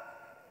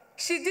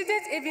 she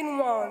didn't even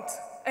want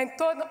and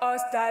told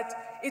us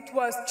that it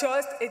was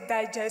just a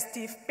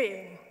digestive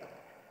pain.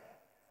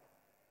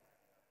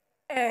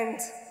 And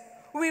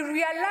we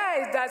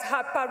realized that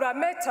her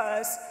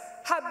parameters,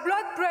 her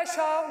blood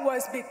pressure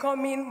was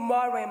becoming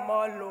more and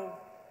more low.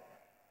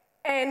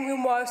 And we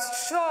were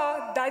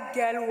sure that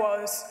girl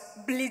was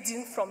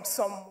bleeding from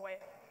somewhere.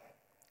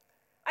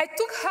 I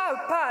took her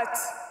apart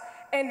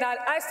and I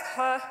asked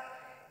her,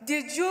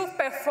 "Did you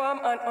perform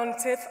an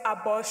unsafe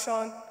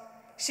abortion?"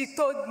 She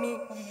told me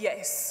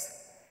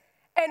yes.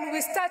 And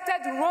we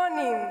started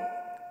running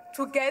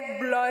to get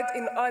blood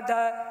in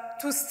order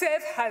to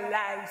save her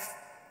life.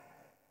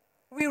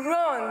 We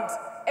ran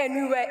and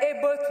we were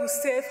able to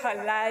save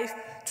her life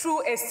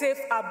through a safe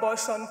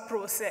abortion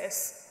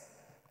process.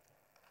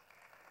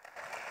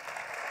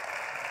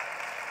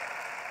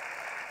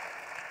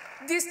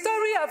 The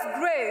story of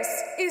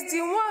Grace is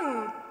the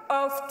one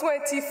of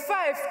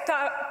 25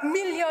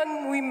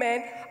 million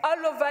women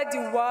all over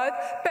the world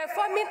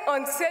performing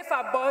unsafe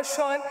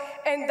abortion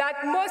and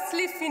that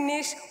mostly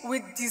finish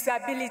with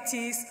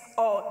disabilities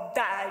or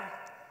die.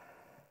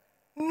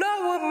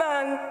 No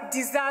woman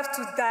deserves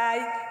to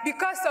die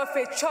because of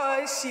a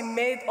choice she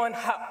made on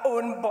her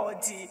own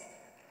body.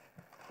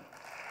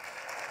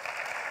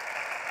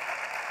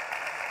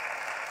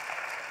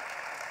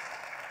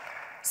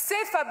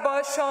 Safe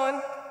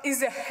abortion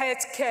is a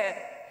health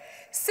care.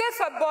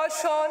 Safe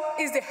abortion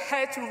is a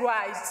health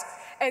right,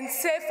 and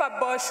safe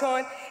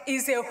abortion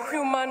is a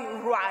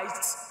human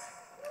right.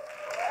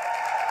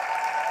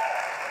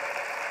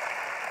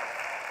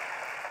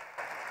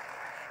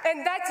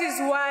 And that is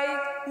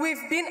why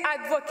we've been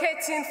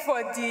advocating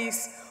for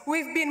this.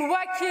 We've been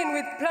working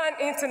with Plan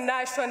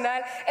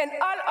International and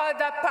all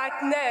other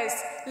partners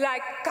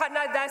like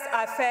Canada's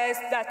Affairs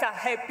that are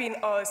helping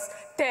us.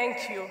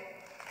 Thank you.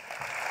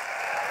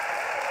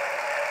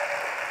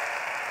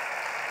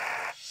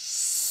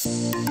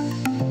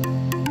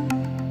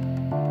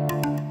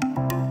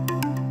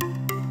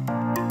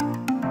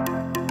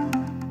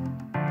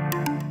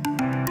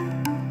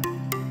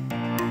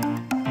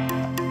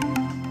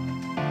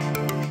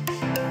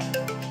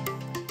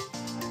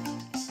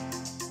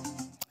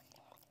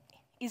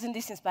 Isn't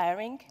this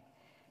inspiring?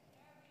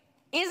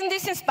 Isn't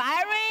this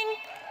inspiring?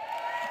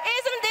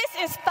 Isn't this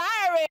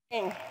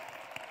inspiring?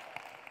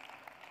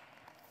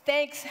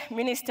 Thanks,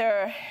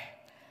 Minister,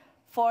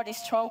 for the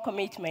strong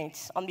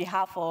commitments on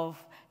behalf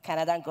of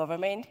Canadian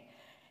government.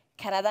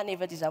 Canada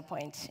never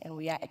disappoints, and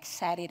we are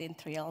excited and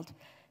thrilled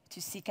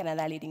to see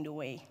Canada leading the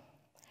way.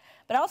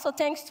 But also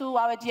thanks to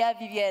our dear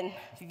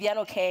Vivian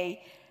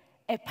O'Kay,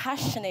 a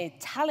passionate,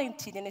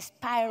 talented, and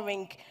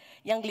inspiring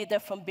young leader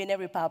from Benin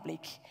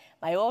Republic,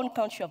 my own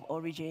country of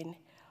origin,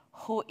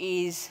 who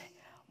is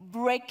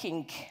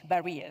breaking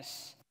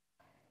barriers.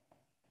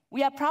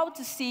 We are proud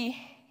to see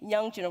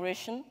young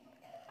generation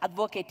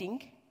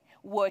advocating,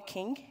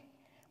 working,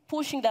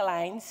 pushing the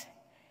lines,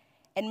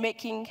 and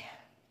making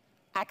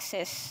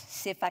access,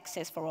 safe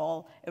access for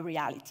all, a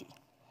reality.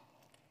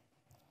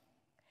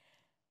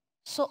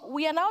 So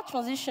we are now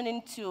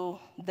transitioning to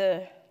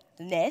the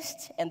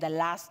next and the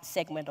last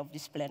segment of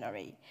this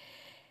plenary.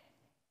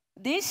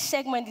 This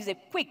segment is a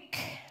quick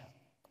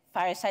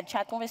fireside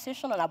chat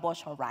conversation on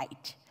abortion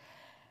right.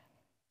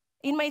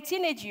 In my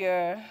teenage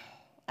year,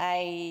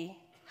 I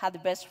had a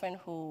best friend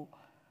who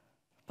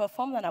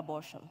performed an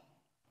abortion.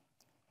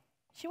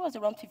 She was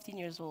around 15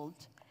 years old,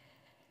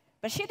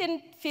 but she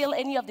didn't feel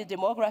any of the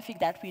demographic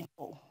that we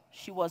know.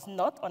 She was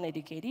not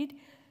uneducated.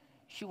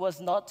 She was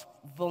not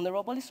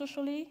vulnerable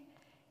socially.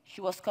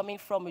 She was coming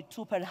from a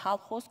two-parent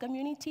household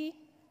community,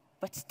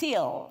 but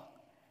still,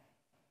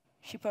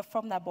 she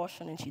performed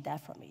abortion and she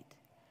died from it.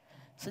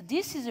 So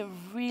this is a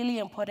really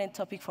important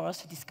topic for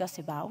us to discuss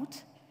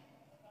about.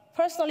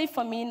 Personally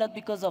for me, not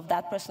because of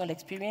that personal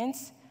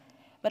experience,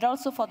 but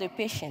also for the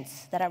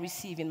patients that I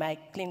receive in my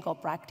clinical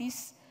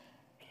practice,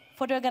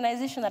 for the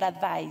organization that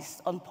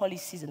advise on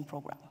policies and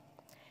programs.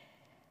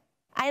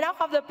 I now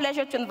have the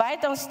pleasure to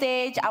invite on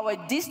stage our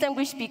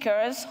distinguished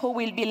speakers who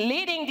will be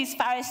leading this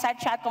fireside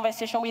chat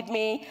conversation with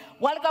me.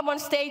 Welcome on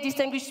stage,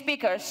 distinguished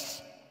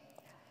speakers.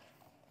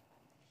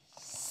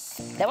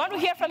 They want to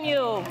hear from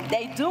you.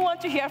 They do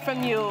want to hear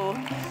from you.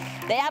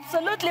 They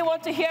absolutely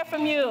want to hear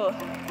from you.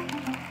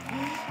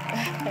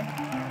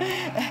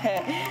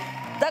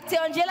 Dr.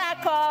 Angela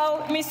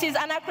Akol, Mrs.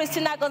 Ana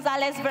Cristina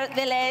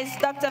Gonzalez-Velez,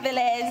 Dr.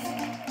 Velez,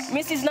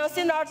 Mrs.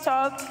 Nancy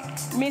Northrop,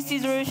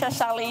 Mrs. Rusha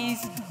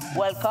Charlize,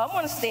 welcome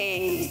on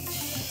stage.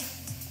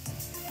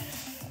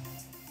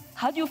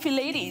 How do you feel,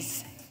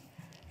 ladies?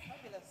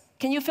 Fabulous.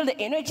 Can you feel the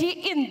energy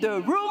in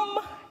the room?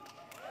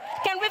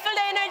 Can we feel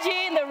the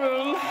energy in the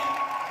room?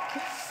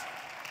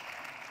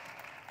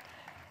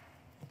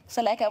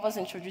 So like I was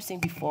introducing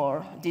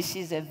before, this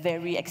is a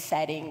very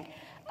exciting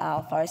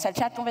fireside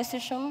chat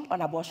conversation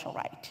on abortion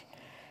right.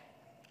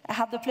 I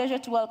have the pleasure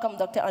to welcome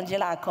Dr.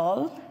 Angela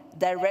Akol,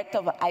 Director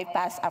of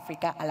IPAS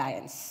Africa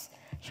Alliance.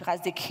 She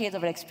has decades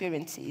of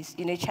experiences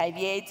in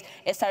HIV/AIDS,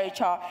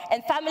 SRHR,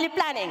 and family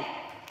planning.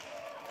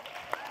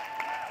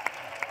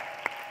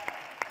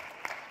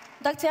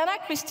 Dr. Ana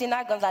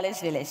Cristina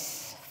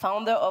Gonzalez-Velez,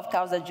 founder of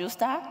Causa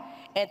Justa,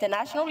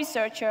 international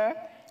researcher,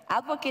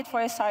 advocate for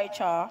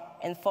SRHR,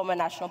 and former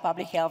National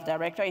Public Health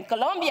Director in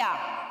Colombia.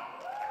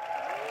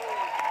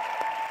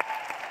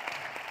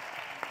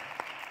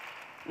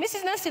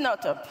 Mrs. Nancy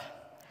Northrop,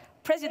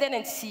 President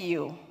and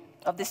CEO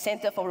of the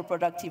Center for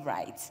Reproductive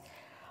Rights.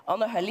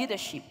 Under her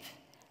leadership,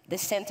 the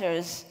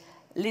Center's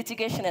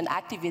litigation and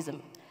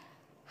activism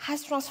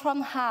has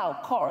transformed how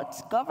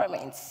courts,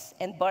 governments,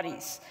 and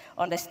bodies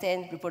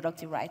understand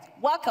reproductive rights.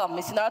 Welcome,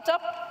 Mrs.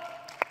 Northrop.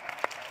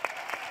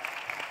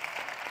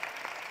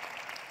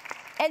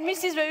 And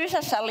Mrs.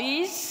 Rusha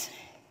Charlize,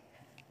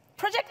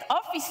 Project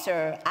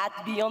Officer at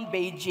Beyond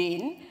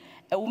Beijing,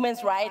 a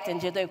women's rights and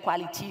gender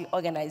equality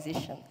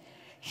organization.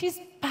 She's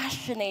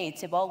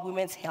passionate about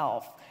women's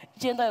health,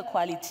 gender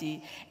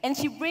equality, and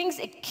she brings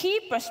a key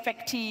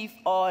perspective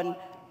on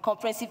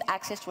comprehensive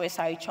access to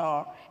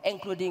SRHR,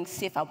 including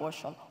safe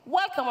abortion.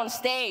 Welcome on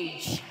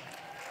stage.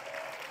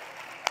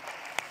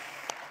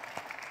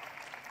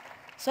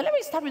 So let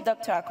me start with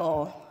Dr.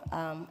 Akol.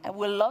 I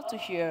would love to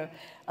hear,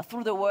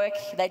 through the work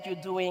that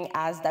you're doing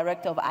as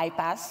Director of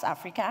IPAS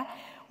Africa,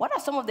 what are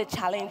some of the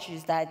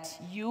challenges that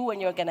you and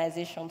your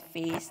organization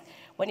face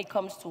when it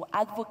comes to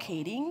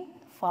advocating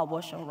for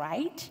abortion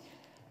rights,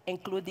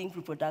 including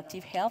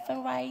reproductive health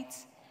and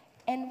rights,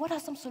 and what are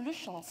some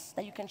solutions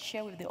that you can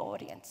share with the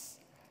audience?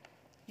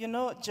 You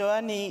know,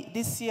 Joanny,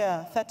 this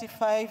year,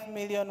 35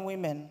 million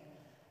women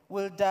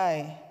will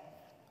die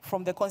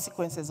from the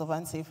consequences of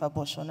unsafe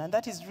abortion, and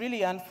that is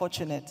really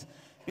unfortunate,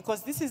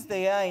 because this is the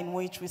year in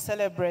which we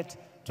celebrate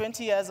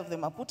 20 years of the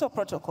Maputo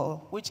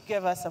Protocol, which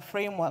gave us a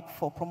framework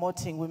for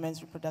promoting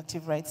women's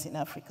reproductive rights in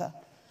Africa.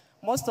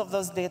 Most of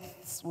those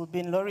deaths will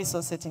be in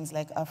low-resource settings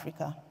like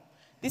Africa.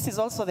 This is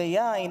also the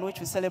year in which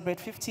we celebrate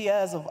 50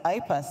 years of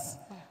IPAS.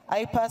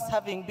 IPAS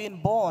having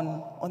been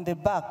born on the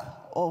back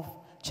of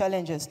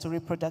challenges to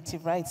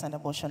reproductive rights and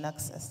abortion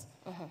access.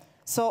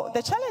 So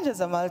the challenges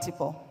are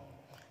multiple,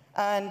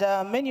 and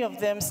many of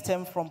them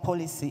stem from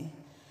policy.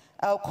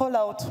 I'll call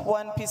out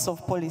one piece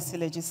of policy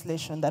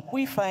legislation that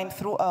we find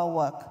through our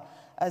work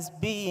as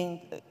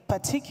being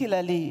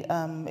particularly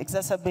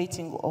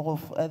exacerbating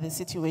of the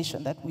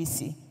situation that we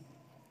see.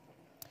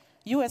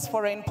 US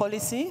foreign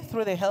policy,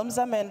 through the Helms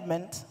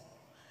Amendment,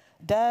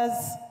 does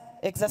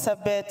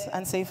exacerbate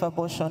unsafe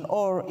abortion,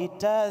 or it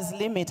does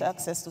limit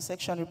access to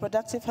sexual and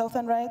reproductive health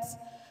and rights,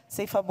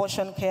 safe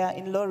abortion care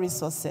in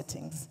low-resource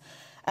settings.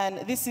 And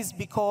this is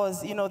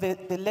because, you know,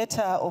 the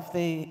letter of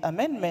the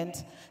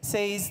amendment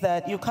says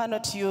that you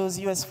cannot use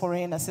US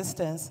foreign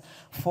assistance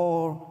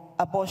for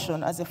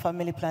abortion as a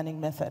family planning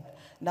method.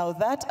 Now,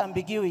 that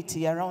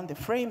ambiguity around the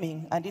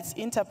framing and its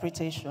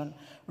interpretation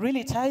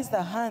really ties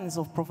the hands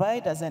of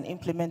providers and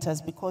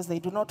implementers, because they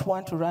do not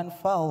want to run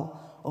foul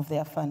of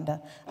their funder.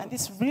 And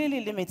this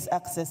really limits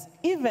access,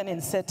 even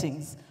in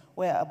settings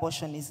where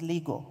abortion is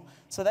legal.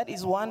 So that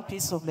is one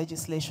piece of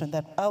legislation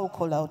that I will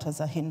call out as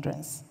a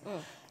hindrance.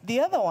 The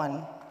other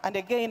one, and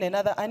again,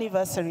 another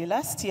anniversary,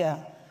 last year,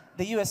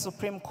 the US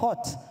Supreme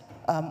Court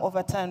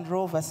overturned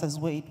Roe versus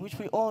Wade, which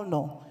we all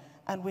know.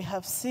 And we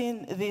have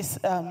seen this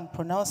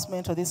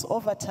pronouncement, or this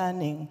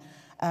overturning,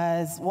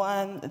 as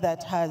one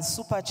that has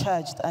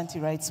supercharged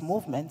anti-rights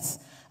movements.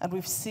 And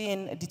we've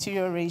seen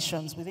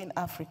deteriorations within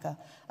Africa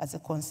as a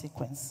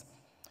consequence.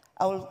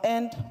 I will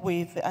end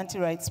with the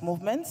anti-rights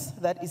movements.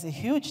 That is a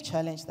huge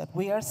challenge that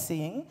we are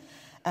seeing.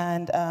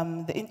 And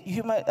the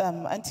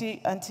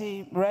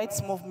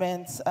anti-rights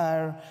movements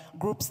are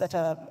groups that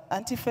are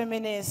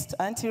anti-feminist,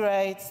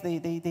 anti-rights.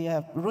 They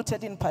are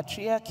rooted in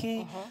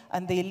patriarchy,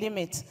 and they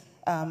limit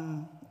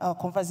our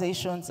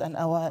conversations and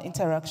our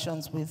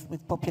interactions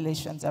with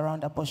populations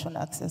around abortion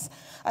access.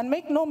 And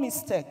make no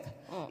mistake,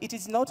 it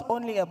is not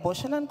only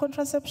abortion and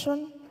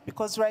contraception,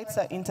 because rights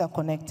are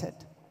interconnected.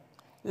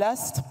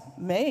 Last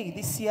May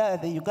this year,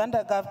 the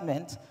Uganda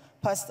government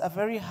passed a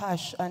very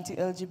harsh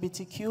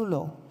anti-LGBTQ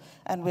law,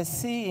 and we're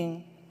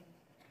seeing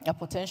a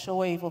potential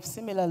wave of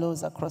similar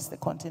laws across the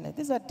continent.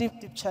 These are deep,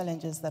 deep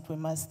challenges that we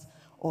must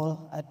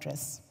all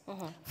address.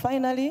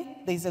 Finally,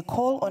 there's a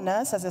call on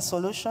us as a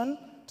solution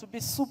to be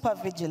super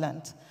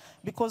vigilant,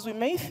 because we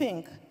may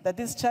think that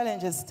these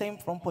challenges stem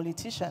from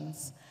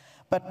politicians,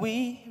 but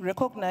we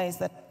recognize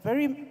that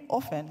very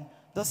often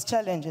those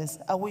challenges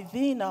are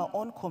within our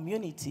own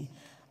community.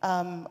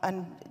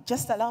 And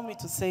just allow me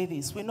to say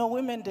this. We know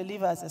Women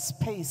Deliver as a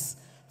space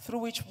through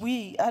which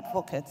we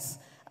advocates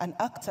and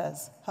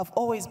actors have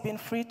always been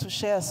free to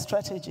share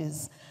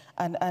strategies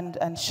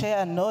and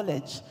share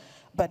knowledge.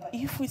 But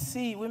if we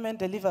see Women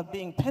Deliver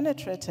being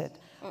penetrated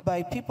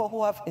by people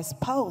who have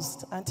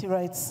espoused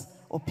anti-rights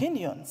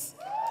opinions,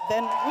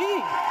 then we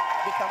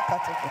become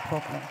part of the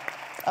problem.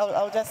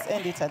 I'll just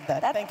end it at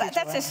that. Thank you,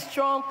 That's a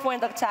strong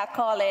point, Dr.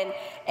 Akol,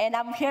 and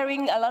I'm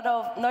hearing a lot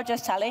of not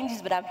just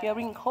challenges, but I'm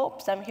hearing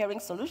hopes, I'm hearing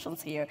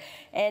solutions here.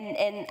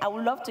 And I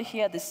would love to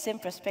hear the same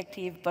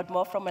perspective, but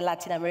more from a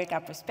Latin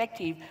America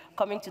perspective,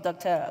 coming to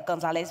Dr.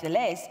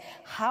 Gonzalez-Velez.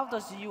 How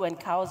does you and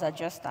Causa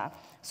Justa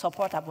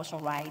support abortion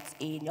rights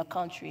in your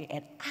country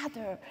and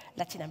other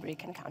Latin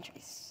American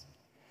countries?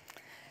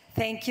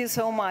 Thank you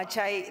so much.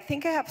 I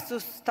think I have to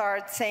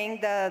start saying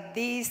that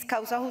this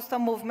Causa Justa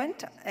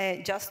movement,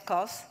 Just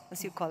Cause,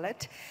 as you call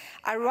it,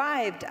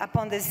 arrived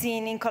upon the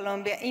scene in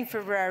Colombia in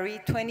February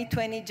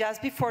 2020,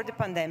 just before the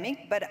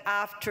pandemic, but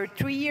after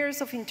 3 years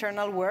of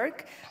internal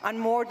work and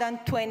more than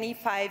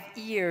 25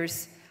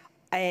 years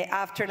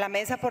after La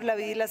Mesa por la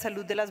Vida y la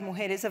Salud de las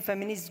Mujeres, a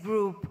feminist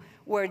group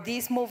where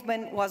this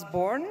movement was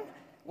born,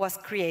 was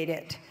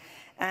created.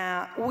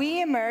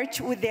 We emerged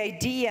with the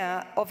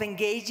idea of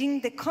engaging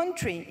the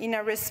country in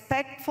a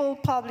respectful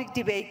public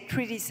debate,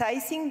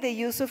 criticizing the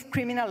use of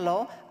criminal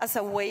law as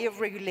a way of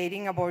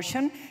regulating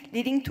abortion,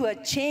 leading to a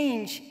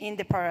change in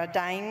the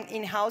paradigm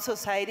in how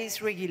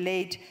societies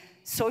regulate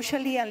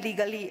socially and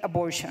legally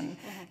abortion.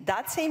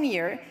 That same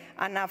year,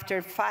 and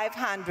after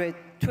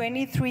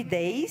 523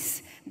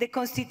 days, the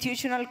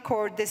Constitutional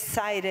Court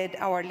decided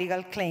our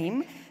legal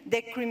claim,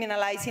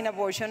 decriminalizing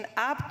abortion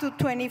up to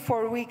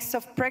 24 weeks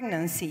of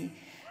pregnancy.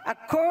 A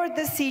court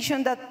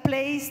decision that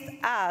placed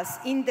us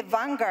in the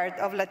vanguard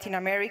of Latin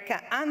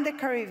America and the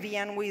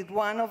Caribbean with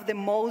one of the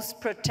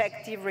most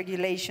protective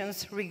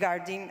regulations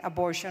regarding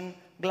abortion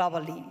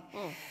globally.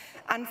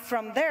 And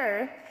from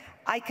there,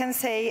 I can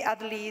say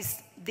at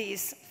least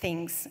these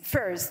things.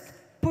 First,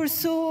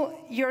 pursue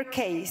your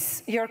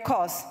cause,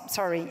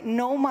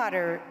 no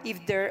matter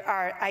if there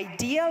are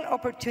ideal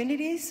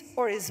opportunities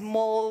or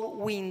small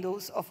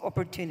windows of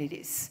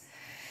opportunities.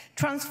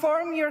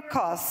 Transform your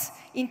cause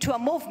into a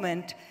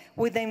movement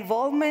with the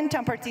involvement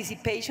and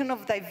participation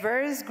of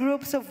diverse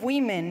groups of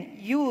women,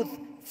 youth,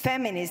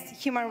 feminists,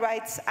 human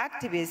rights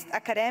activists,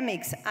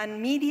 academics,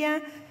 and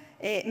media,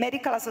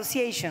 medical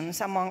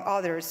associations, among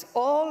others,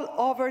 all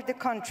over the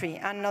country,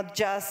 and not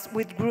just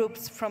with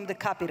groups from the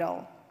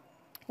capital.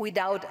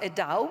 Without a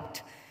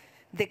doubt,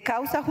 the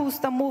Causa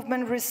Justa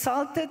movement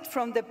resulted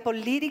from the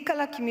political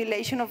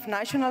accumulation of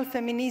national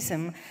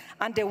feminism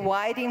and the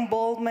wide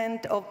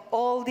involvement of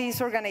all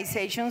these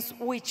organizations,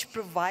 which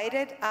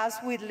provided us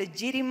with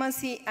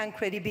legitimacy and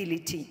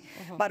credibility,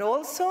 but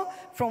also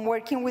from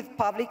working with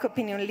public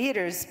opinion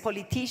leaders,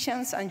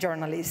 politicians, and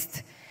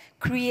journalists.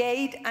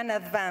 Create and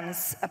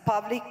advance a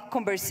public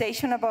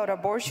conversation about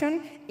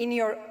abortion in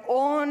your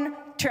own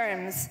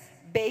terms,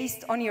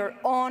 based on your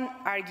own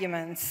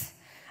arguments.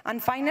 And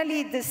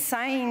finally,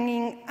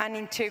 designing an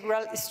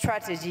integral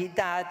strategy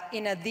that,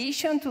 in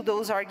addition to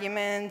those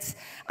arguments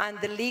and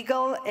the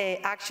legal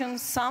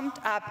actions summed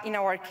up in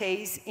our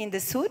case in the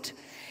suit,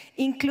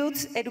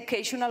 includes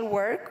educational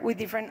work with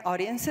different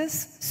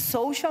audiences,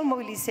 social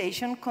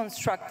mobilization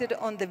constructed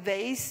on the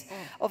base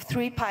of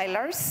 3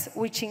 pillars,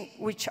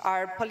 which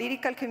are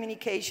political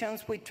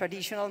communications with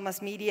traditional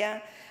mass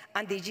media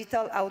and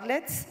digital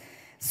outlets,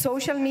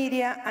 social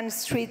media, and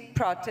street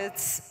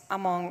protests,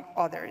 among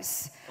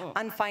others.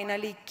 And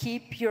finally,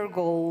 keep your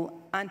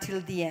goal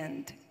until the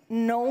end,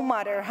 no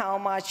matter how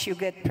much you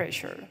get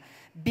pressure,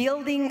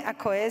 building a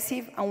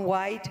cohesive and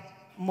wide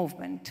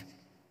movement.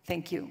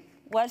 Thank you.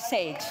 Well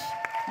said.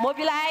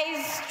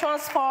 Mobilize,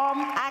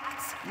 transform,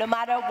 act, no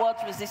matter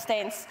what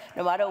resistance,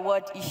 no matter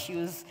what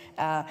issues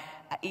are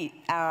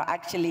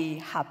actually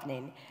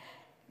happening.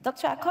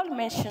 Dr. Akol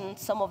mentioned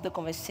some of the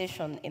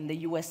conversation in the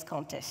US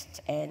context,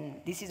 and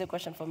this is a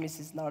question for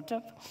Mrs.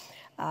 Northup,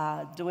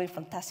 doing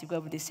fantastic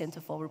work with the Center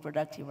for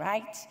Reproductive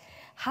Rights.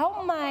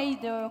 How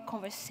might the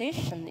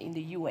conversation in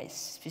the US,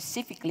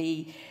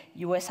 specifically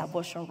US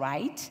abortion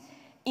rights,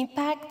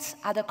 impact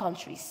other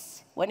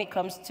countries when it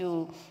comes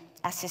to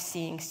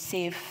assessing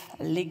safe,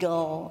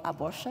 legal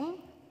abortion,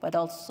 but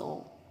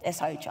also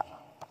SRHR?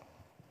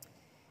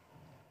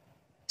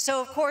 So,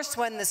 of course,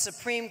 when the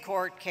Supreme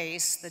Court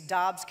case, the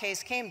Dobbs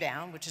case, came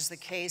down, which is the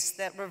case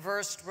that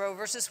reversed Roe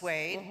versus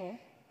Wade,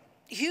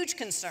 huge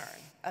concern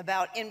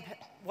about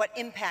what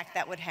impact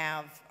that would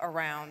have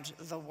around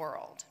the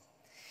world.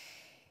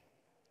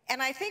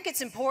 And I think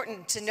it's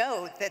important to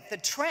note that the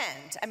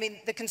trend, I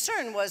mean, the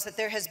concern was that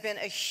there has been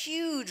a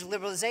huge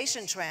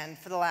liberalization trend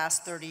for the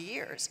last 30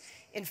 years.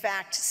 In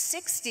fact,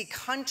 60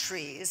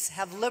 countries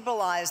have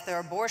liberalized their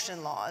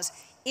abortion laws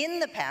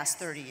in the past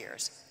 30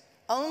 years.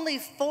 Only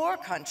 4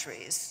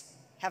 countries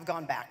have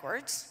gone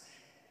backwards: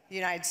 the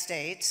United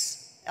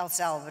States, El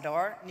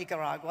Salvador,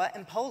 Nicaragua,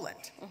 and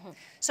Poland.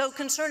 So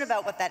concern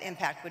about what that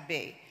impact would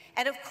be.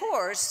 And of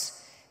course,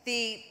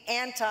 the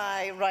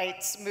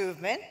anti-rights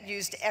movement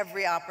used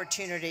every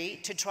opportunity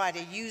to try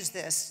to use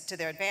this to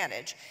their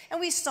advantage.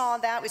 And we saw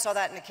that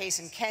in a case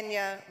in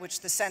Kenya,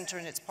 which the center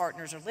and its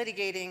partners are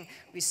litigating.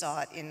 We saw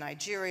it in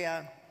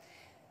Nigeria.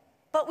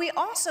 But we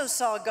also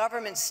saw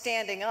governments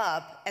standing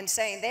up and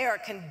saying they are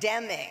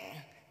condemning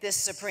this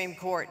Supreme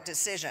Court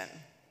decision.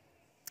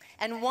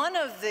 And one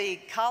of the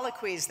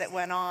colloquies that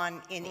went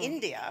on in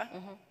India,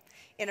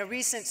 in a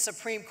recent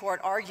Supreme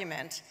Court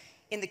argument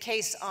in the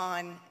case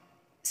on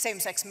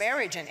same-sex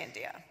marriage in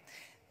India,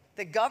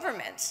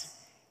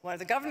 one of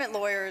the government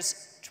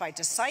lawyers tried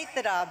to cite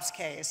the Dobbs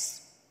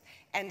case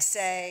and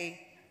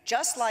say,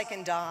 just like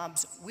in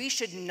Dobbs, we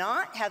should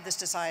not have this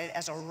decided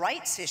as a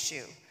rights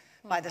issue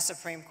by the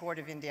Supreme Court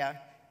of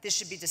India. This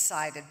should be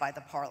decided by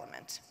the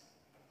parliament.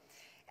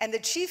 And the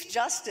Chief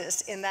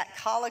Justice in that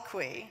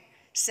colloquy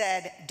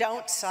said,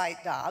 don't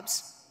cite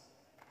Dobbs.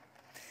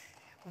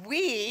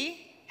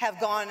 We have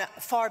gone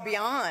far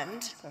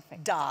beyond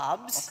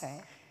Dobbs.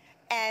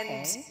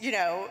 And, you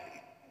know,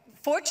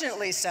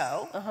 fortunately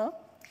so,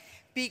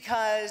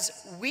 because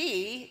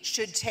we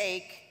should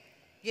take,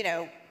 you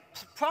know,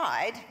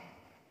 pride,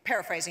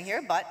 paraphrasing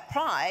here, but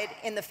pride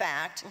in the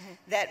fact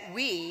that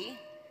we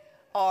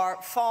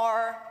are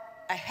far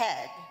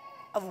ahead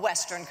of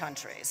Western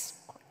countries.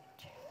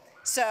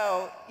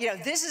 So, you know,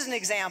 this is an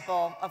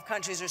example of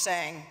countries who are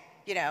saying,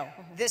 you know,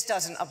 this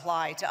doesn't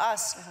apply to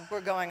us,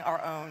 we're going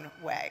our own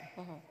way.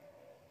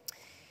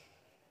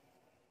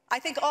 I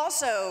think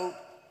also,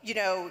 you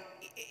know,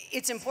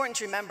 it's important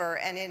to remember,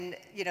 and in,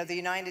 you know, the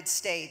United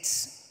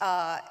States,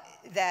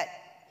 that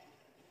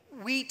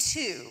we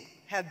too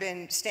have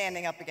been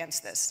standing up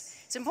against this.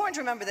 It's important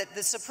to remember that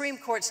the Supreme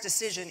Court's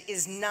decision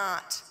is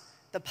not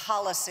the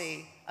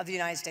policy of the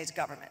United States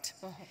government.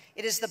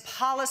 It is the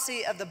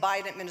policy of the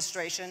Biden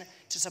administration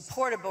to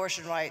support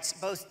abortion rights,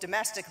 both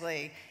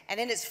domestically and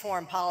in its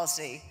foreign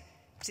policy,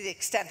 to the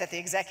extent that the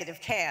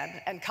executive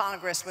can, and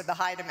Congress with the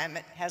Hyde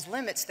Amendment has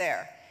limits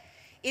there.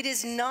 It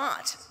is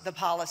not the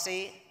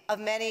policy of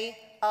many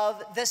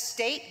of the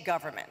state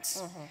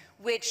governments,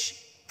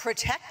 which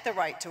protect the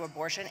right to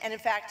abortion and in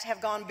fact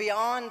have gone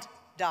beyond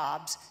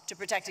Dobbs to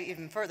protect it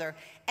even further.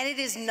 And it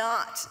is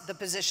not the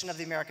position of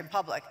the American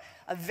public.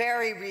 A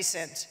very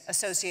recent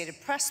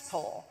Associated Press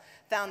poll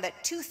found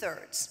that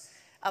 2/3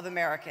 of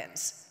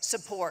Americans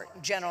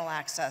support general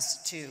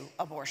access to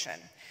abortion.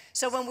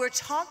 So when we're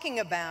talking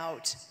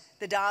about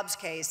the Dobbs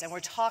case and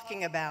we're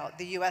talking about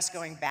the US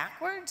going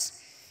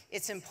backwards,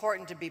 it's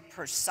important to be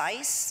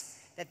precise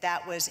that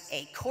that was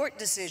a court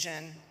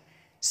decision.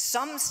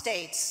 Some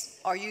states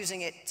are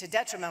using it to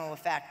detrimental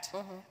effect,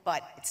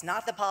 but it's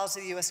not the policy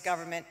of the US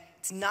government,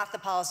 it's not the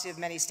policy of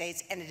many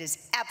states, and it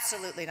is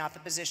absolutely not the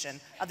position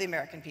of the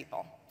American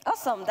people.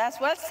 Awesome, that's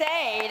well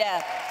said.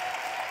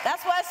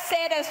 That's well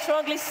said and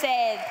strongly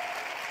said.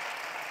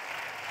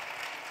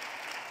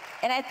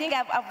 And I think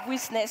I've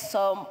witnessed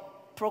some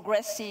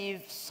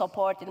progressive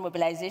support and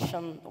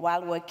mobilization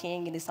while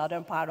working in the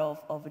southern part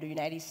of the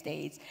United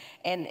States.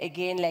 And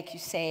again, like you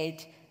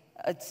said,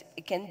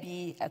 it can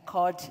be a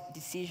court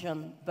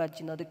decision, but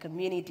you know, the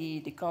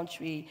community, the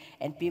country,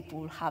 and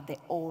people have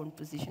their own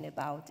position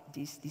about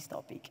this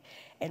topic.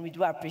 And we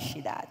do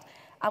appreciate that.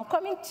 I'm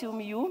coming to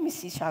you,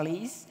 Mrs.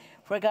 Charlize,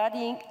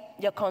 regarding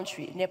your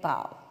country,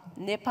 Nepal.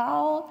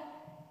 Nepal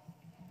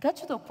got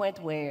to the point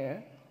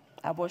where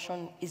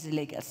abortion is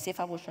illegal, safe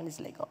abortion is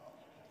legal.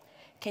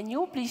 Can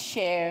you please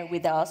share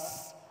with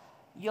us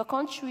your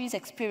country's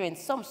experience,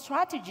 some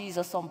strategies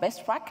or some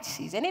best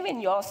practices, and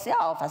even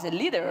yourself as a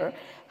leader,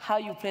 how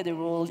you play the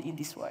role in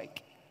this work?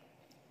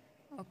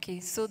 Okay,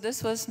 so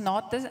this was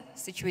not the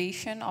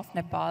situation of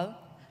Nepal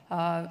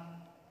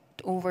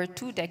over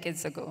 2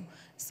 decades ago.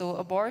 So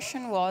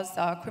abortion was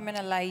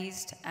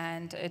criminalized,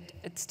 and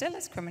it still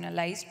is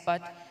criminalized,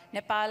 but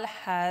Nepal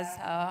has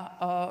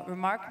a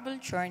remarkable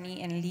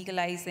journey in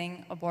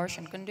legalizing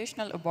abortion,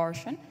 conditional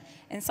abortion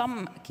in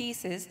some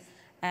cases.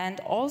 And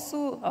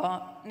also,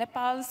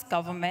 Nepal's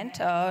government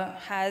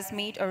has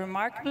made a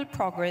remarkable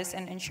progress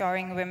in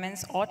ensuring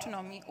women's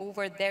autonomy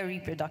over their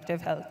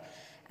reproductive health.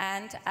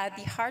 And at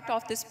the heart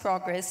of this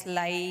progress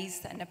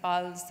lies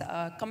Nepal's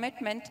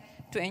commitment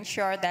to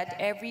ensure that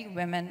every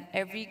woman,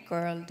 every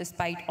girl,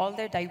 despite all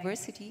their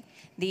diversity,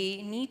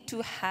 they need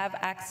to have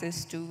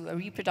access to a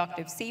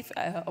reproductive safe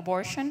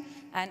abortion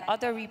and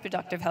other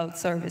reproductive health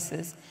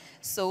services.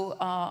 So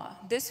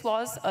this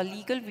was a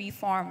legal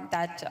reform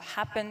that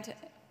happened,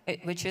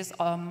 which is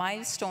a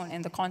milestone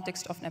in the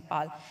context of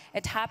Nepal.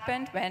 It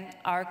happened when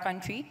our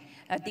country,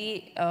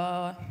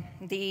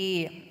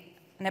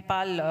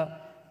 Nepal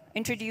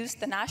introduced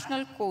the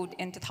National Code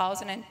in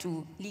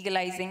 2002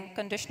 legalizing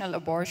conditional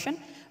abortion,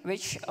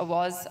 which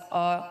was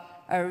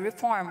a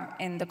reform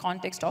in the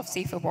context of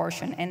safe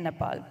abortion in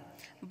Nepal.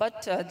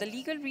 But the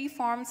legal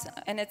reforms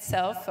in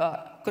itself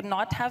could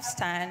not have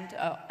stand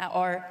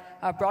or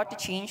brought a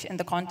change in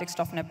the context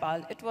of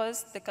Nepal. It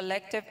was the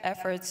collective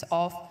efforts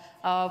of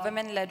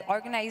women-led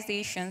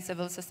organizations,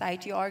 civil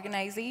society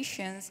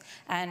organizations,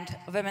 and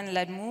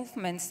women-led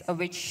movements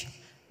which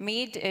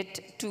made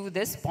it to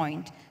this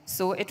point.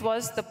 So it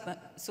was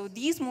so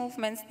these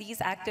movements, these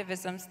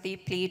activisms, they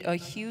played a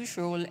huge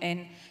role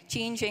in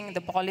changing the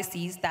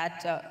policies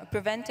that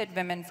prevented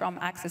women from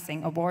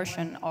accessing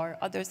abortion or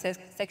other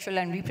sexual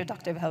and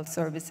reproductive health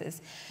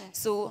services.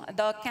 So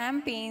the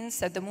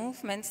campaigns, the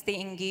movements, they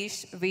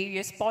engaged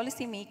various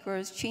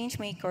policymakers, change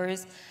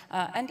makers,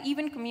 and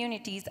even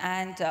communities,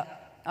 and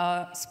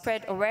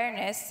spread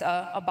awareness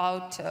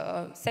about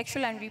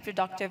sexual and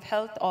reproductive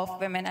health of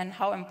women and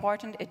how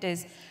important it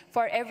is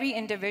for every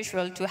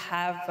individual to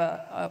have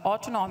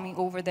autonomy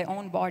over their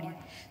own body.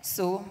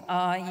 So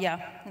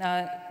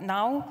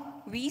now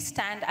we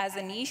stand as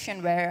a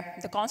nation where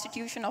the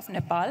Constitution of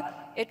Nepal,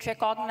 it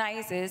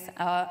recognizes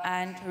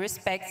and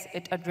respects,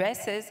 it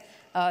addresses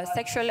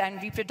sexual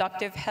and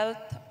reproductive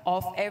health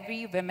of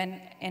every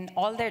woman in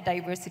all their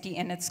diversity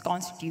in its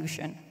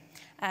constitution.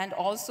 And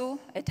also,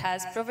 it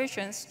has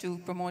provisions to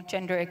promote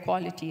gender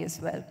equality as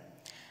well.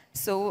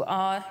 So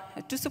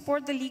to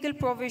support the legal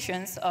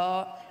provisions,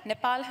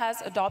 Nepal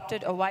has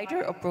adopted a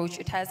wider approach.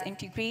 It has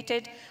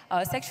integrated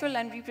sexual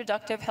and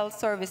reproductive health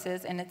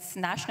services in its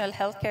national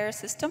healthcare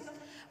system,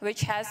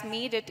 which has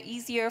made it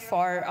easier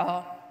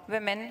for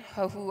women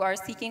who are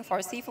seeking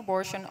for safe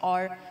abortion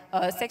or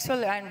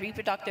sexual and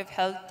reproductive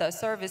health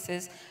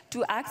services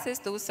to access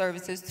those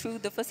services through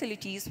the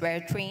facilities where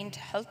trained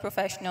health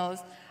professionals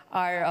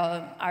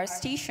are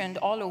stationed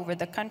all over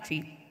the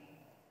country.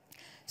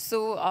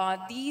 So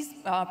these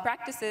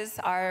practices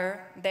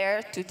are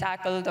there to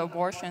tackle the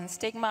abortion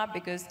stigma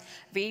because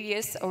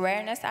various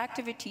awareness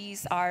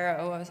activities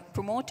are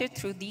promoted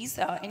through these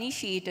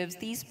initiatives,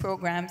 these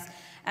programs,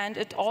 and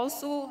it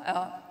also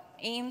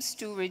aims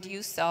to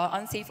reduce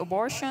unsafe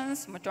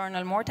abortions,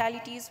 maternal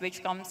mortalities,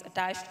 which comes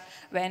attached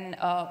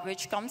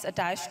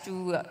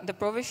to the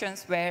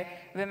provisions where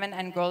women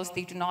and girls,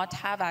 they do not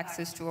have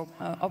access to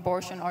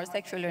abortion or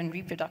sexual and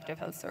reproductive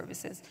health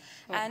services.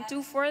 And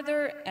to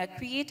further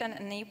create an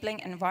enabling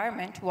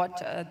environment,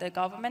 what the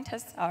government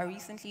has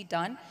recently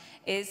done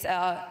is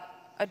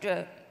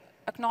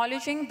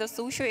acknowledging the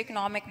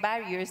socioeconomic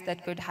barriers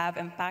that could have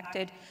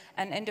impacted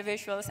an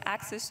individual's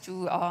access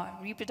to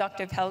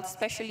reproductive health,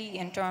 especially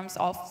in terms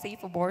of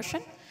safe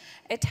abortion.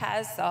 It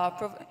has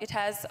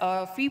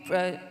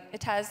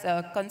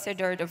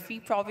considered a free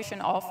provision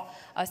of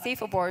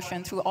safe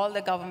abortion through all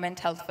the government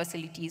health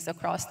facilities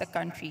across the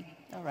country.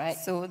 All right.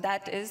 So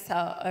that is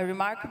a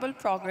remarkable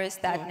progress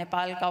that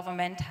Nepal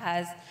government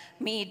has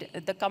made,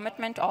 the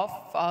commitment of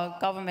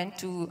government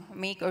to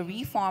make a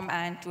reform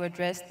and to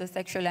address the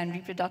sexual and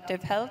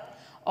reproductive health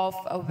of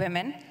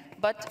women.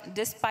 But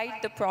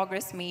despite the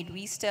progress made,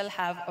 we still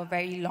have a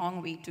very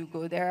long way to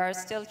go. There are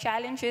still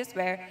challenges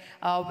where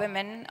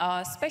women,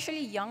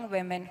 especially young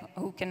women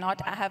who cannot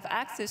have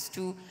access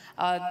to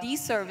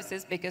these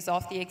services because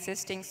of the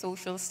existing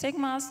social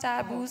stigmas,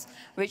 taboos,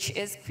 which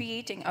is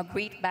creating a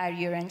great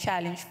barrier and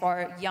challenge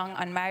for young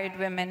unmarried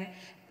women,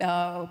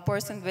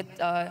 person with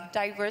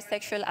diverse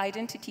sexual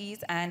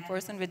identities, and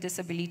person with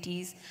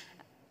disabilities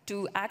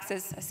to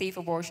access safe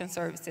abortion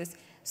services.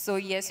 So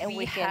yes,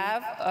 we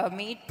have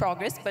made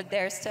progress, but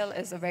there still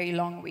is a very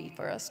long way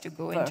for us to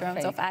go in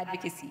terms of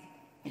advocacy.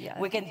 Yeah.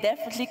 We can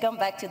definitely come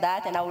back to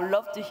that, and I would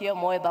love to hear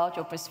more about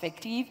your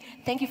perspective.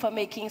 Thank you for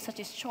making such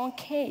a strong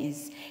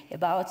case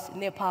about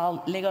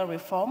Nepal legal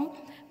reform,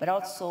 but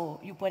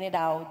also you pointed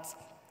out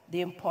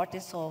the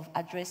importance of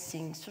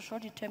addressing social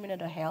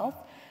determinant of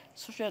health,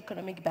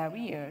 socioeconomic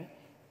barrier.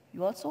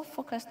 You also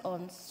focused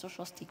on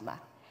social stigma.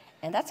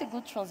 And that's a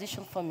good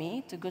transition for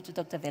me to go to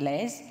Dr.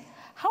 Velez.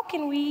 How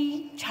can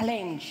we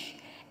challenge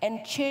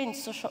and change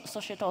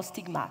societal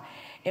stigma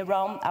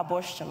around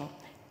abortion?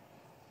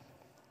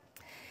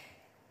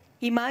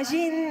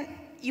 Imagine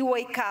you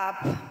wake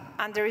up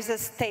and there is a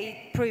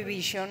state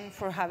prohibition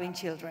for having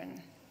children.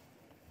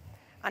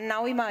 And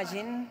now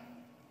imagine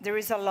there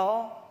is a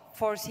law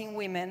forcing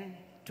women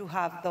to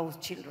have those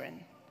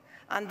children.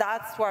 And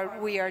that's what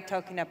we are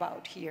talking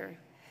about here.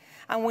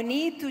 And we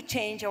need to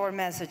change our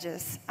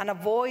messages and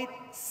avoid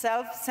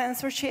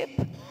self-censorship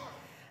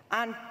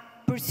and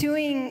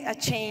pursuing a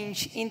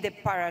change in the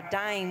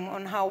paradigm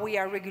on how we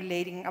are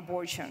regulating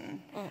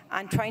abortion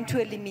and trying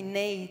to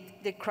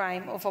eliminate the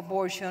crime of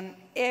abortion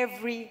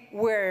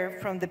everywhere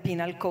from the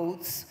penal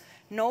codes.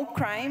 No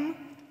crime,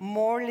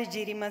 more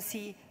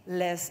legitimacy,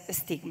 less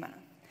stigma.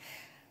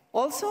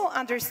 Also,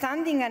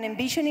 understanding and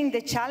envisioning the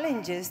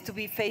challenges to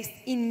be faced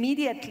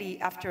immediately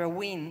after a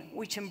win,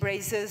 which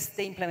embraces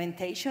the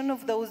implementation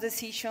of those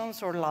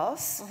decisions or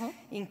laws,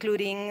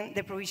 including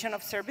the provision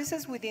of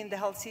services within the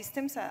health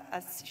systems,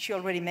 as she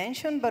already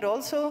mentioned, but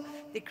also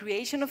the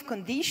creation of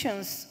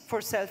conditions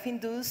for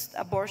self-induced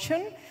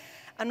abortion,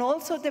 and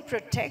also the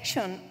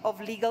protection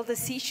of legal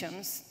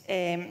decisions,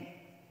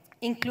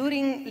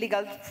 including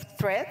legal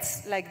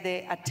threats like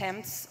the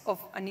attempts of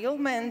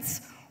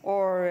annulments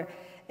or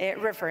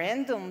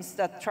referendums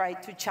that try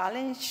to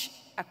challenge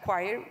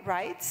acquired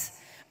rights,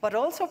 but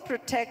also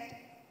protect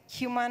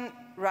human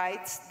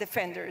rights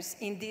defenders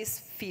in this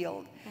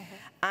field.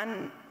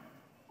 And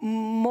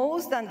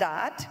most than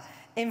that,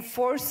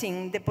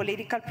 enforcing the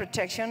political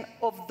protection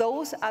of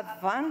those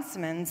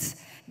advancements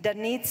that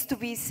needs to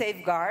be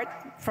safeguarded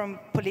from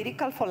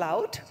political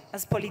fallout,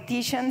 as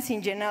politicians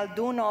in general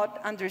do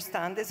not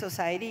understand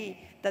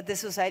that the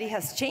society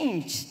has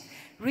changed.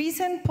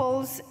 Recent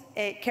polls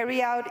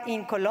carried out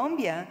in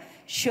Colombia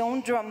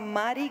shown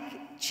dramatic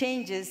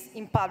changes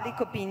in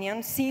public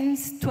opinion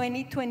since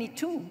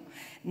 2022.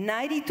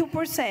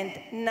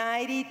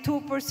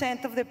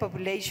 92% of the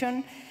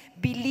population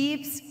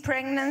believes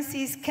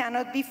pregnancies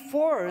cannot be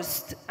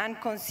forced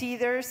and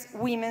considers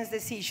women's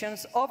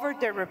decisions over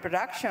their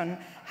reproduction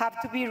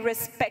have to be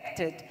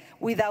respected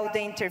without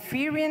the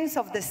interference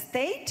of the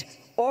state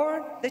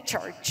or the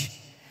church.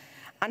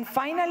 And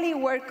finally,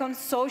 work on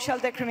social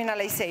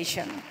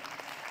decriminalization.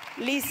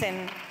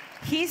 Listen,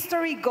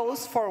 history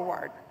goes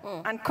forward,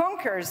 and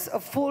conquers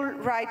of full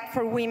right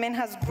for women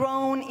has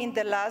grown in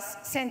the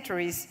last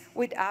centuries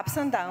with ups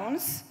and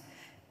downs,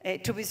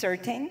 to be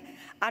certain.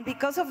 And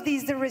because of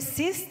this, the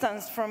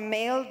resistance from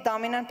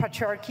male-dominant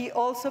patriarchy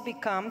also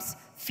becomes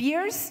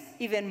fierce,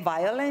 even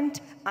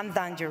violent, and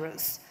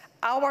dangerous.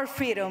 Our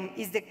freedom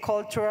is the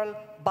cultural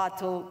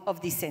battle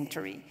of this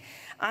century.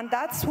 And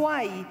that's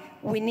why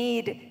we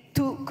need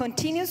to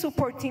continue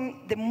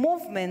supporting the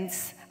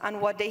movements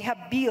and what they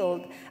have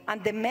built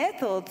and the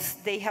methods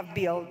they have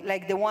built,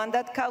 like the one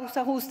that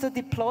Causa Justa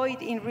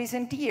deployed in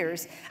recent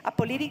years, a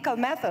political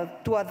method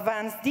to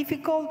advance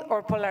difficult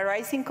or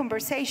polarizing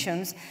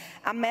conversations,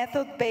 a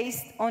method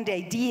based on the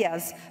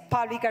ideas,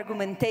 public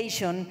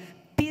argumentation,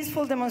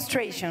 peaceful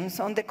demonstrations,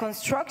 on the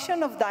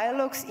construction of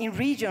dialogues in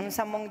regions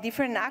among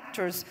different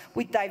actors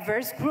with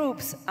diverse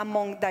groups,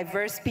 among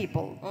diverse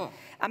people.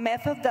 A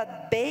method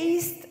that,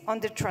 based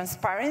on the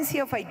transparency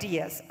of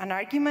ideas and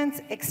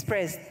arguments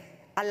expressed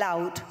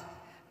aloud,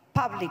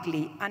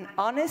 publicly, and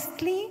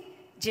honestly,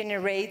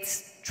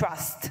 generates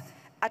trust.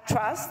 A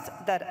trust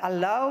that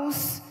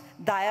allows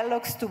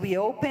dialogues to be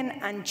open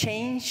and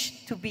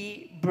change to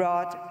be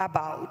brought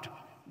about.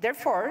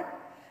 Therefore,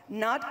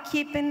 not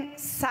keeping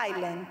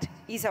silent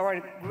is our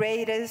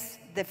greatest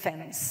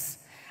defense,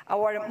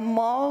 our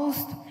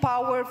most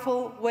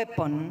powerful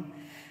weapon.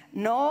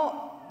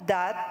 No,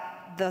 that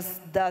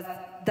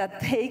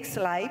takes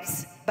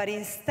lives, but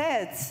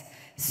instead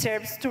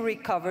serves to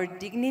recover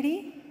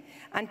dignity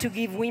and to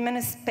give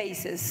women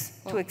spaces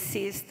to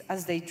exist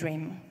as they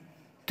dream,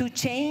 to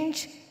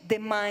change the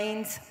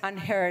minds and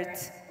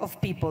hearts of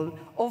people,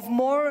 of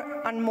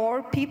more and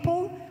more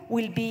people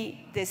will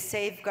be the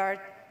safeguard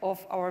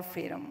of our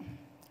freedom.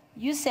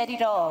 You said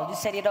it all,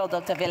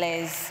 Dr.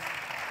 Velez.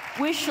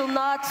 We should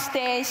not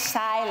stay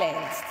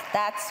silent.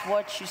 That's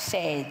what you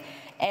said.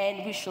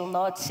 And we should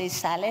not stay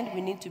silent.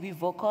 We need to be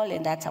vocal,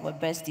 and that's our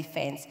best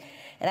defense.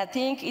 And I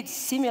think it's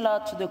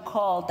similar to the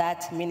call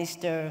that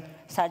Minister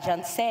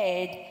Sargent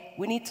said.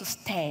 We need to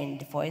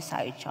stand for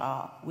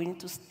SRHR. We need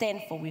to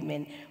stand for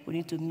women. We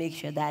need to make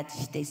sure that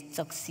they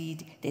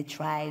succeed, they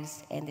thrive,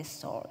 and they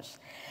soar.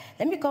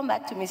 Let me come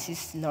back to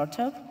Mrs.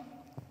 Northup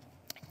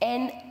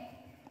and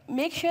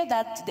make sure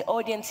that the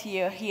audience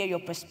here hear your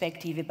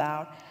perspective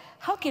about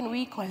how can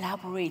we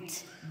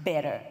collaborate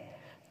better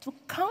to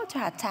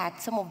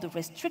counterattack some of the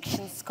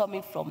restrictions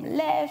coming from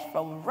left,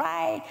 from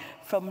right,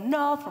 from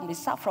north, from the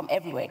south, from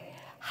everywhere.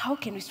 How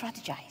can we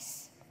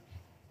strategize?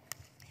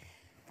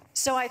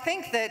 So I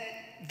think that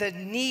the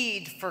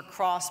need for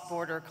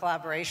cross-border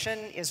collaboration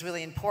is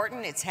really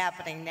important. It's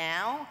happening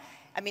now.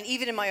 I mean,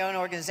 even in my own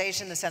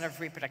organization, the Center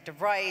for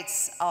Reproductive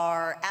Rights,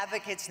 our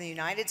advocates in the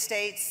United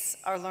States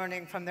are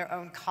learning from their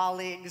own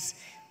colleagues,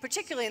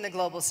 particularly in the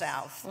Global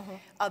South,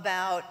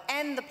 about,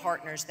 and the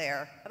partners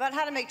there, about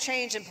how to make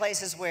change in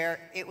places where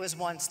it was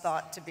once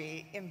thought to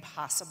be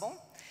impossible.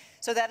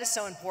 So that is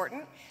so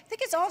important. I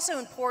think it's also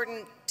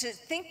important to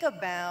think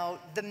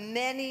about the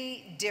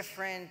many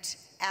different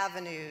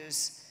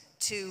avenues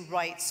to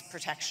rights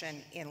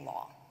protection in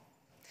law.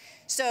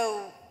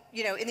 So,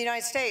 you know, in the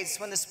United States,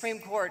 when the Supreme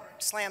Court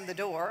slammed the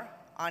door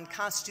on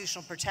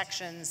constitutional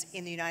protections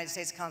in the United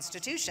States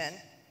Constitution,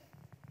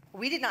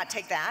 we did not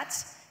take that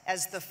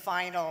as the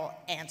final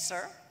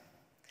answer.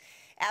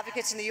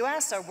 Advocates in the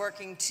US are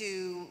working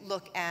to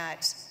look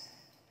at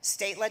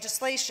state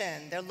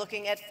legislation, they're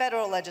looking at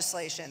federal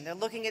legislation, they're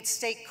looking at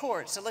state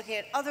courts, they're looking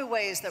at other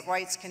ways that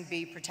rights can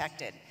be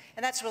protected.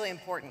 And that's really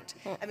important.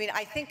 I mean,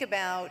 I think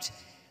about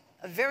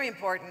a very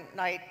important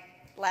night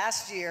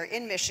last year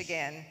in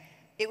Michigan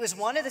It was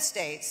one of the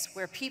states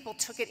where people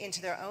took it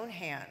into their own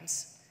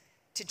hands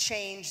to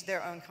change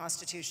their own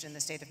constitution in the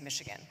state of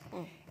Michigan.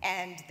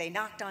 And they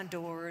knocked on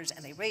doors,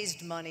 and they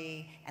raised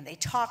money, and they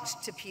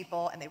talked to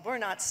people, and they were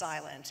not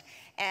silent.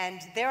 And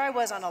there I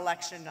was on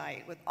election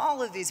night with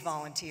all of these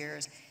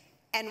volunteers,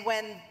 and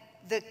when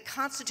the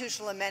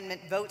constitutional amendment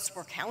votes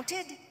were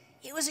counted,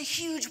 it was a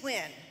huge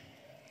win.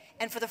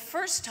 And for the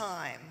first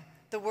time,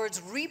 the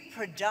words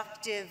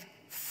reproductive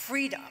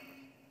freedom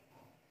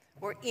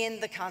were in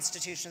the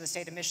Constitution of the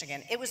state of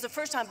Michigan. It was the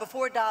first time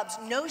before Dobbs,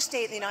 no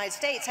state in the United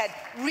States had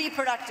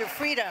reproductive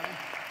freedom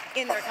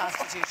in their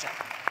Constitution.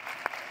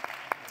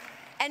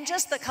 And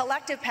just the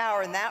collective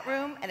power in that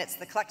room, and it's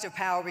the collective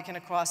power we can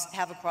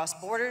have across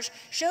borders,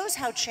 shows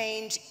how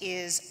change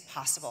is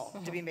possible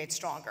to be made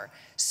stronger.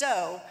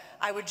 So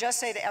I would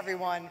just say to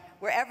everyone,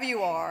 wherever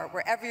you are,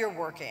 wherever you're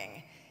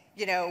working,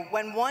 you know,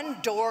 when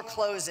one door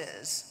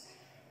closes,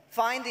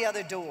 find the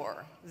other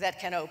door that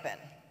can open,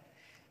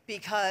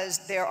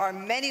 because there are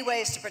many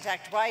ways to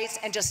protect rights,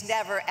 and just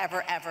never,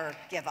 ever, ever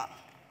give up.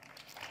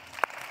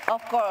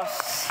 Of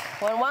course,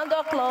 when one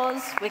door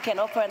closes, we can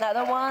open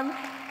another one,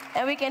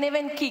 and we can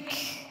even kick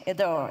a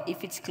door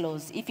if it's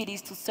closed, if it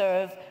is to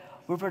serve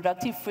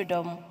reproductive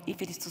freedom,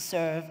 if it is to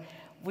serve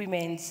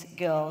women's,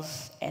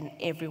 girls, and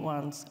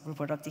everyone's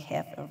reproductive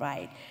health and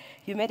right.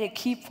 You made a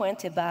key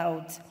point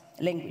about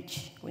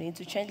language. We need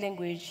to change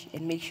language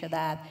and make sure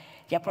that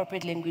the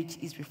appropriate language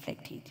is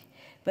reflected,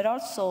 but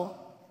also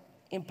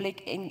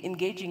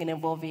engaging and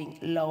involving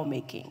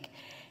lawmaking.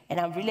 And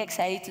I'm really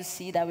excited to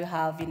see that we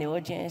have in the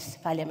audience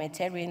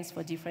parliamentarians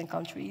for different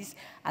countries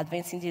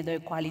advancing gender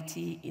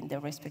equality in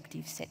their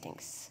respective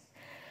settings.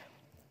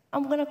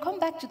 I'm going to come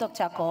back to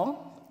Dr. Cole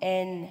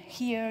and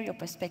hear your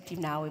perspective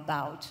now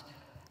about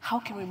how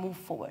can we move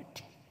forward.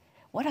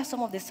 What are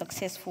some of the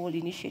successful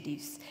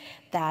initiatives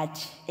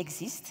that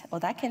exist or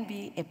that can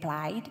be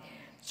applied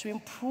to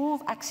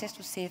improve access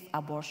to safe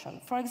abortion?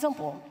 For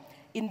example,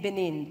 in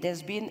Benin,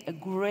 there's been a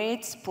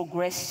great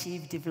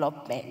progressive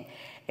development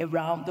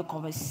around the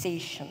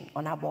conversation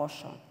on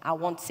abortion. I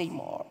won't say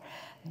more.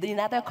 In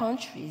other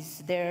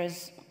countries,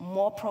 there's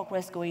more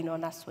progress going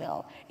on as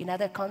well. In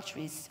other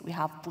countries, we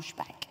have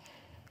pushback.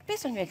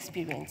 Based on your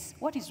experience,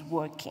 what is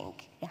working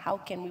and how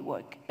can we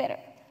work better?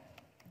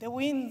 The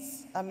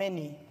wins are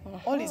many.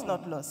 All is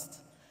not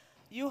lost.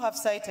 You have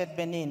cited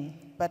Benin,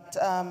 but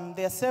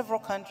there are several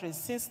countries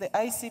since the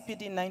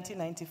ICPD in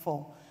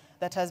 1994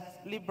 that has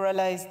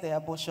liberalized their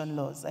abortion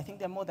laws. I think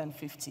there are more than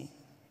 50.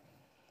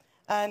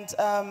 And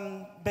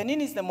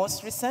Benin is the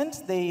most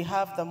recent. They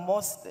have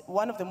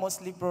one of the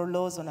most liberal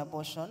laws on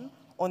abortion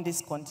on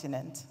this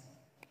continent.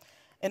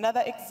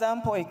 Another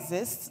example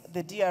exists.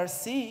 The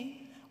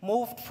DRC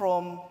moved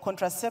from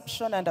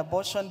contraception and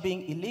abortion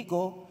being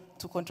illegal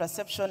to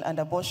contraception and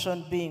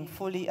abortion being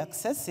fully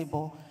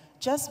accessible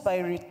just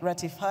by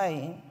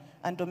ratifying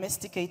and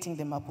domesticating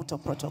the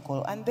Maputo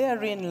Protocol. And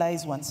therein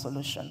lies one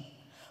solution.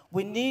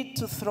 We need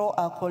to throw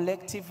our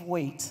collective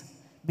weight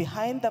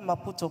behind the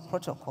Maputo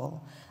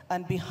Protocol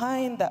and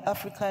behind the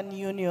African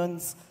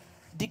Union's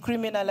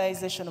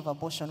decriminalization of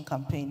abortion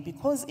campaign,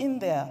 because in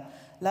there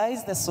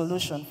lies the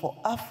solution for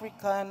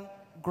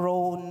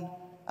African-grown,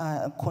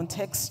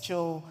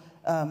 contextual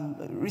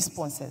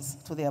responses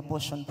to the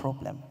abortion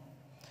problem.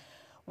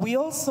 We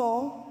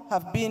also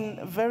have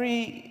been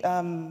very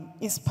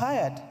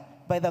inspired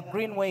by the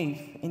green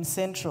wave in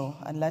Central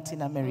and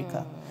Latin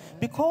America,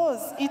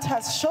 because it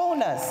has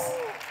shown us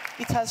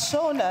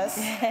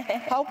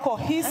how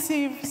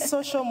cohesive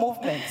social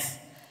movements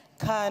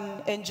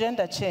can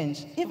engender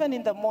change, even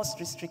in the most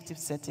restrictive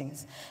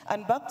settings.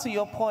 And back to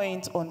your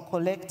point on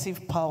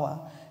collective power,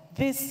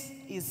 this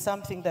is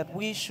something that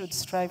we should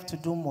strive to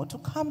do more, to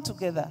come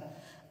together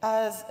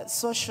as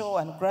social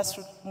and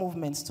grassroots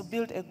movements to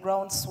build a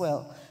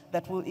groundswell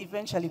that will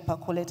eventually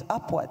percolate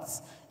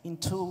upwards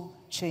into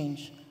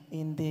change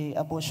in the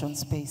abortion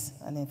space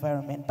and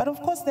environment. But of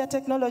course, there are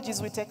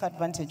technologies we take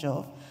advantage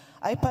of.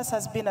 IPAS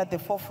has been at the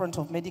forefront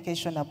of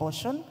medication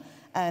abortion,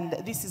 and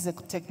this is a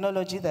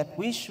technology that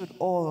we should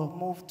all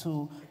move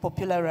to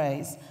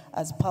popularize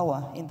as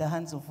power in the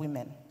hands of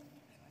women.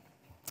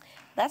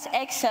 That's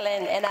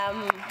excellent, and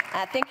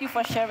I thank you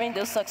for sharing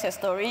those success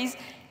stories,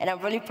 and I'm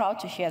really proud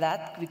to hear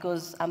that,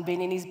 because I'm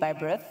Beninese by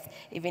birth,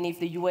 even if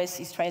the US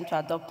is trying to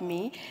adopt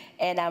me,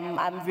 and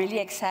I'm really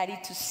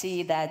excited to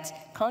see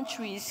that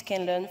countries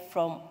can learn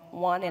from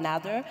one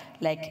another,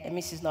 like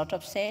Mrs.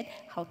 Northrop said.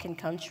 How can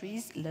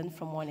countries learn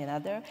from one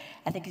another?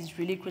 I think it's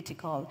really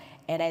critical,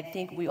 and I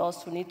think we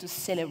also need to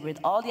celebrate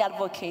all the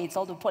advocates,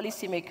 all the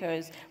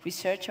policymakers,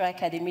 researchers,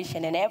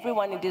 academicians, and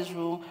everyone in this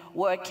room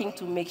working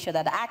to make sure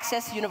that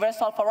access is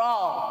universal for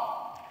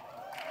all.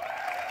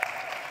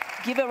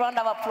 Give a round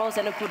of applause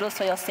and a kudos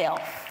for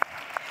yourself.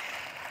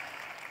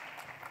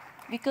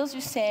 Because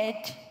you said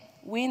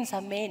wins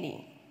are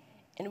many,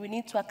 and we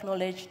need to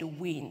acknowledge the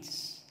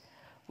wins.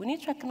 We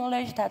need to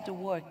acknowledge that the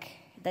work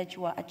that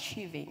you are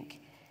achieving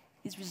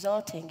is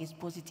resulting in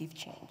positive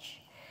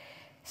change.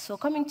 So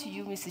coming to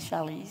you, Mrs.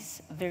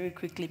 Charlize, very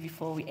quickly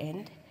before we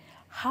end,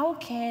 how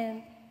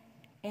can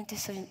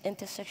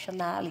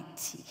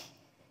intersectionality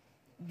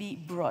be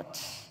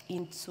brought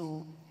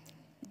into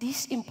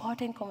this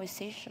important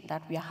conversation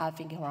that we are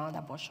having around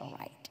abortion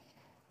rights?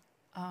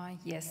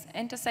 Yes,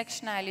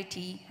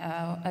 intersectionality,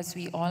 as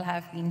we all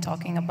have been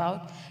talking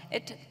about,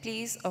 it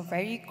plays a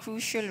very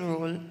crucial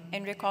role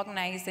in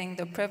recognizing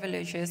the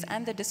privileges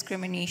and the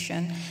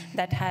discrimination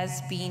that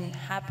has been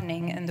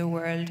happening in the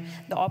world,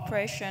 the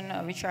oppression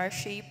which are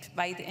shaped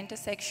by the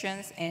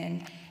intersections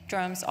in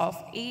terms of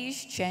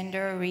age,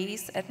 gender,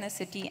 race,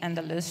 ethnicity, and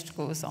the list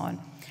goes on.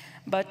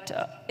 But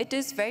it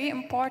is very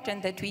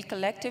important that we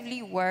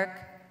collectively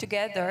work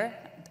together.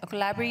 A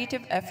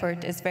collaborative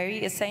effort is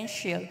very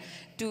essential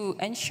to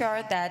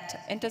ensure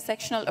that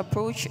intersectional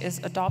approach is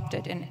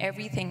adopted in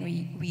everything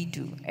we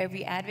do.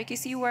 Every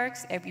advocacy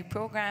works, every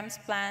programs,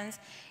 plans,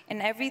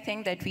 and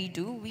everything that we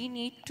do, we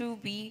need to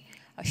be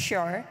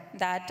sure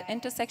that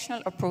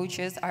intersectional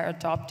approaches are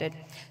adopted.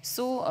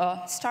 So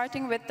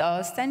starting with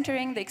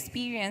centering the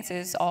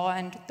experiences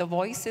and the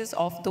voices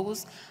of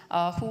those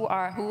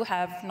who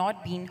have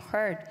not been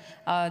heard.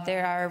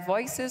 There are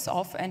voices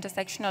of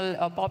intersectional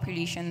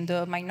population,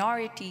 the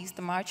minorities,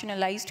 the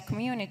marginalized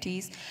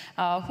communities,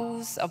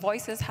 whose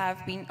voices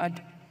have been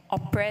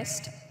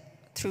oppressed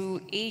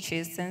through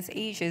ages, since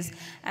ages,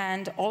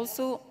 and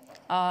also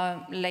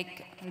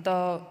like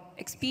the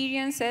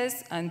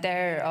experiences and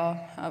their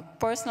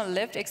personal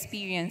lived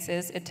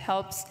experiences, it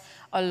helps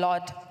a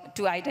lot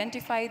to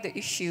identify the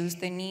issues,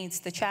 the needs,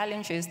 the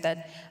challenges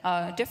that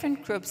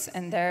different groups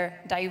and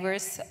their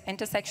diverse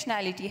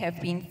intersectionality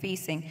have been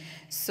facing.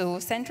 So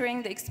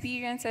centering the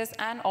experiences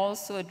and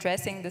also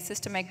addressing the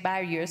systemic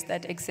barriers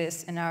that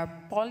exist in our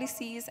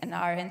policies and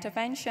our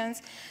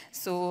interventions.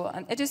 So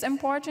it is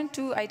important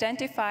to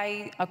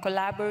identify a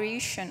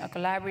collaboration, a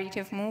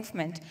collaborative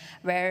movement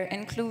where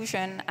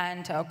inclusion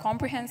and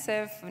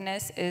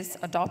comprehensiveness is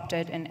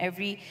adopted in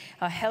every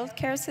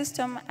healthcare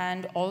system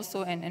and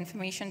also in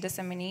information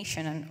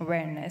dissemination and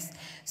awareness.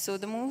 So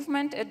the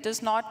movement, it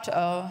is not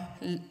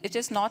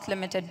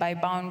limited by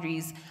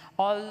boundaries.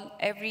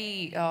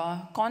 Every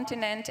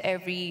continent,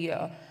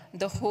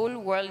 the whole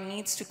world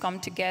needs to come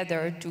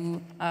together to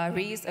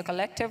raise a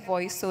collective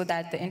voice so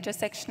that the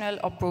intersectional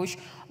approach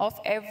of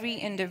every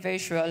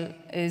individual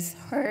is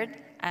heard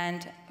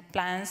and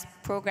plans,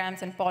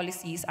 programs, and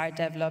policies are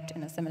developed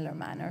in a similar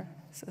manner.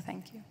 So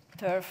thank you.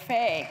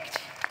 Perfect.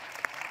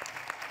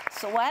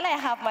 So while I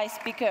have my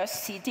speakers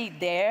seated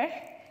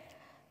there,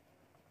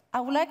 I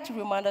would like to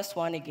remind us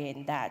once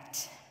again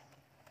that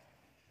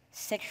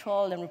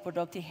sexual and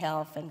reproductive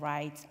health and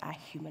rights are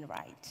human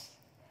rights.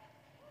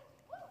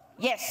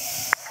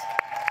 Yes.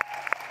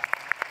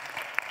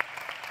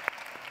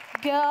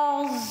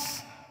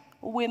 Girls,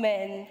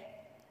 women,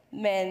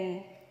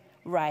 men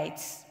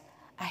rights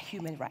are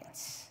human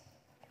rights.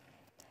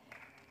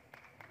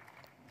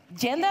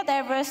 Gender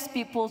diverse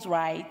people's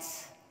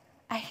rights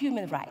are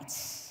human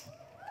rights.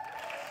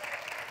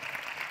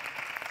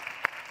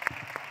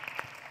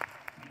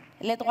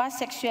 Les droits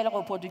sexuels et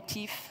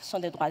reproductifs sont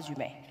des droits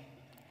humains.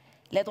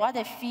 Les droits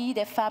des filles,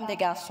 des femmes, des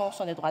garçons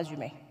sont des droits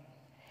humains.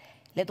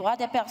 Les droits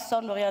des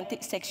personnes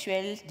orientées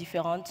sexuelles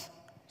différentes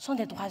sont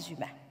des droits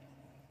humains.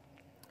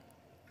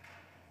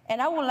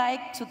 And I would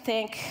like to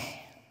thank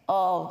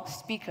all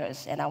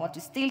speakers, and I want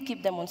to still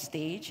keep them on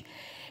stage,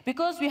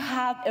 because we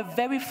had a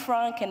very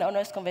frank and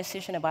honest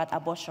conversation about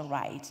abortion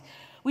rights.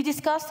 We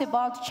discussed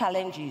about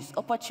challenges,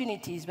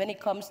 opportunities when it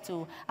comes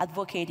to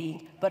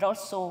advocating, but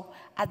also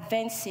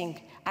advancing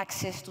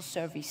access to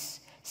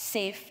service,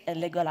 safe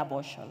and legal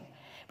abortion.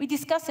 We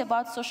discussed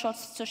about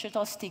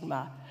societal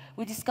stigma.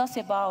 We discussed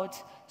about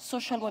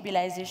social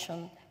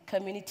mobilization,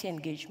 community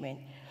engagement.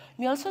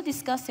 We also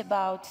discussed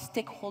about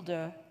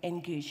stakeholder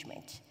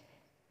engagement.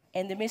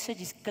 And the message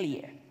is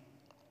clear.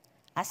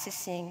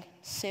 Accessing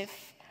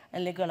safe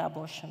and legal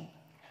abortion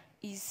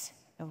is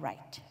a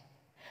right.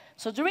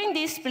 So during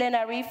this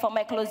plenary, for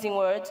my closing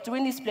words,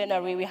 during this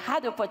plenary, we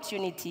had the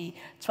opportunity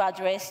to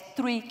address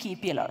 3 key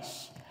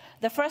pillars.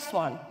 The first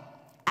one,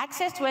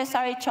 access to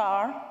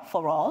SRHR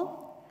for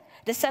all.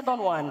 The second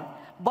one,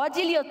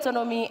 bodily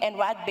autonomy and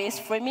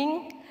right-based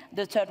framing.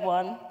 The third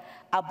one,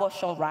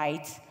 abortion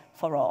rights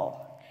for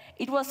all.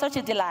 It was such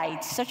a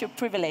delight, such a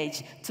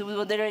privilege to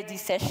moderate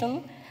this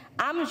session.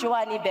 I'm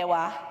Joanie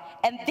Bewa,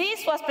 and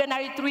this was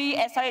Plenary 3,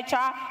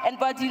 SRHR and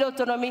bodily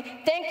autonomy.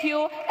 Thank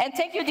you, and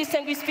thank you,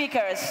 distinguished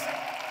speakers.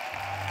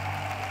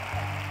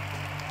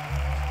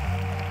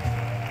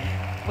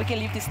 We can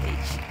leave the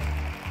stage.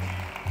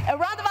 A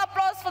round of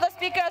applause for the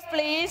speakers,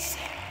 please.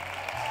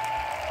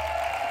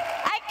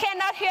 I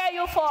cannot hear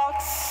you,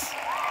 folks.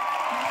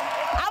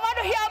 I want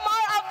to hear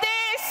more of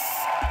this.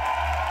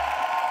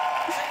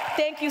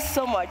 Thank you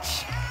so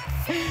much.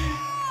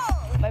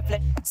 My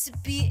pleasure. To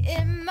be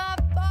in my